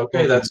throw.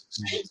 Okay, that's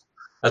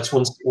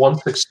one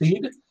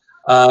succeed.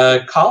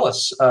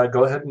 Collis,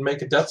 go ahead and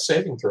make a death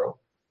saving throw.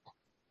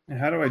 And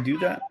how do I do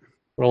that?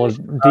 Roll a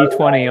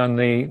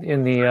d20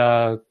 in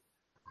the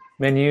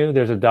menu.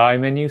 There's a die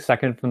menu,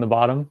 second from the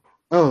bottom.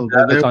 Oh,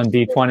 it's on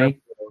d20.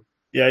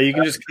 Yeah, you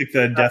can just click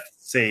the death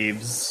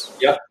saves.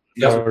 Yep.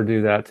 Or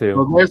do that too.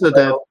 Oh, there's a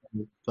death.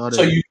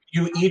 So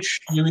you each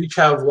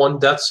have one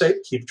death save.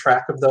 Keep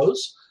track of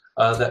those.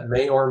 That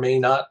may or may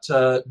not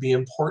be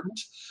important.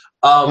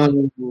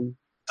 The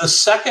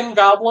second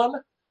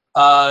goblin,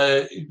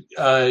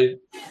 his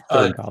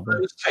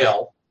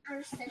tail,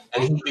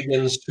 and he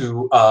begins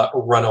to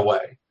run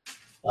away.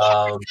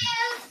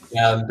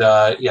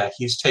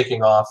 He's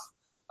taking off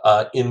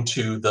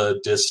into the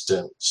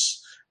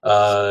distance.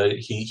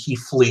 He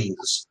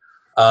flees.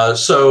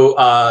 So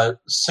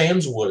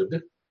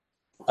Sandswood.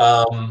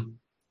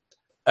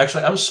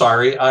 Actually, I'm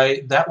sorry.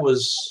 That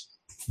was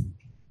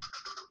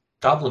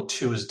Goblin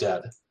 2 is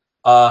dead.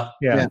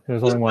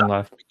 There's only one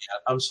left.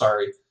 I'm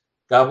sorry.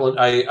 Goblin,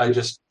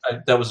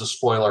 that was a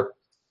spoiler.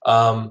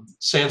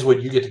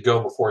 Sandswood, you get to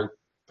go before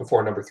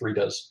number 3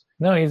 does.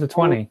 No, he's a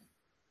 20.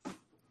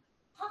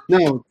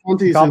 No,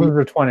 20. Goblins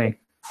are 20.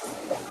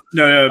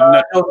 No.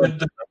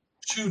 The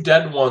 2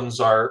 dead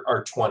ones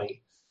are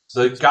 20.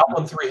 The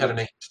Goblin 3 had an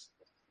 8.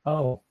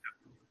 Oh,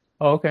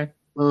 okay.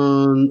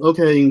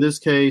 Okay, in this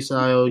case,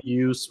 I'll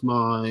use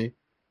my.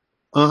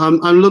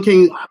 I'm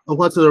looking.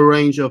 What's the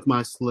range of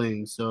my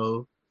sling?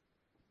 So,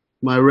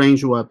 my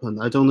range weapon.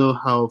 I don't know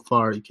how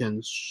far it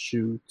can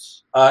shoot.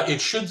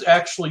 It should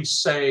actually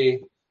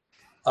say,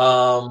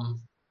 right.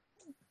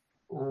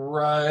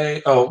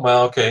 Oh,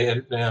 well,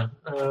 okay.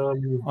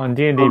 On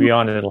D&D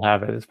Beyond, it'll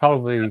have it. It's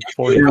probably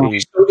 40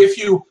 feet. So if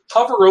you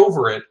hover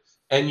over it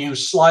and you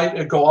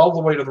go all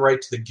the way to the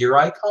right to the gear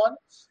icon,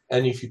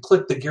 and if you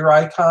click the gear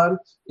icon,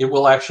 it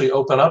will actually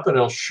open up and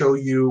it'll show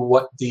you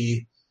what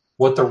the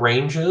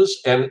range is.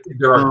 And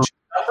there are 2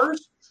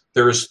 numbers.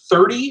 There is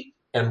 30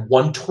 and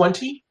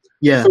 120.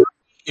 Yeah. 30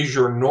 is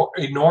your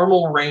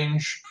normal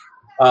range,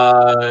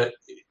 and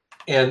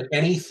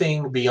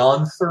anything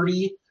beyond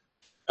 30,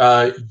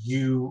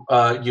 you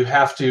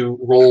have to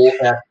roll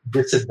at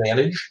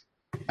disadvantage.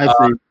 I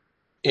see.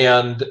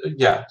 And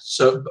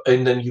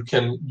then you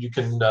can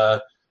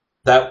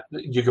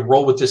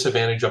roll with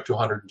disadvantage up to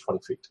 120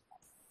 feet.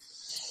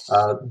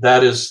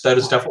 That is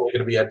definitely going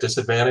to be at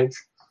disadvantage.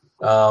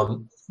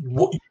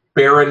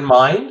 Bear in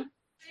mind,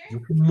 you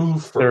can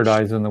move first. Third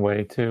eye's in the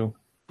way too.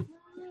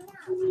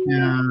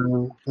 Yeah.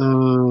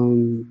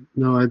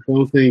 No, I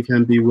don't think it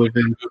can be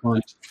within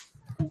 20.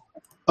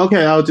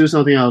 Okay, I'll do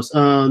something else.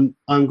 I'm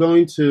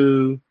going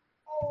to.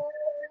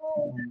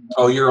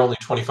 Oh, you're only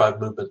 25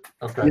 movement.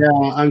 Okay. Yeah,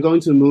 I'm going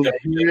to move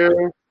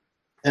here,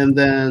 and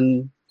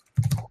then.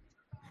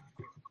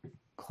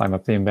 Climb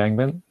up the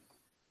embankment.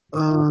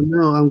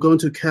 No, I'm going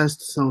to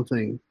cast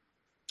something.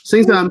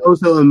 Since I'm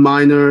also a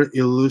minor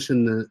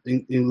illusionist.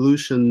 I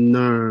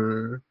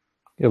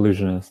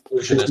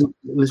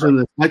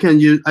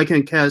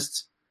can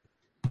cast.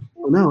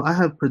 Oh, no, I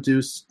have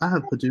produced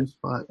a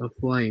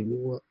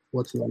flame.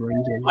 What's the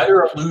range?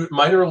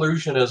 Minor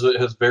illusion has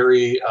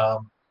very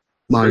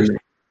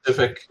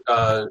specific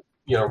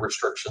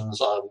restrictions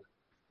on.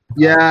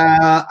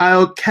 Yeah,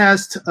 I'll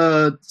cast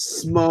a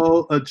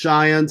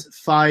giant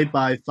 5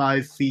 by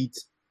 5 feet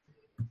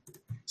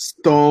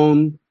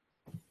stone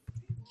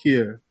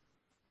here.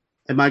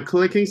 Am I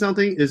clicking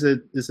something? Is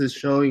it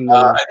showing?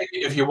 I think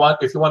if you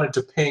wanted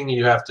to ping,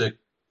 you have to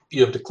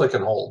click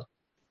and hold.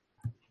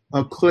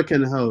 Oh, click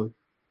and hold.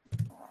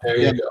 There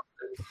you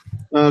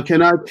go.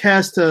 Can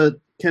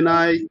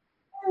I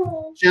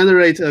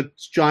generate a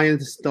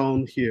giant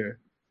stone here?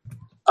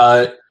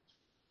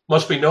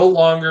 Must be no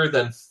longer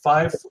than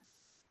 5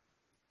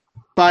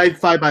 by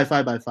 5 by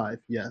 5 by 5.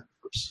 Yeah.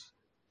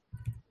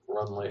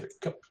 Run later.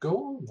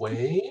 Go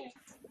away.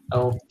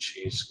 Oh,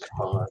 jeez,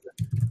 come on.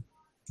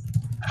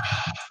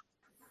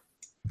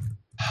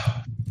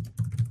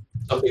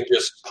 Something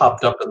just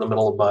popped up in the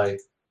middle of my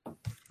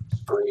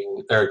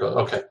screen. There it goes.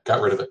 Okay,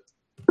 got rid of it.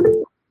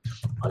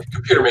 My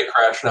computer may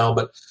crash now,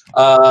 but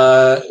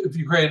if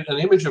you create an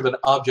image of an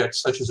object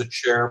such as a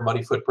chair,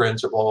 muddy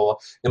footprints, or blah, blah, blah,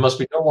 it must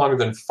be no longer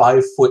than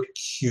 5 foot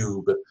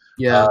cube.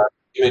 Yeah.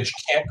 Image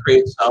can't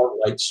create sound,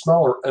 light,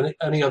 smell, or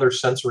any other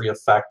sensory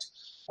effect.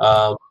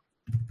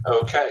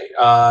 Okay.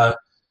 All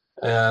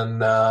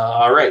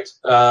right.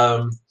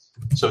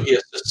 So he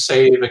has to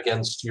save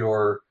against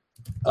your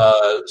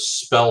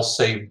spell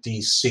save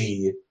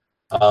DC,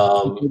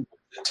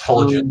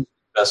 intelligence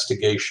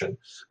investigation.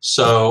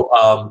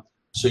 So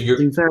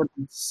you're. In fact,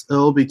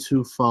 it'll be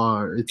too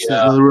far.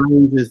 The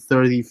range is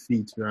 30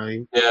 feet,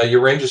 right? Yeah,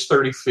 your range is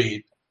 30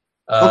 feet.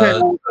 Okay,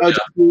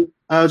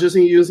 I'll just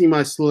using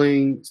my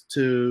sling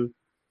to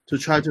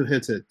try to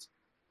hit it.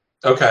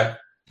 Okay.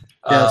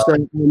 Yeah,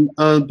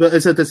 but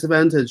it's a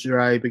disadvantage,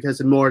 right? Because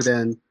it's more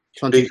than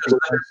 20 feet.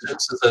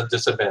 This is a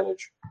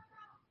disadvantage.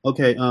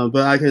 Okay,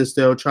 but I can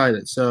still try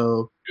it.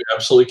 So you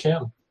absolutely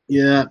can.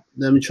 Yeah,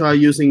 let me try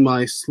using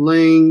my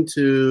sling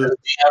to. The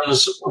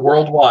DMs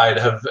worldwide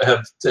have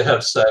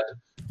said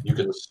you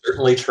can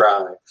certainly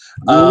try.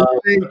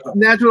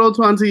 Natural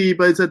 20,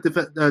 but it's a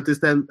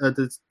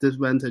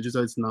disadvantage,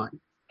 so it's 9.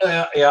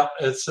 Yeah,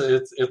 it's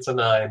a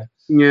 9.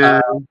 Yeah,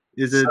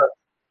 is it?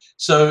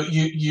 So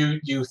you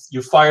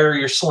fire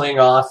your sling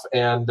off,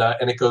 and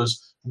it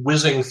goes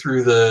whizzing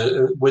through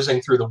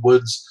the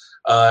woods,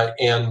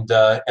 and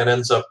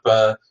ends up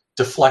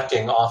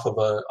deflecting off of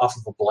a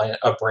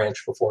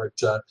branch before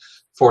it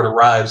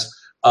arrives,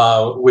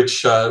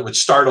 which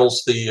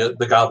startles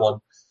the goblin,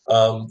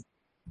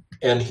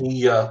 and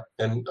he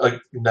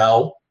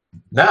now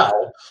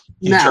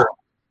he turns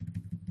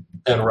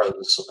and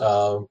runs,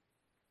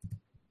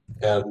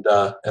 and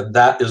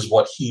that is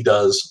what he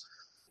does.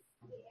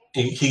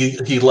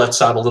 He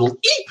lets out a little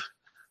eep.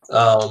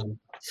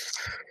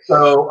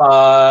 So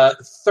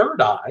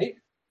Third Eye,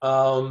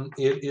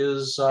 it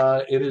is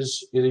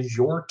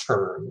your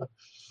turn.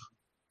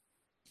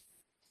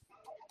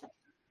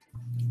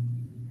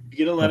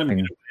 You gonna let him get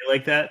away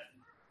like that?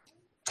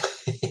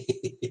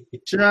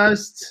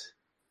 Just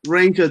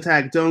range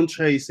attack. Don't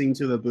chase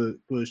into the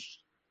bush.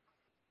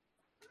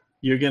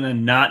 You're gonna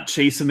not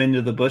chase him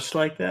into the bush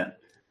like that?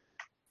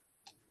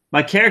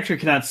 My character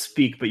cannot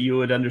speak, but you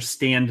would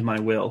understand my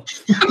will.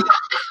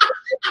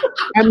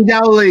 I'm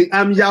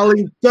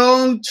yelling,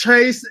 don't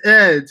chase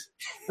it.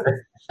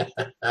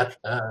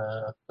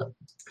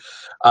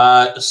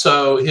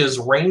 So his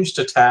ranged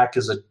attack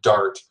is a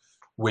dart,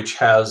 which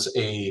has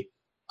a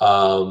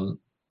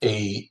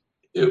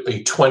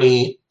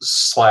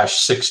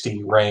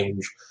 20/60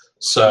 range.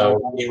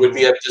 So he would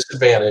be at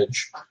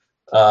disadvantage,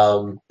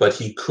 but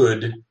he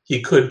could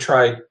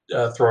try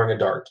throwing a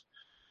dart.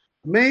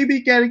 Maybe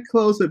getting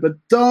closer, but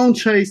don't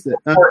chase it.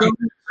 Or he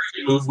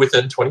could move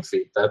within 20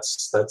 feet.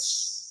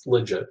 That's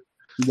legit.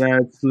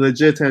 That's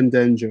legit and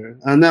danger.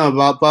 I know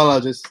about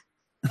Bala just.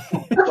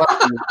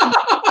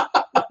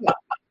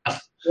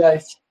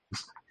 Yes.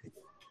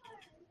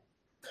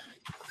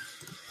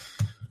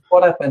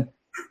 What happened?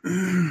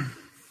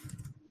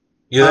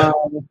 Yeah.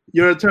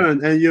 Your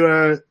turn, and you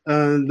are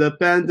the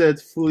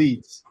bandit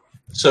fleet.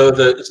 So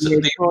these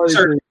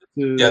are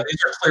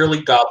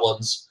clearly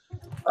goblins,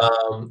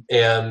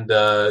 and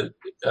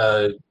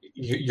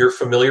you're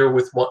familiar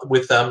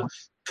with them.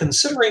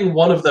 Considering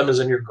one of them is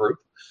in your group.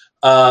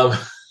 No,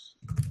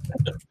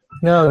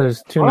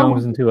 there's 2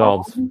 gnomes and 2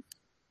 elves.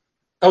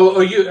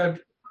 You.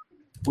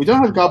 We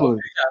don't have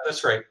goblins. Yeah,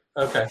 that's right.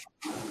 Okay,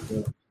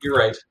 you're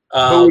right.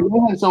 But we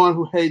don't have someone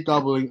who hates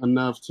goblins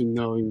enough to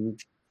know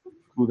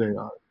who they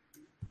are.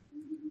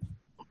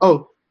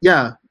 Oh,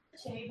 yeah.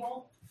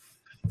 Table,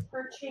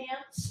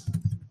 perchance.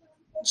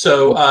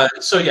 So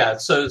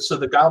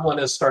the goblin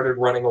has started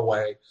running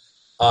away.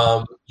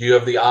 You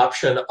have the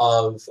option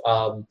of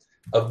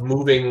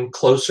moving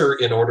closer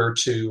in order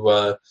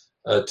to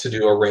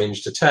do a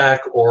ranged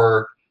attack,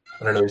 or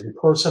I don't know, is he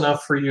close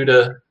enough for you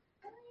to?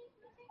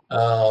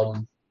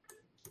 How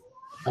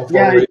far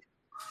Yeah, away? it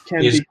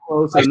can be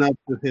close enough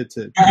to hit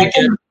it. I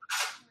can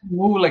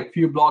move like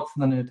few blocks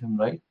and then hit him,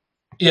 right?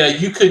 Yeah,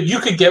 you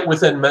could get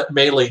within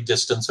melee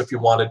distance if you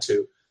wanted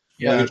to.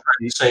 Yeah,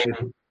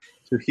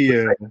 to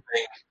here.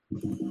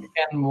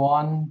 And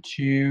 1,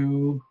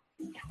 2,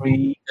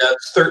 3. Yeah,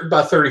 it's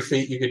about 30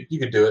 feet. You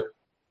could do it.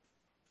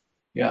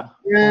 Yeah.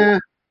 Yeah.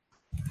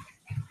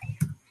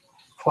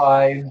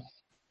 5.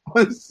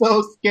 It's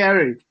so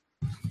scary.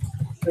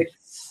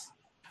 6.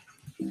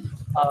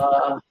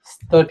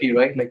 30,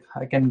 right? Like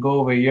I can go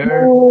over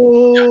here.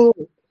 Oh.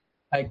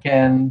 I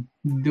can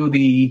do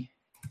the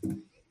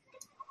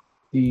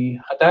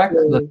attack.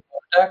 The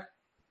attack.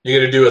 You're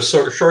gonna do a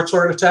short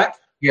sword attack?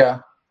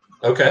 Yeah.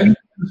 Okay.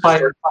 5.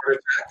 Short sword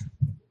attack.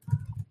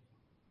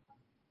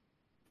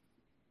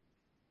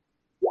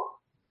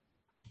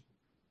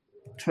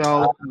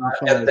 12.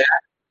 And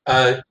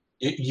that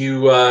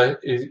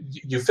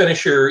you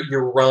finish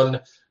your run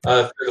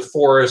through the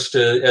forest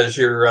as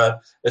you're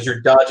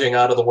dodging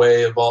out of the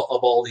way of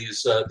all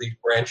these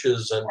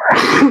branches and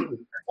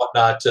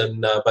whatnot,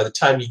 and by the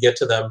time you get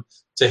to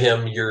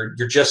him, you're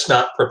just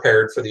not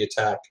prepared for the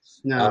attack.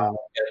 No.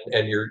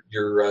 And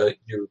your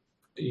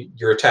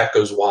attack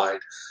goes wide.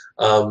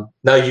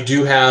 Now you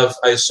do have,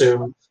 I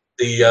assume,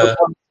 the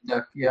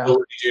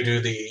ability to do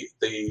the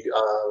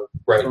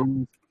right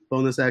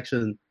bonus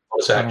action.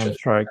 Bonus action. Unarmed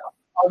strike.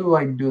 How do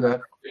I do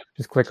that?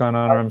 Just click on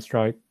unarmed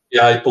strike.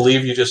 Yeah, I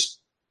believe you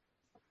just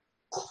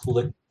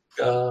click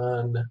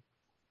on. Let's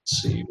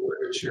see,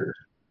 where's your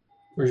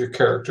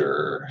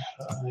character?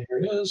 Here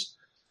it is.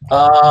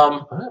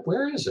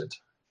 Where is it?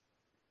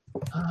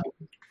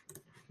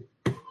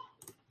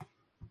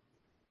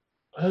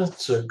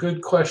 That's a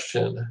good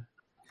question.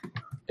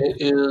 It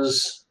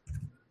is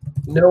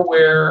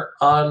nowhere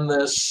on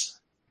this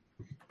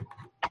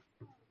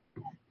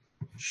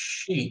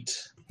sheet.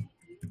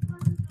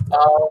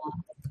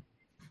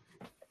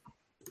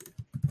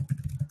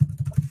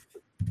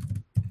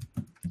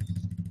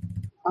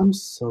 I'm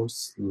so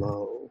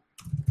slow.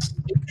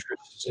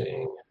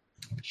 Interesting.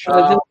 Should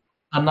I just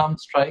unarmed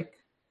strike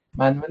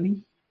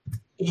manually?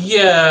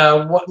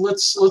 Yeah.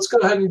 Let's go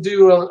ahead and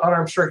do an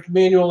unarmed strike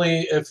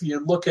manually. If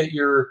you look at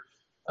your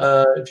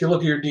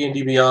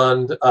D&D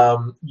Beyond,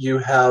 you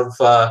have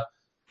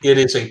it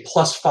is a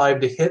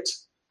 +5 to hit.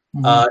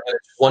 And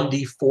it's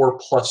 1d4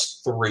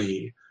 +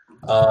 3.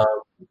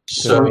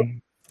 So do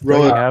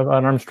you have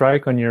unarmed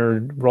strike on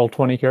your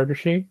Roll20 character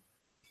sheet?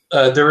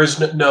 There is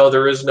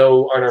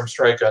no unarmed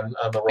strike on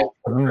the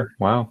Roll20.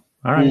 Wow!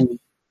 All right.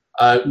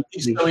 So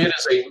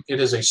it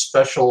is a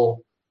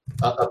special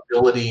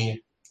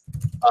ability,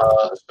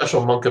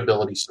 special monk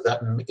ability, so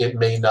that it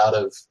may not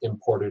have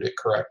imported it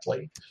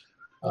correctly.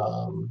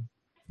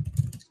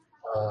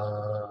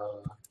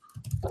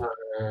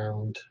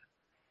 And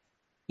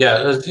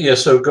yeah.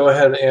 So go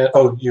ahead and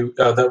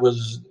that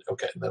was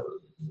okay. That was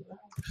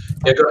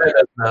go ahead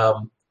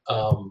and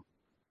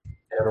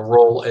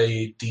roll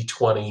a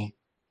d20.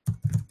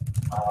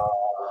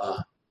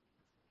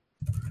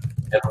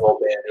 And roll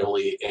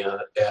manually and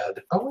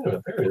add. Oh, wait a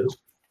minute, there it is.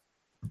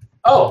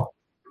 Oh,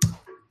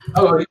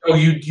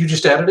 you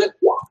just added it?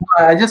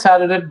 I just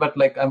added it, but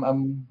like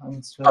I'm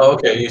still. Oh,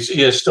 okay.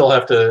 You still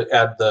have to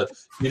add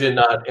you did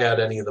not add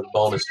any of the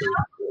bonuses.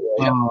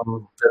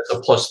 That's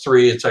a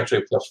 +3. It's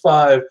actually a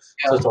 +5.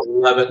 So it's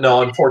 11.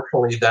 No,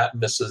 unfortunately, that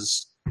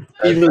misses.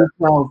 Even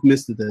 12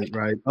 missed it,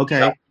 right?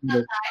 Okay.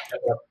 Yeah.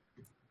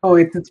 Oh,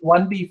 it's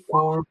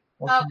 1d4.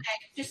 Okay,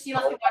 just you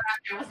left me one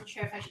after. I wasn't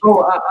sure if I should.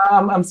 Oh,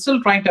 I'm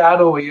still trying to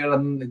add over here,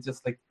 and it's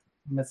just like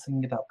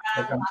messing it up.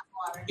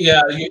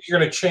 Yeah, you're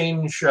going to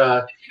change.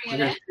 You're going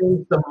to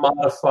change the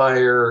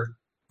modifier.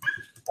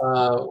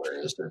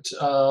 Where is it?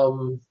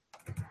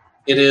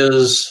 It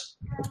is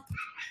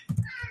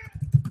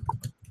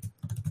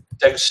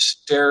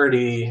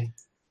dexterity.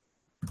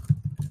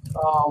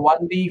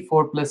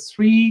 1d4 +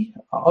 3.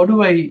 How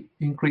do I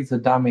increase the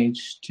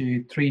damage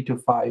to 3 to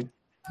 5?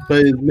 But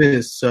it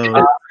missed,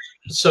 so.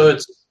 So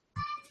it's.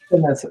 I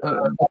don't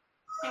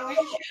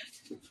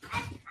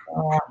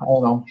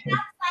know.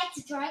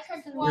 You're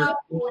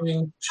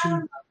going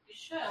to.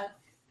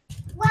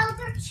 Well,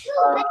 they're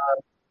too.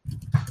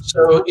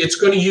 So it's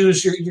going to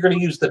use you're going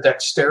to use the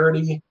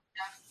dexterity.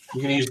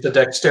 You're going to use the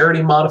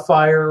dexterity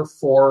modifier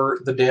for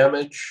the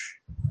damage.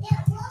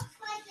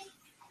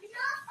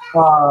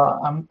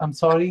 I'm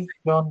sorry,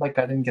 John. Like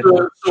I didn't get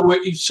that.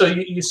 So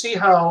you see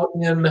how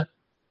in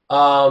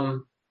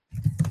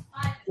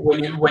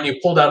when you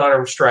pull down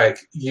unarmed strike,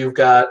 you've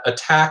got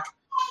attack.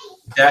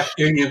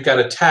 You've got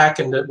attack,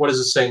 and what does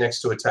it say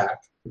next to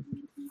attack?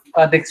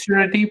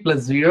 Dexterity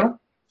 +0.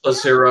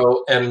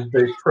 +0, and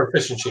the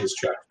proficiency is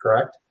checked,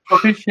 correct?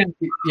 Proficient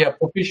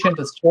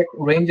is checked.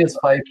 Range is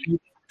 5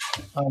 feet.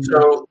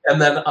 So,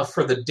 and then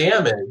for the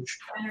damage,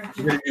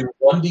 you're going to do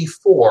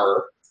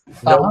 1d4,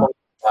 no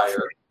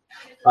modifier,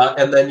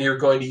 and then you're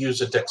going to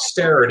use a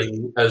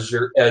dexterity as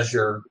your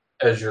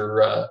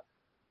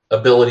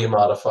ability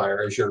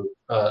modifier, as your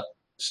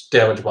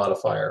damage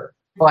modifier.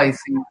 Oh, I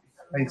see.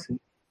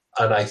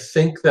 And I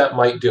think that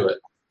might do it.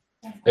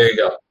 There you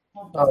go.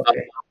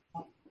 Okay.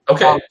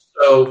 Okay.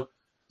 So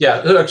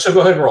yeah. So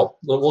go ahead and roll.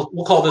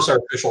 We'll call this our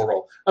official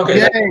roll.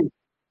 Okay.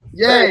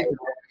 Yay!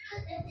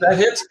 That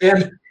hits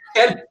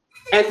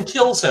and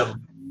kills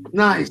him.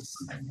 Nice.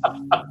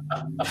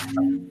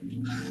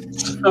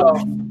 So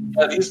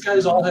these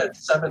guys all had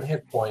 7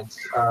 hit points,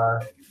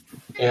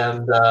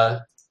 and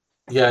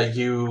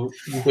you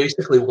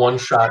basically one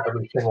shot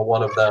every single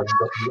one of them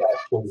that you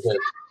actually hit.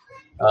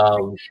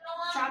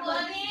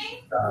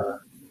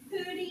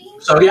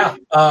 So yeah,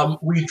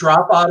 we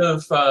drop out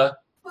of.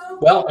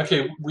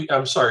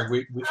 I'm sorry,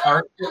 we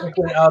aren't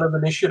technically out of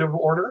initiative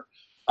order.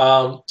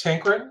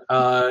 Tankrin,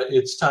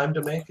 it's time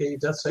to make a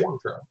death saving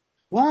throw.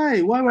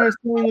 Why? Why were I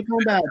still in the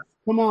combat?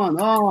 Come on!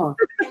 Oh.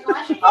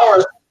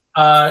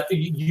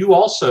 You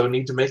also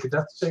need to make a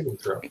death saving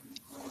throw.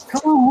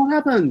 Come on! What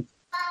happened?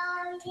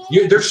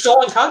 They're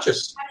still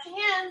unconscious.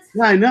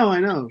 Yeah, I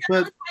know,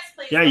 but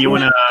yeah, you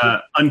want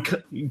to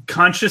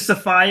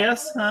unconsciousify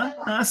us,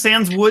 huh?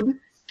 Sans wood.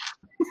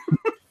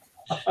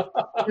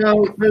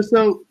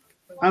 So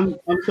I'm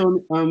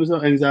so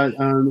anxiety.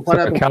 What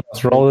happened?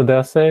 Let's roll the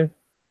death save.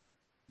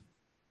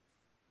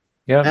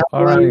 Yeah.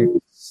 All right.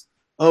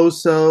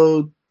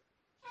 Also,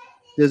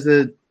 does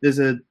it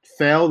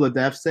fail the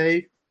death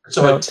save?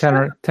 So no,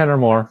 10 or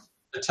more.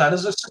 The 10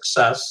 is a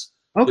success.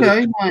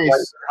 Okay,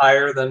 nice.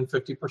 Higher than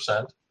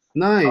 50%.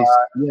 Nice.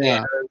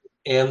 Yeah.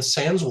 And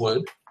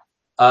Sandswood,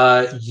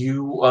 it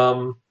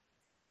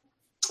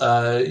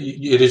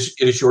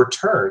is your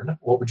turn.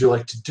 What would you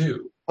like to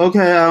do?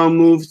 Okay, I'll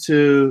move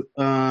to.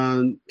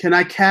 Can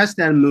I cast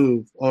and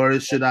move, or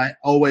should I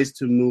always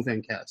to move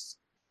and cast?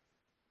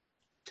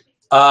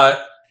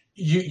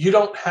 You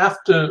don't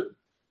have to.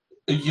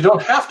 You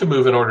don't have to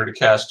move in order to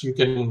cast. You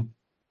can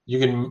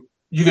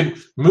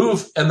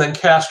move and then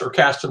cast, or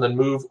cast and then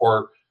move,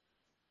 or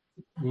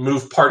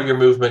move part of your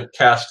movement,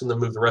 cast and then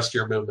move the rest of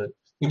your movement.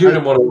 You can do it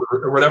in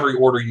whatever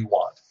order you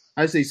want.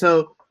 I see.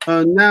 So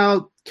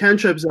now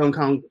cantrip is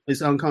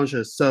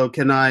unconscious. So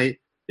can I,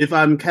 if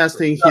I'm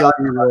casting healing?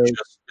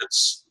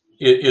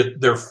 You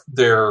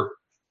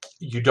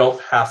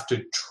don't have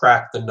to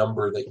track the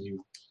number that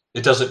you.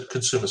 It doesn't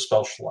consume a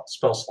spell slot.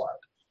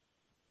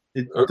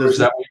 Or is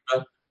that what you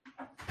meant?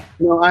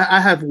 No, I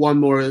have one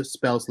more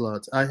spell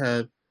slot. I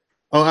have.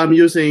 Oh, I'm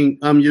using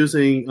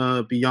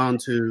Beyond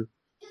to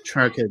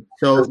track it.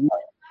 So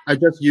I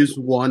just used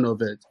one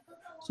of it.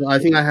 So I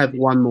think I have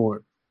one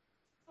more.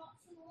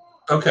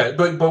 Okay,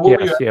 but what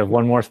yes, you have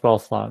one more spell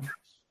slot.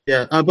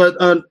 Yeah, I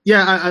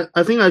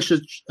think I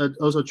should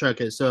also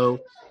check it. So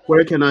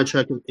where can I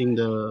check it in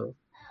the?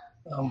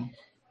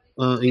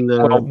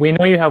 Well, we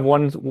know you have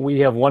one. We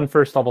have one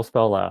first level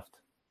spell left.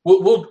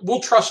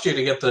 We'll trust you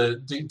to get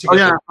the.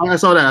 I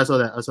saw that. I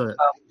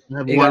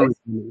have one.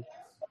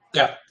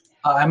 Yeah.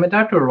 I might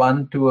have to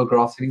run to a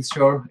grocery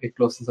store. It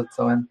closes at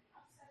 7.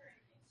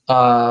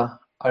 Okay.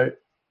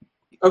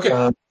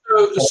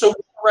 So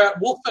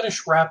we'll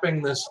finish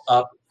wrapping this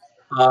up,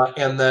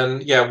 and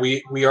then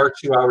we are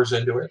 2 hours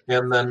into it,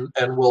 and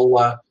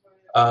we'll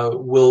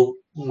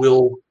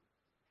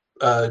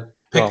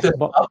pick this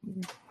up.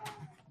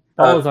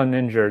 Paul is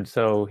uninjured,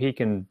 so he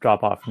can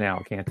drop off now,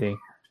 can't he?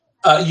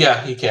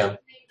 Yeah, he can.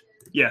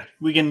 Yeah,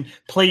 we can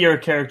play your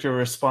character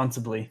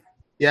responsibly.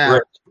 Yeah.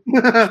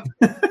 Right.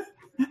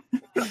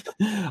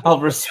 I'll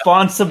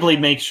responsibly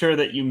make sure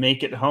that you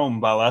make it home,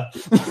 Bala.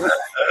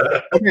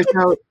 Okay,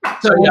 so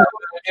yeah,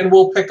 and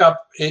we'll pick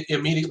up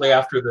immediately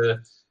after the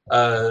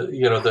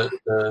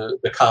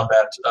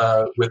combat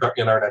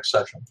in our next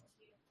session.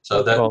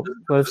 So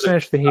let's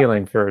finish the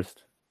healing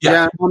first.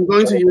 Yeah, I'm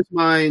going to use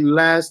my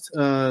last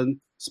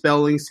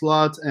spelling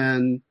slot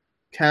and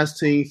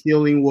casting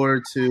healing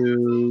word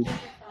to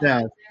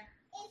death,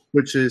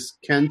 which is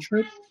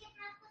cantrip.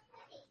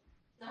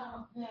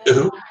 To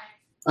who?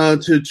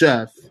 To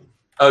Jeff.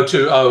 To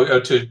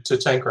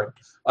Tankrin.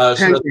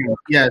 Tankrin.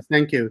 Yes,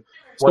 thank you.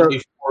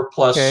 1d4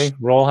 plus. Okay,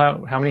 roll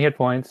how many hit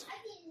points?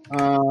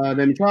 Let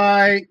me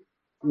try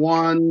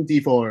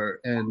 1d4,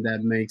 and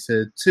that makes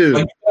it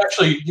 2.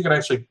 You can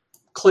actually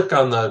click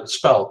on the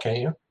spell, can't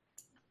you?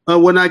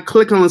 When I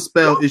click on the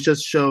spell, it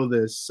just shows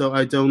this, so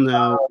I don't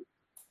know.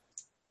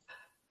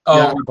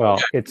 Well,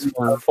 it's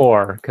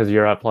 4 because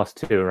you're at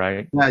 +2,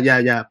 right?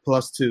 Yeah,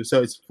 +2,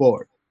 so it's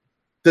 4.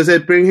 Does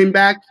it bring him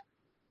back?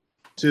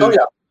 Oh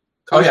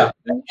yeah.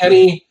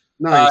 Any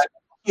nice.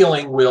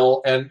 Healing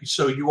will, and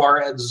so you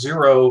are at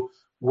 0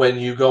 when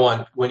you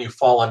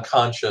fall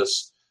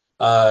unconscious,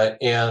 so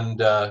you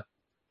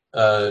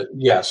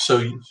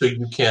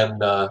can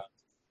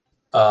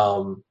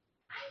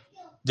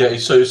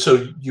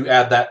so you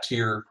add that to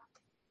your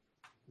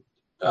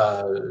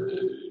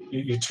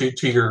to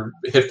your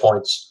hit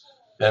points.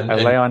 And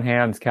lay on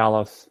hands,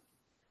 Kalos.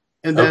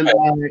 And then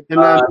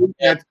I move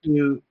back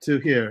to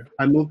here.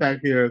 I move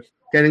back here,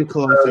 getting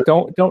closer.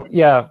 Don't.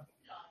 Yeah.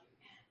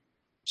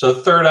 So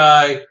Third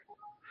Eye,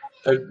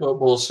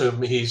 we'll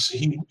assume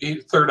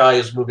Third Eye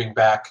is moving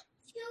back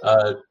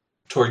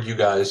toward you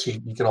guys. He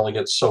can only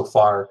get so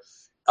far.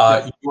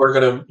 You're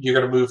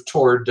gonna move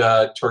toward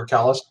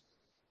Callus.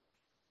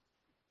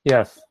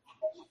 Yes.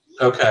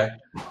 Okay.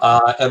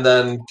 And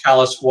then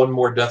Callus, one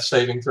more death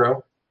saving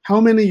throw.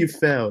 How many you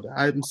failed?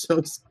 I'm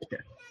so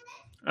scared.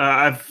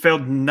 I've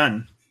failed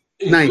none.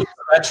 Nice.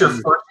 That's your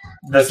first.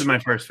 This is my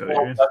first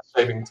failure. Death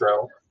saving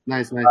throw.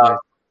 Nice. No,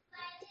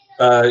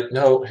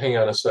 hang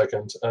on a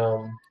second.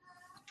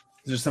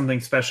 Is there something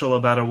special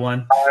about a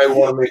 1? I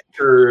want to make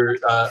sure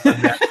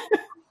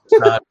it's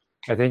not.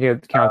 I think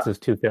it counts as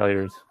 2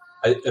 failures.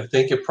 I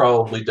think it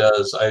probably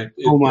does.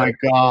 Oh my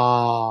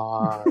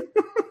god!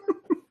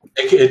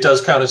 It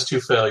does count as 2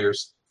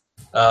 failures.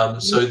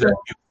 So that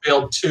you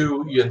failed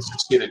 2 and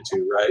succeeded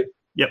 2, right?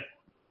 Yep.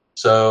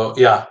 So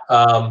yeah.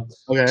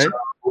 Okay.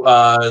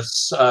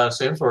 So,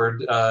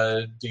 Sanford,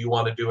 do you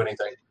want to do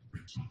anything?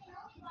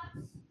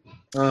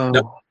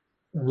 Now,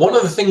 one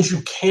of the things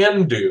you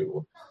can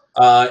do,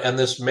 and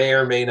this may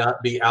or may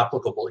not be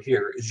applicable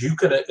here, is you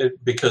can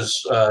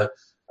because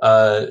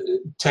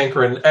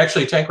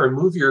Tankerin,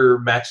 move your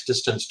max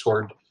distance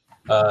toward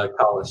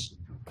Callus.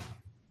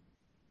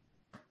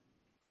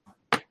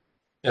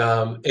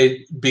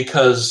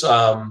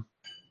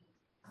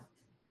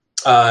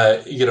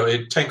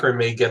 Tankerin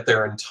may get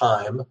there in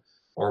time,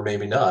 or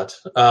maybe not.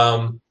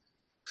 No,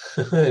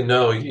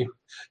 you're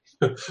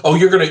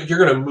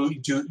gonna move.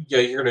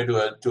 You're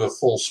gonna do a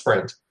full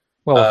sprint.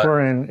 Well, if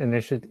we're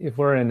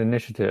in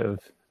initiative,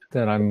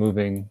 then I'm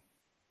moving.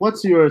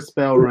 What's your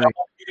spell rank?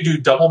 You do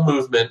double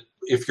movement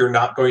if you're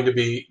not going to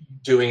be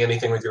doing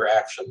anything with your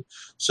action.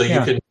 So you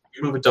can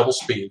move at double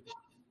speed.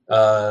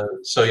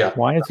 So yeah.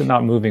 Why is it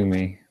not moving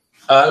me?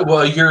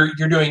 Well, you're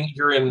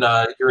in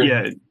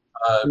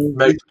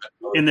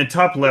in the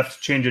top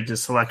left, change it to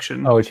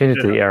selection. Oh, change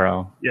it to the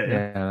arrow.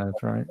 Yeah,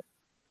 that's right.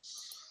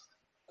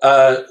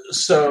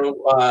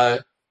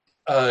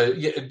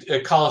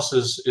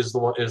 Callus is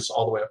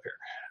all the way up here.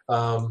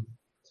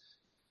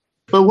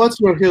 But what's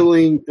your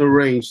healing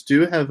range?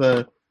 Do you have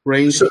a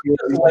range?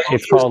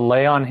 It's called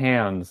lay on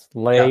hands.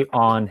 Lay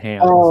on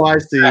hands. Oh, I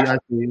see.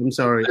 I'm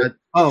sorry.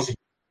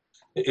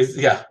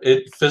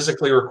 It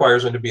physically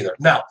requires him to be there.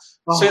 Now,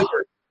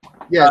 Sanford,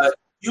 yes.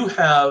 You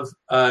have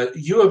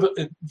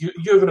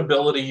an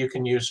ability. You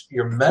can use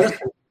your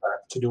medicine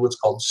to do what's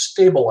called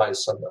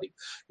stabilize somebody.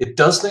 It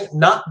does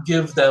not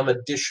give them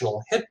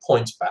additional hit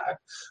points back,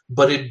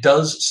 but it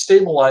does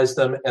stabilize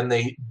them, and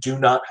they do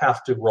not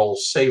have to roll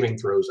saving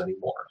throws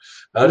anymore.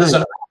 It is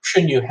an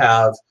option you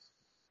have.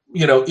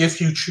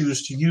 If you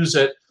choose to use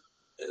it.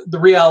 The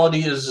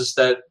reality is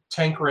that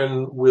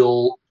Tankerin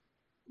will.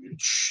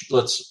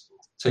 Let's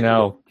take.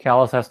 No,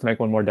 Callus has to make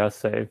one more death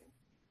save.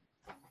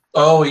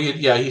 Oh,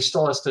 he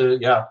still has to.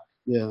 Yeah.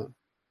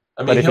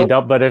 I mean,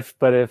 but if.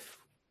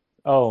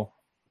 Oh.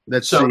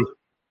 Let's see.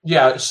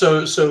 Yeah.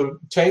 So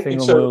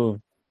single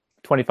move,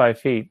 25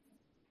 feet.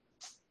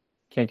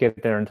 Can't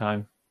get there in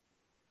time.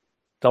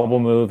 Double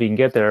move, he can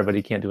get there, but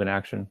he can't do an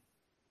action.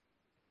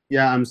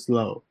 Yeah, I'm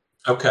slow.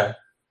 Okay.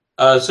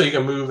 So you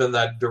can move in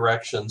that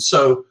direction.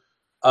 So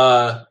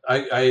I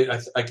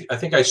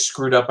think I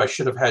screwed up. I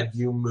should have had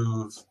you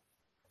move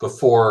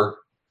before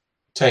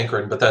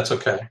Tankerin, but that's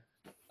okay.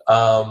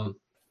 No,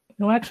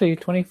 actually,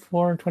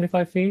 24,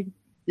 25 feet.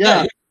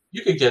 Yeah,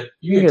 you could get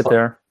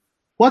there.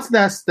 What's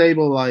that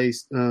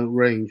stabilized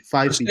range?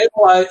 5 feet.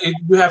 Stabilize,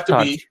 you have to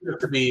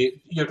be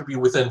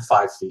within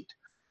 5 feet.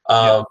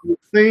 I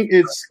think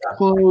it's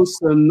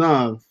close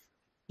enough.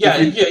 Yeah,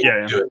 you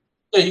can do it.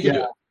 Yeah, you can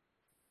do it.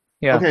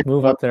 Yeah, okay.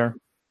 Move up there.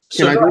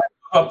 So move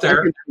up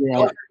there.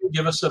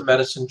 Give us a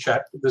medicine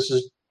check. This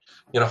is,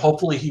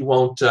 hopefully he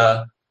won't.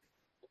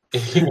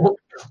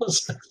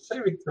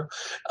 Saving throw.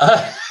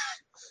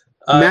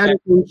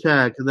 Medicine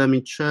check. Let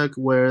me check.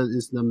 Where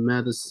is the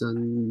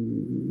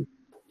medicine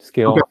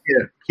skill? Okay,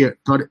 here,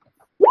 got it.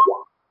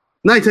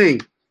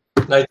 19.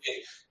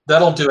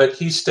 That'll do it.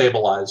 He's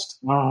stabilized.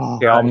 Oh,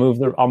 yeah, I'll move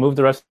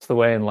the rest of the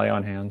way and lay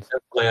on hands.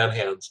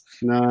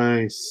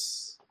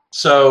 Nice.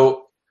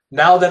 So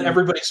now that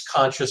everybody's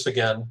conscious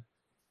again,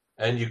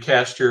 and you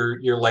cast your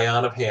lay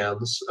on of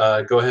hands,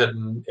 go ahead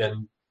and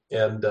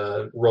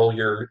roll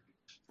your.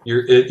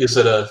 Is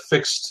it a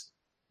fixed?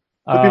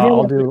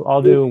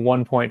 I'll do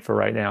 1 point for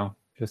right now.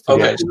 Just to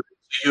okay. So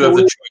you have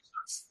the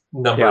choice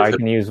of number. Yeah, I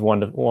can use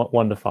 1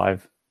 to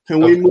 5. Can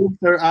we move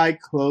Third Eye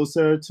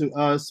closer to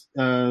us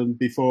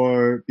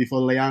before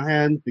lay on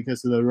hand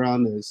because of the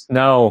runners?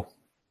 No.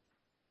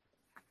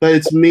 But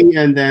it's me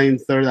and then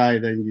Third Eye,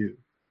 then you.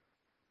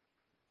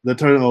 The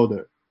turn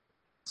order.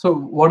 So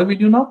what do we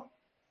do now?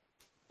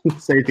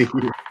 Same thing.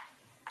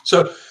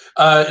 So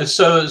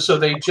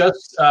they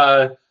just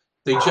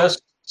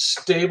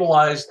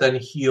stabilized, then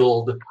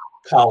healed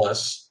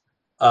Callus,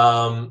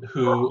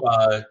 who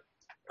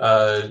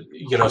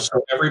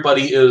so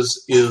everybody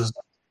is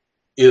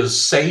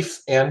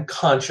safe and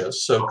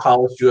conscious. So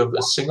Callus, you have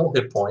a single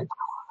hit point.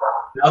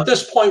 Now, at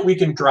this point, we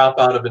can drop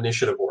out of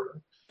initiative order.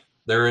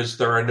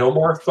 There are no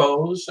more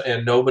foes,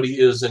 and nobody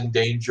is in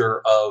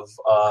danger of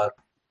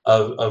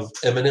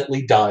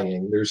imminently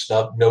dying. There's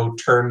no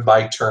turn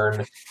by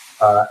turn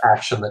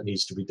action that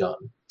needs to be done.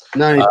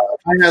 Nice.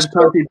 I have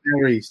 20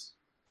 berries.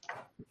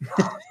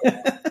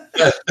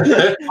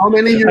 How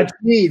many you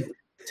need?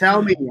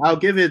 Tell me. I'll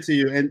give it to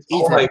you and eat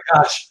it. Oh my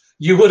gosh.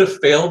 You would have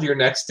failed your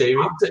next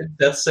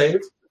death save?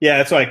 Yeah,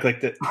 that's why I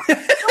clicked it.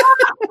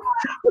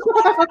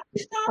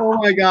 Oh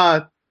my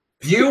god.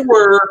 You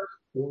were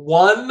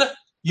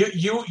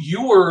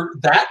you were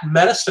that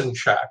medicine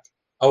check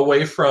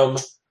away from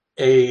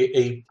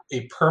a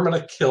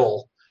permanent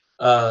kill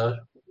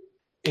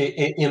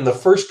in the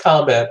first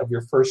combat of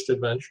your first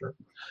adventure.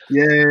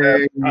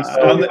 Yay.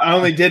 I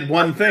only did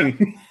one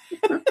thing.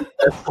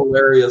 That's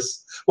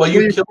hilarious. Well,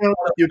 you killed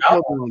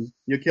one.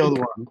 You killed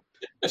one.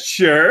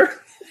 Sure.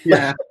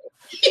 Yeah.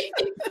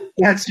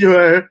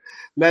 That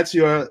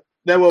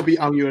will be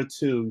on your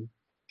tomb.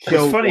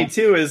 What's funny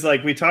too is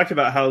like we talked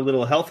about how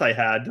little health I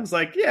had. I was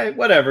like, yeah,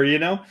 whatever, you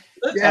know.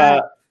 Yeah,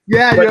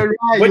 you're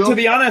right. But to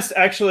be honest,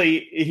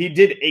 actually, he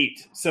did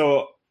 8.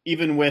 So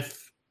even with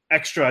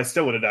extra, I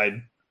still would have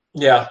died.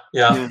 Yeah.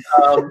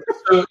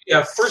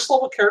 First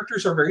level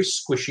characters are very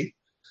squishy,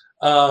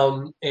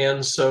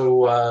 and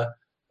so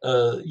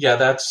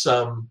that's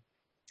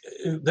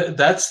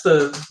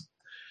the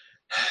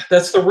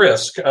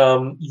risk.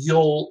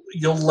 You'll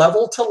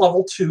level to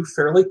level 2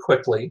 fairly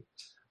quickly.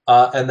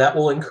 And that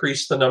will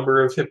increase the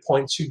number of hit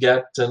points you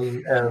get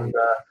and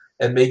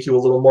make you a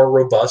little more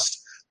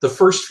robust. The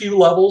first few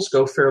levels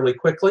go fairly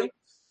quickly,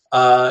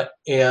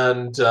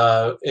 and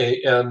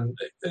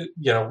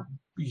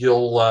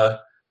you'll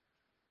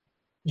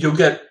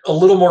get a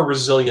little more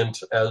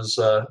resilient as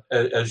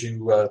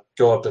you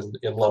go up in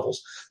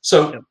levels.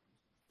 So,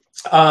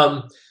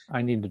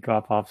 I need to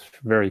drop off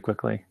very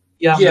quickly.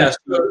 Yeah.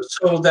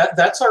 So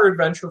that's our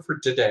adventure for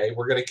today.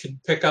 We're going to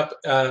pick up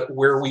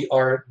where we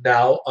are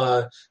now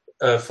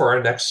for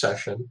our next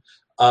session,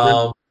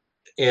 and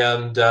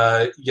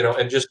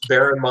just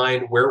bear in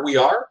mind where we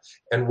are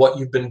and what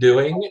you've been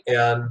doing,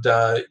 and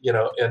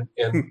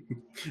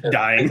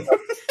dying,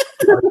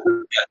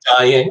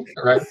 dying,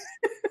 right?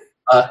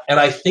 And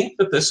I think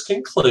that this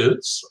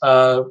concludes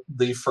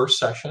the first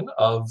session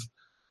of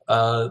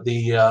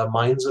the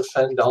Mines of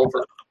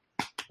Phandelver.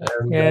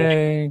 And,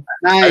 yay!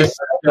 Nice.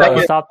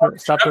 Stop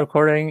the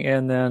recording,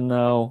 and then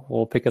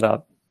we'll pick it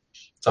up.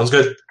 Sounds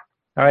good.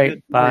 All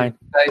right. Bye.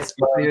 Nice.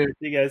 Bye.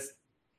 See you guys.